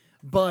Bentley.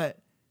 But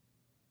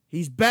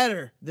he's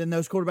better than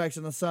those quarterbacks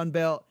in the Sun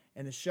Belt,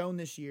 and has shown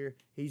this year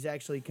he's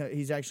actually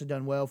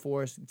done well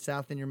for us.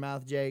 South in your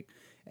mouth, Jake,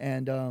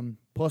 and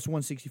plus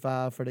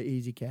 165 for the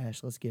easy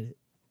cash. Let's get it.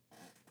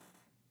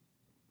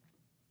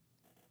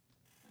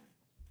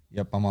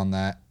 Yep, I'm on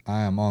that.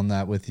 I am on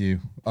that with you,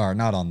 or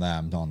not on that.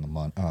 I'm on the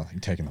money.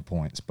 Taking the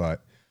points,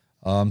 but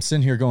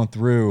sitting here going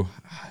through.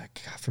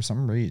 God, for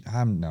some reason,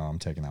 I'm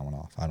taking that one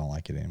off. I don't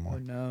like it anymore. Oh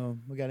no,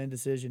 we got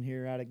indecision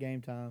here out at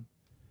game time.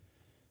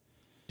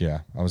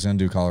 Yeah, I was going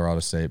to do Colorado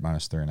State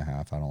minus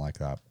 3.5. I don't like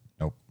that.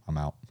 Nope, I'm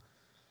out.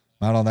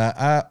 Not on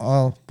that.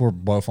 We're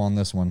both on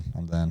this one.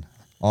 I'm then.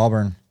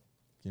 Auburn.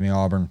 Give me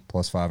Auburn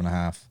plus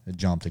 5.5. It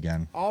jumped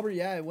again. Auburn,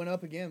 yeah, it went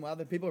up again. While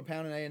the people are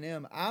pounding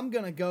A&M. I'm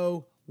going to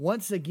go,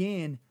 once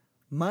again,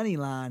 money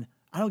line.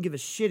 I don't give a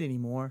shit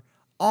anymore.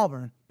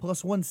 Auburn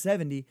plus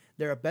 170.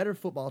 They're a better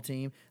football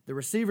team. The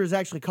receivers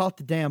actually caught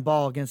the damn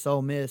ball against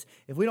Ole Miss.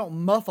 If we don't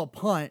muff a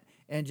punt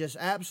and just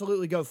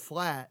absolutely go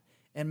flat,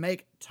 and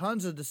make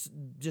tons of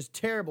just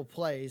terrible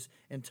plays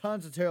and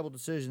tons of terrible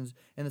decisions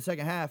in the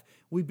second half,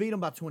 we beat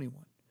them by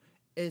 21.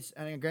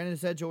 Granted,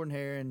 it's at Jordan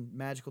Hare, and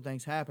magical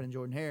things happen in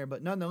Jordan Hare,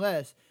 but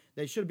nonetheless,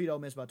 they should have beat Ole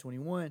Miss by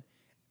 21.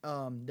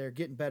 They're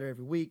getting better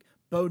every week.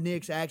 Bo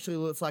Nix actually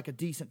looks like a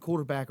decent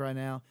quarterback right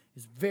now.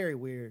 It's very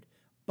weird,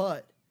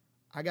 but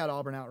I got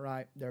Auburn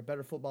outright. They're a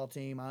better football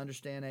team. I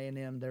understand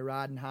A&M. They're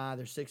riding high.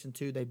 They're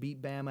 6-2. They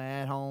beat Bama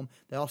at home.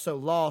 They also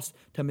lost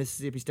to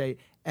Mississippi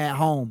State at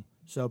home.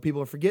 So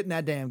people are forgetting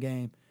that damn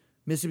game.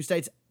 Mississippi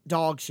State's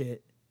dog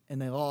shit,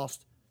 and they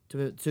lost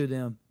to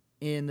them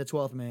in the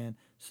 12th man.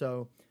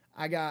 So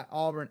I got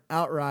Auburn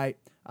outright.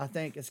 I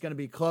think it's going to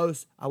be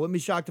close. I wouldn't be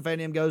shocked if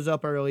A&M goes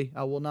up early.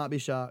 I will not be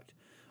shocked.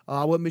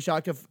 I wouldn't be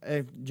shocked if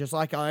just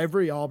like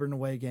every Auburn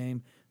away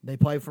game, they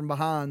play from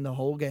behind the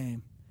whole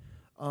game.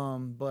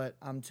 But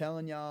I'm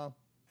telling y'all,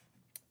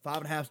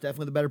 5.5 is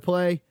definitely the better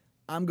play.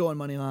 I'm going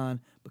money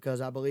line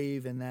because I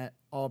believe in that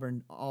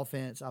Auburn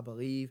offense. I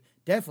believe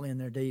definitely in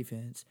their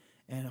defense.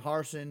 And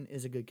Harsin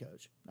is a good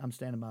coach. I'm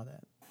standing by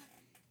that.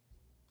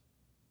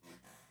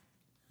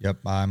 Yep,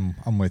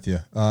 I'm with you.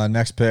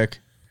 Next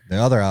pick, the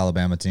other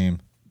Alabama team,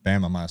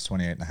 Bama minus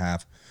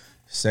 28.5.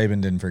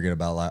 Saban didn't forget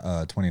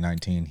about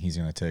 2019. He's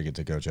going to take it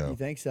to Coach O You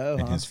think so,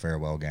 in huh? his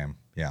farewell game.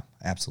 Yeah,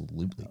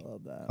 absolutely. I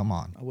love that. Come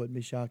on. I wouldn't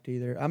be shocked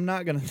either. I'm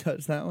not going to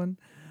touch that one.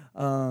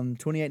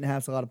 28.5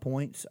 is a lot of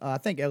points. I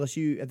think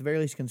LSU, at the very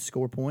least, can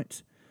score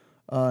points.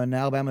 And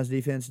Alabama's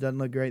defense doesn't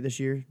look great this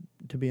year,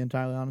 to be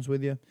entirely honest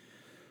with you.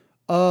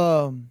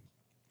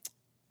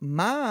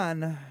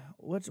 Mine,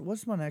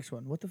 what's my next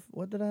one? What else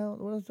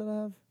did I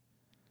have?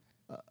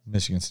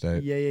 Michigan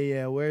State.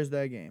 Yeah. Where's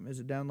that game? Is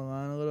it down the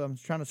line a little? I'm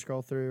trying to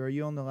scroll through. Are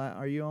you on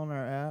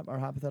our app, our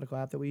hypothetical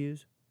app that we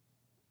use?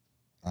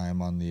 I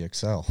am on the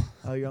Excel.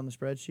 Oh, you're on the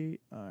spreadsheet?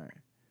 All right.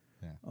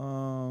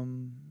 Yeah.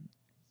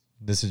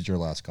 This is your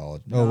last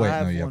college. Oh, no, wait.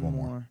 No, you have one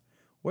more.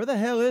 Where the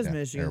hell is Yeah,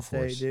 Michigan Air State,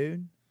 Force.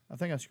 dude? I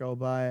think I scrolled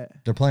by it.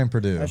 They're playing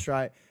Purdue. That's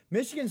right.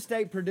 Michigan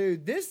State, Purdue.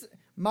 This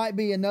might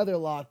be another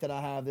lock that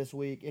I have this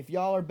week. If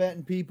y'all are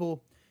betting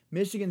people,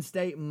 Michigan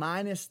State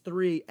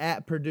 -3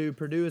 at Purdue.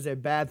 Purdue is a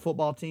bad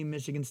football team.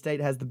 Michigan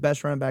State has the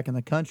best running back in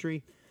the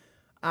country.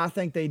 I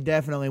think they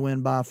definitely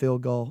win by a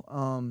field goal.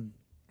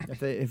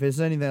 If it's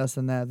anything else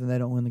than that, then they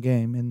don't win the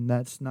game, and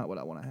that's not what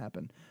I want to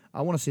happen.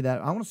 I want to see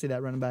that. I want to see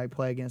that running back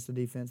play against a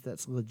defense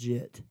that's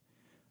legit.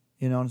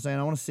 You know what I'm saying?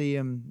 I want to see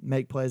him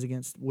make plays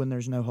against when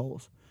there's no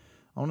holes.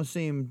 I want to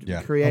see him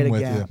create a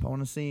gap. I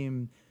want to see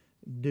him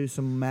do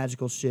some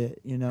magical shit.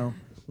 You know,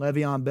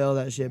 Le'Veon Bell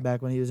that shit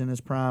back when he was in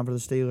his prime for the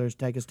Steelers.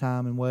 Take his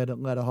time and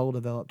let a hole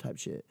develop type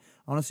shit.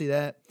 I want to see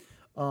that.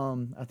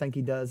 I think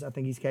he does. I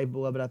think he's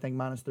capable of it. I think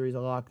 -3 is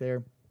a lock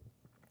there.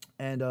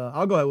 And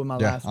I'll go ahead with my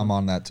last one. I'm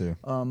on that too.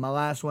 My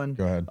last one.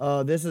 Go ahead.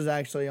 This is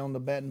actually on the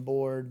betting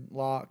board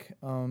lock.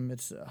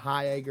 It's a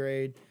high A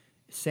grade.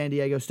 San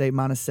Diego State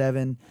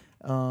 -7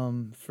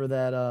 for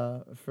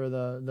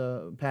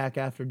the Pac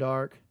after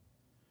dark.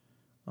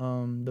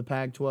 The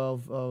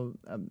Pac-12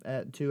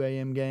 at 2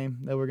 a.m. game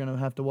that we're going to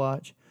have to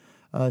watch.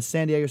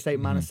 San Diego State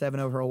 -7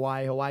 over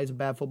Hawaii. Hawaii's a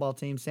bad football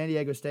team. San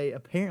Diego State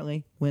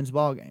apparently wins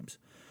ball games.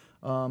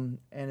 And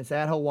it's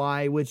at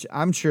Hawaii, which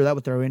I'm sure that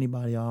would throw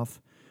anybody off,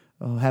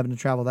 having to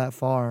travel that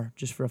far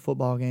just for a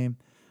football game.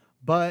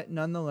 But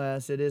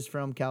nonetheless, it is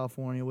from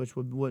California, which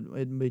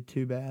wouldn't be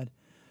too bad.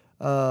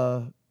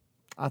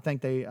 I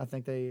think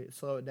they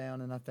slow it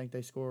down, and I think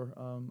they score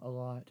a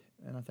lot,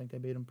 and I think they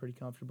beat them pretty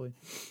comfortably.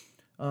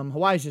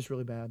 Hawaii's just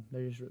really bad.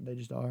 They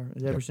just are.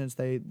 Ever since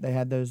they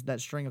had that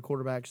string of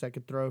quarterbacks that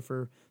could throw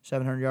for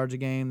 700 yards a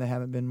game, they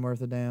haven't been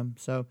worth a damn.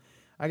 So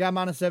I got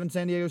 -7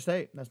 San Diego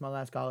State. That's my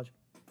last college.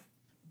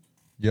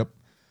 Yep.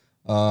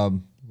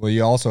 Well,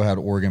 you also had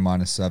Oregon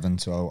 -7,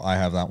 so I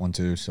have that one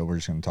too. So we're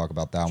just going to talk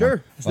about that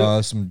one.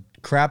 Sure. Some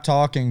crap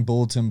talking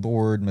bulletin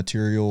board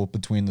material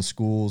between the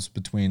schools,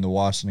 between the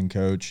Washington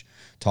coach,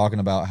 talking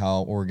about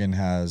how Oregon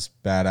has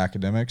bad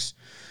academics.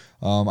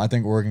 I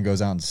think Oregon goes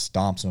out and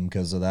stomps them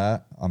because of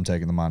that. I'm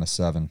taking the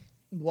 -7.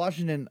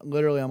 Washington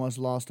literally almost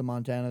lost to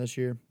Montana this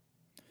year.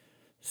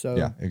 So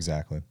yeah,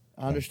 exactly.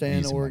 I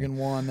understand Easy Oregon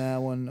money. won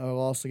that one, or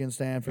lost against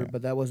Stanford,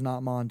 but that was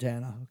not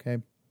Montana.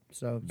 Okay,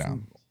 so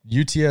No.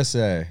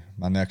 UTSA,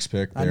 my next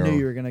pick. I knew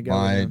you were gonna go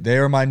with them. They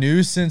are my new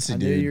Cincy, I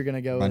dude. knew you were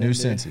gonna go my with new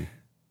them, dude. Cincy.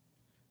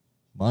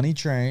 Money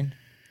train,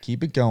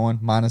 keep it going.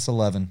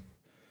 -11.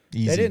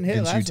 Easy. They didn't hit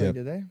Against last UTEP. week,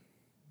 did they?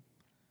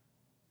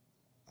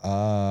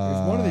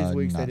 There's one of these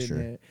weeks they not didn't sure.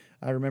 hit.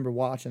 I remember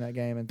watching that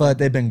game, But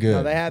they've been good.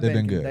 No, they have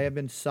been good. They have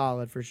been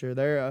solid for sure.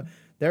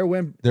 Their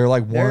win. They're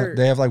like Their-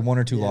 they have like one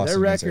or two Yeah, losses.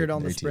 their against record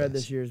on the ATS. spread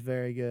this year is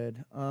very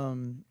good.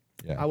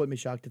 Yeah. I wouldn't be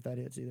shocked if that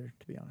hits either,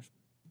 to be honest.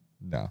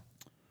 No.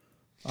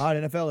 All right,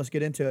 NFL, let's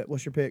get into it.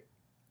 What's your pick?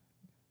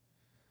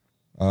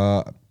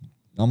 I'm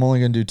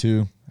only gonna do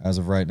two as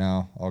of right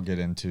now. I'll get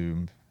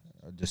into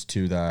just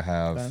two that I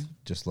have. Okay.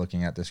 Just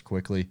looking at this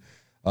quickly.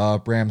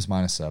 Rams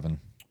 -7.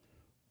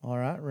 All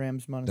right,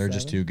 Rams -7. They're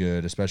just too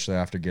good, especially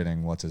after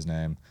getting what's his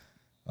name.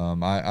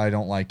 I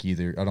don't like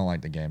either. I don't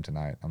like the game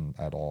tonight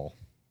at all.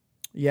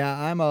 Yeah,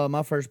 I'm.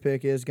 My first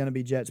pick is going to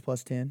be Jets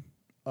 +10.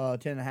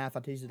 10.5. I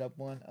teased it up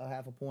a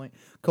half a point.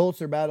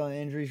 Colts are battling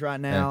injuries right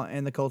now,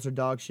 and the Colts are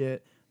dog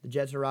shit. The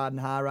Jets are riding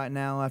high right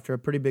now after a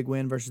pretty big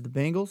win versus the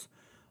Bengals.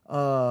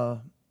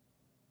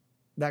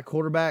 That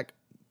quarterback,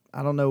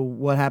 I don't know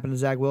what happened to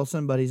Zach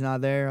Wilson, but he's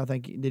not there. I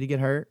think did he get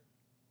hurt?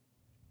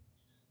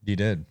 He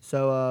did.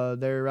 So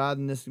they're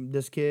riding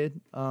this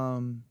kid,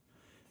 and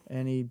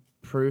he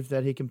proved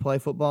that he can play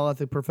football at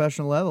the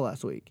professional level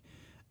last week.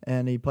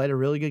 And he played a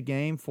really good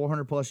game,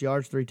 400-plus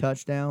yards, 3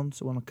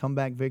 touchdowns, won a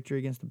comeback victory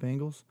against the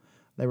Bengals.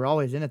 They were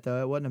always in it, though.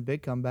 It wasn't a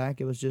big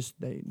comeback. It was just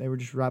they were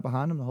just right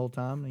behind him the whole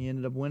time, and he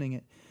ended up winning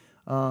it.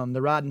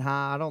 They're riding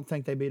high. I don't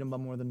think they beat him by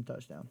more than a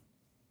touchdown.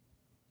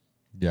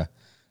 Yeah.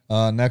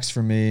 Next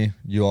for me,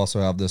 you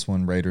also have this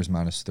one, Raiders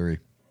 -3.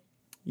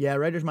 Yeah,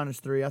 Raiders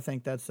 -3. I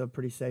think that's a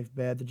pretty safe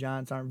bet. The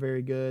Giants aren't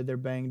very good. They're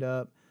banged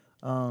up.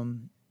 The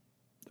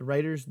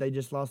Raiders, they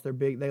just lost their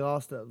big. They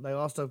lost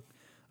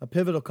a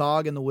pivotal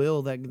cog in the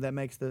wheel that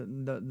makes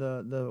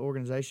the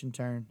organization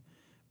turn.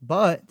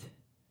 But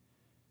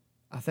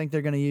I think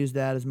they're going to use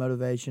that as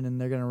motivation, and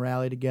they're going to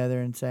rally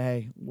together and say,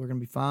 "Hey, we're going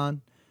to be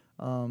fine."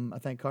 I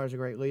think Carr's a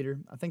great leader.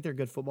 I think they're a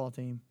good football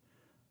team.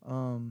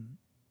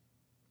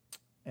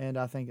 and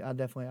I think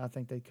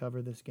they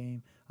cover this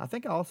game. I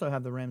think I also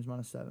have the Rams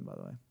 -7, by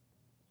the way.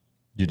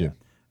 You do.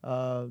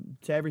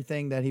 To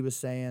everything that he was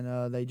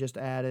saying, they just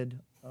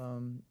added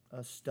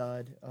a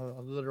stud,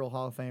 a literal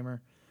Hall of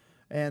Famer,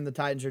 and the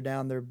Titans are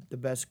down. They're the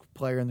best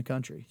player in the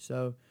country,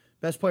 so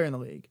best player in the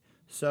league.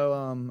 So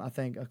I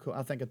think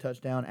a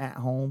touchdown at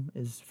home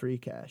is free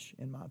cash,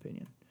 in my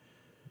opinion.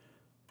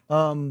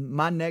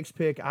 My next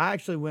pick, I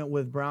actually went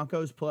with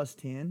Broncos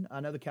 +10.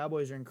 I know the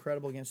Cowboys are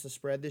incredible against the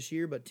spread this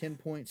year, but 10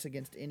 points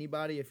against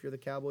anybody, if you're the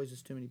Cowboys,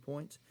 is too many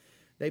points.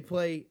 They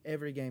play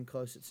every game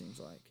close, it seems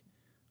like.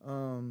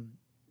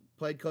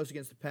 Played close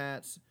against the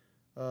Pats.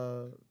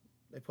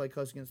 They played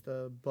close against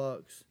the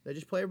Bucks. They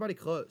just play everybody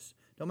close.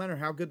 Don't matter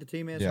how good the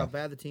team is, how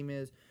bad the team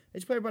is. They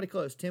just play everybody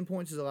close. 10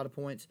 points is a lot of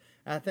points.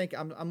 I think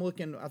I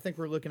think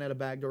we're looking at a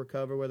backdoor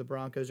cover where the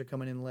Broncos are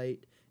coming in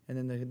late, and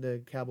then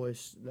the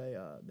Cowboys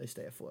they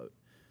stay afloat.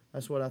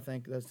 That's what I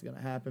think that's going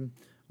to happen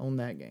on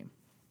that game.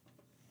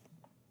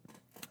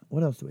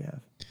 What else do we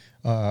have?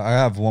 I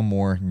have one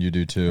more, and you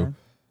do too. Okay.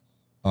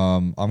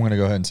 I'm going to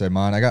go ahead and say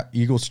mine. I got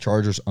Eagles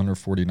Chargers under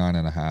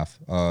 49.5.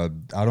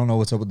 I don't know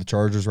what's up with the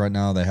Chargers right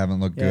now. They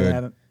haven't looked good. They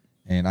haven't.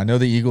 And I know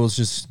the Eagles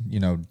just,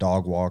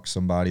 dog walk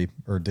somebody,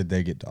 or did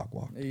they get dog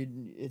walked?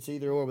 It's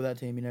either or with that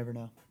team. You never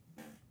know.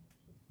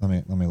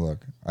 Let me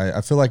look.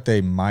 I feel like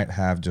they might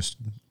have just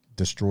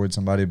destroyed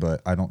somebody,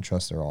 but I don't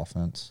trust their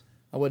offense.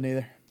 I wouldn't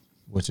either.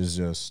 Which is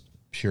just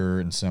pure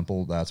and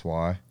simple. That's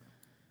why.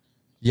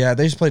 Yeah,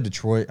 they just played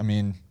Detroit. I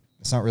mean,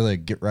 it's not really a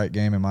get-right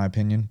game in my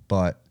opinion,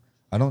 but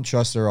I don't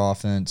trust their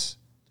offense.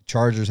 The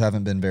Chargers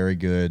haven't been very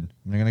good.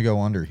 I'm going to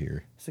go under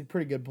here. It's a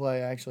pretty good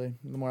play, actually,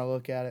 the more I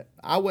look at it.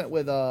 I went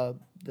with the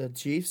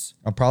Chiefs.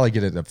 I'll probably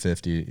get it at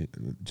 50,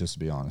 just to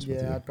be honest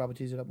with you. Yeah, I'd probably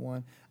tease it up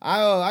 1.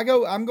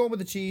 I'm going with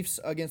the Chiefs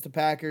against the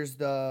Packers.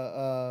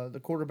 The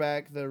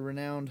quarterback, the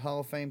renowned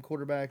Hall of Fame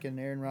quarterback, and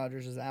Aaron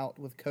Rodgers is out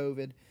with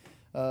COVID.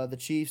 The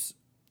Chiefs,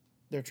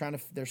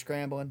 they're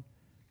scrambling.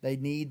 They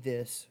need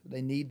this.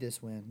 They need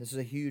this win. This is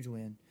a huge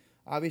win.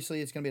 Obviously,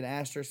 it's going to be an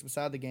asterisk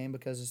beside the game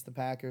because it's the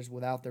Packers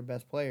without their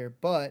best player,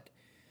 but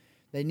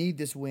they need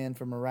this win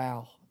for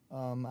morale.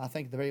 I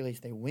think at the very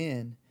least they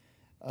win,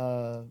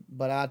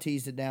 but I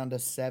teased it down to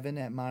 7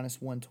 at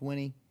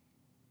 -120.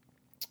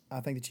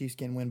 I think the Chiefs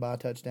can win by a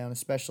touchdown,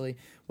 especially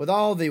with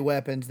all the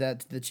weapons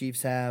that the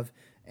Chiefs have.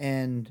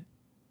 And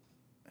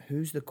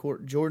who's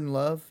Jordan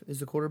Love is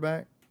the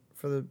quarterback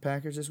for the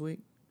Packers this week?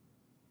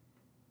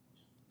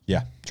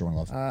 Yeah, Jordan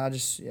Love.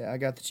 I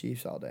got the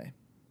Chiefs all day.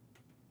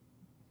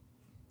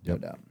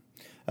 Yep. No doubt.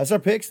 That's our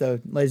picks, though,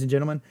 ladies and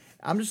gentlemen.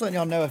 I'm just letting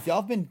y'all know, if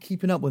y'all have been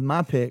keeping up with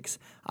my picks,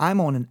 I'm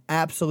on an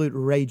absolute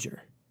rager.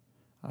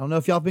 I don't know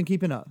if y'all have been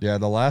keeping up. Yeah,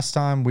 the last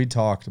time we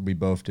talked, we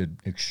both did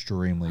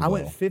extremely well. I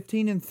went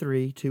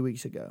 15-3 2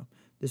 weeks ago.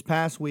 This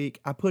past week,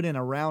 I put in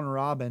a round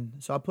robin.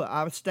 So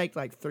I staked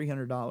like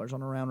 $300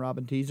 on a round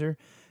robin teaser,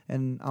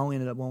 and I only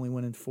ended up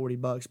winning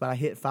 $40. But I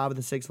hit 5 of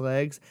the 6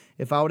 legs.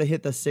 If I would have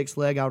hit the 6th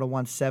leg, I would have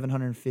won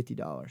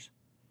 $750.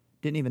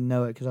 Didn't even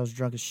know it because I was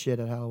drunk as shit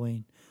at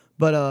Halloween.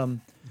 But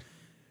I'm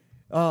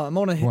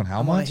on a hit.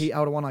 How much? I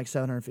would have won like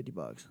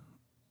 $750.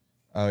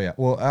 Oh yeah.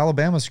 Well,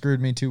 Alabama screwed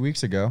me 2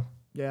 weeks ago.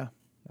 Yeah,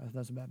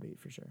 that's a bad beat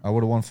for sure. I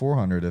would have won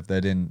 400 if they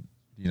didn't,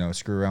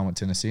 screw around with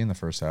Tennessee in the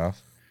first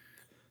half.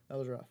 That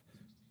was rough.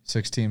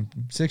 16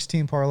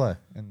 parlay,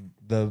 and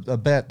the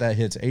bet that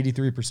hits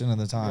 83% of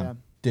the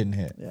time didn't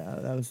hit. Yeah,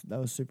 that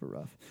was super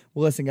rough.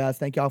 Well, listen, guys,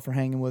 thank y'all for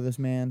hanging with us,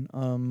 man.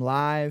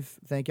 Live,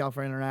 thank y'all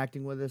for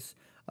interacting with us.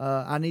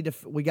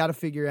 We got to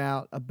figure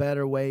out a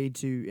better way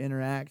to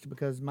interact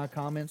because my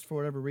comments, for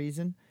whatever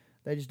reason,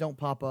 they just don't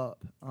pop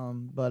up.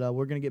 But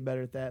we're going to get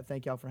better at that.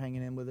 Thank y'all for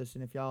hanging in with us.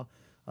 And if y'all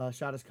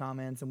shot us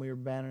comments and we were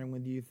bantering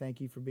with you,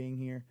 thank you for being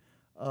here.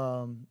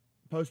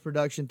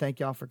 Post-production, thank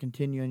y'all for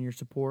continuing your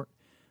support.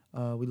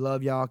 We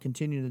love y'all.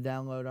 Continue to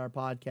download our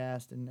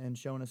podcast and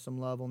showing us some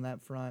love on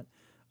that front.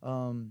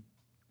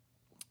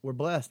 We're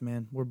blessed,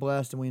 man. We're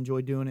blessed, and we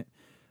enjoy doing it.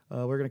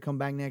 We're going to come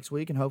back next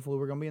week, and hopefully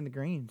we're going to be in the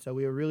green. So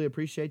we really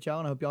appreciate y'all,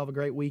 and I hope y'all have a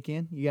great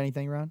weekend. You got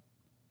anything, Ron?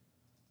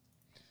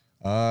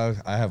 I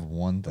have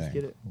one thing. Let's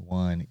get it.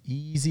 One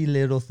easy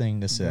little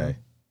thing to say.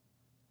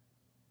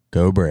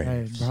 Go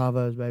Braves. Hey,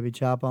 bravos, baby.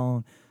 Chop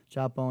on.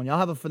 Chop on. Y'all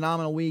have a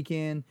phenomenal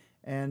weekend.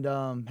 And,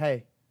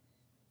 hey,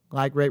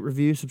 like, rate,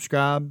 review,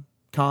 subscribe,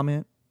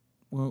 comment,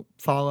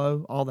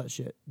 follow, all that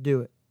shit.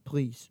 Do it,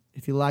 please.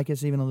 If you like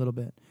us even a little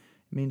bit.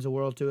 It means the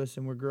world to us,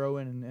 and we're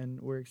growing,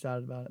 and we're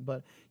excited about it.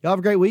 But y'all have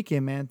a great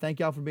weekend, man. Thank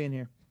y'all for being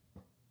here.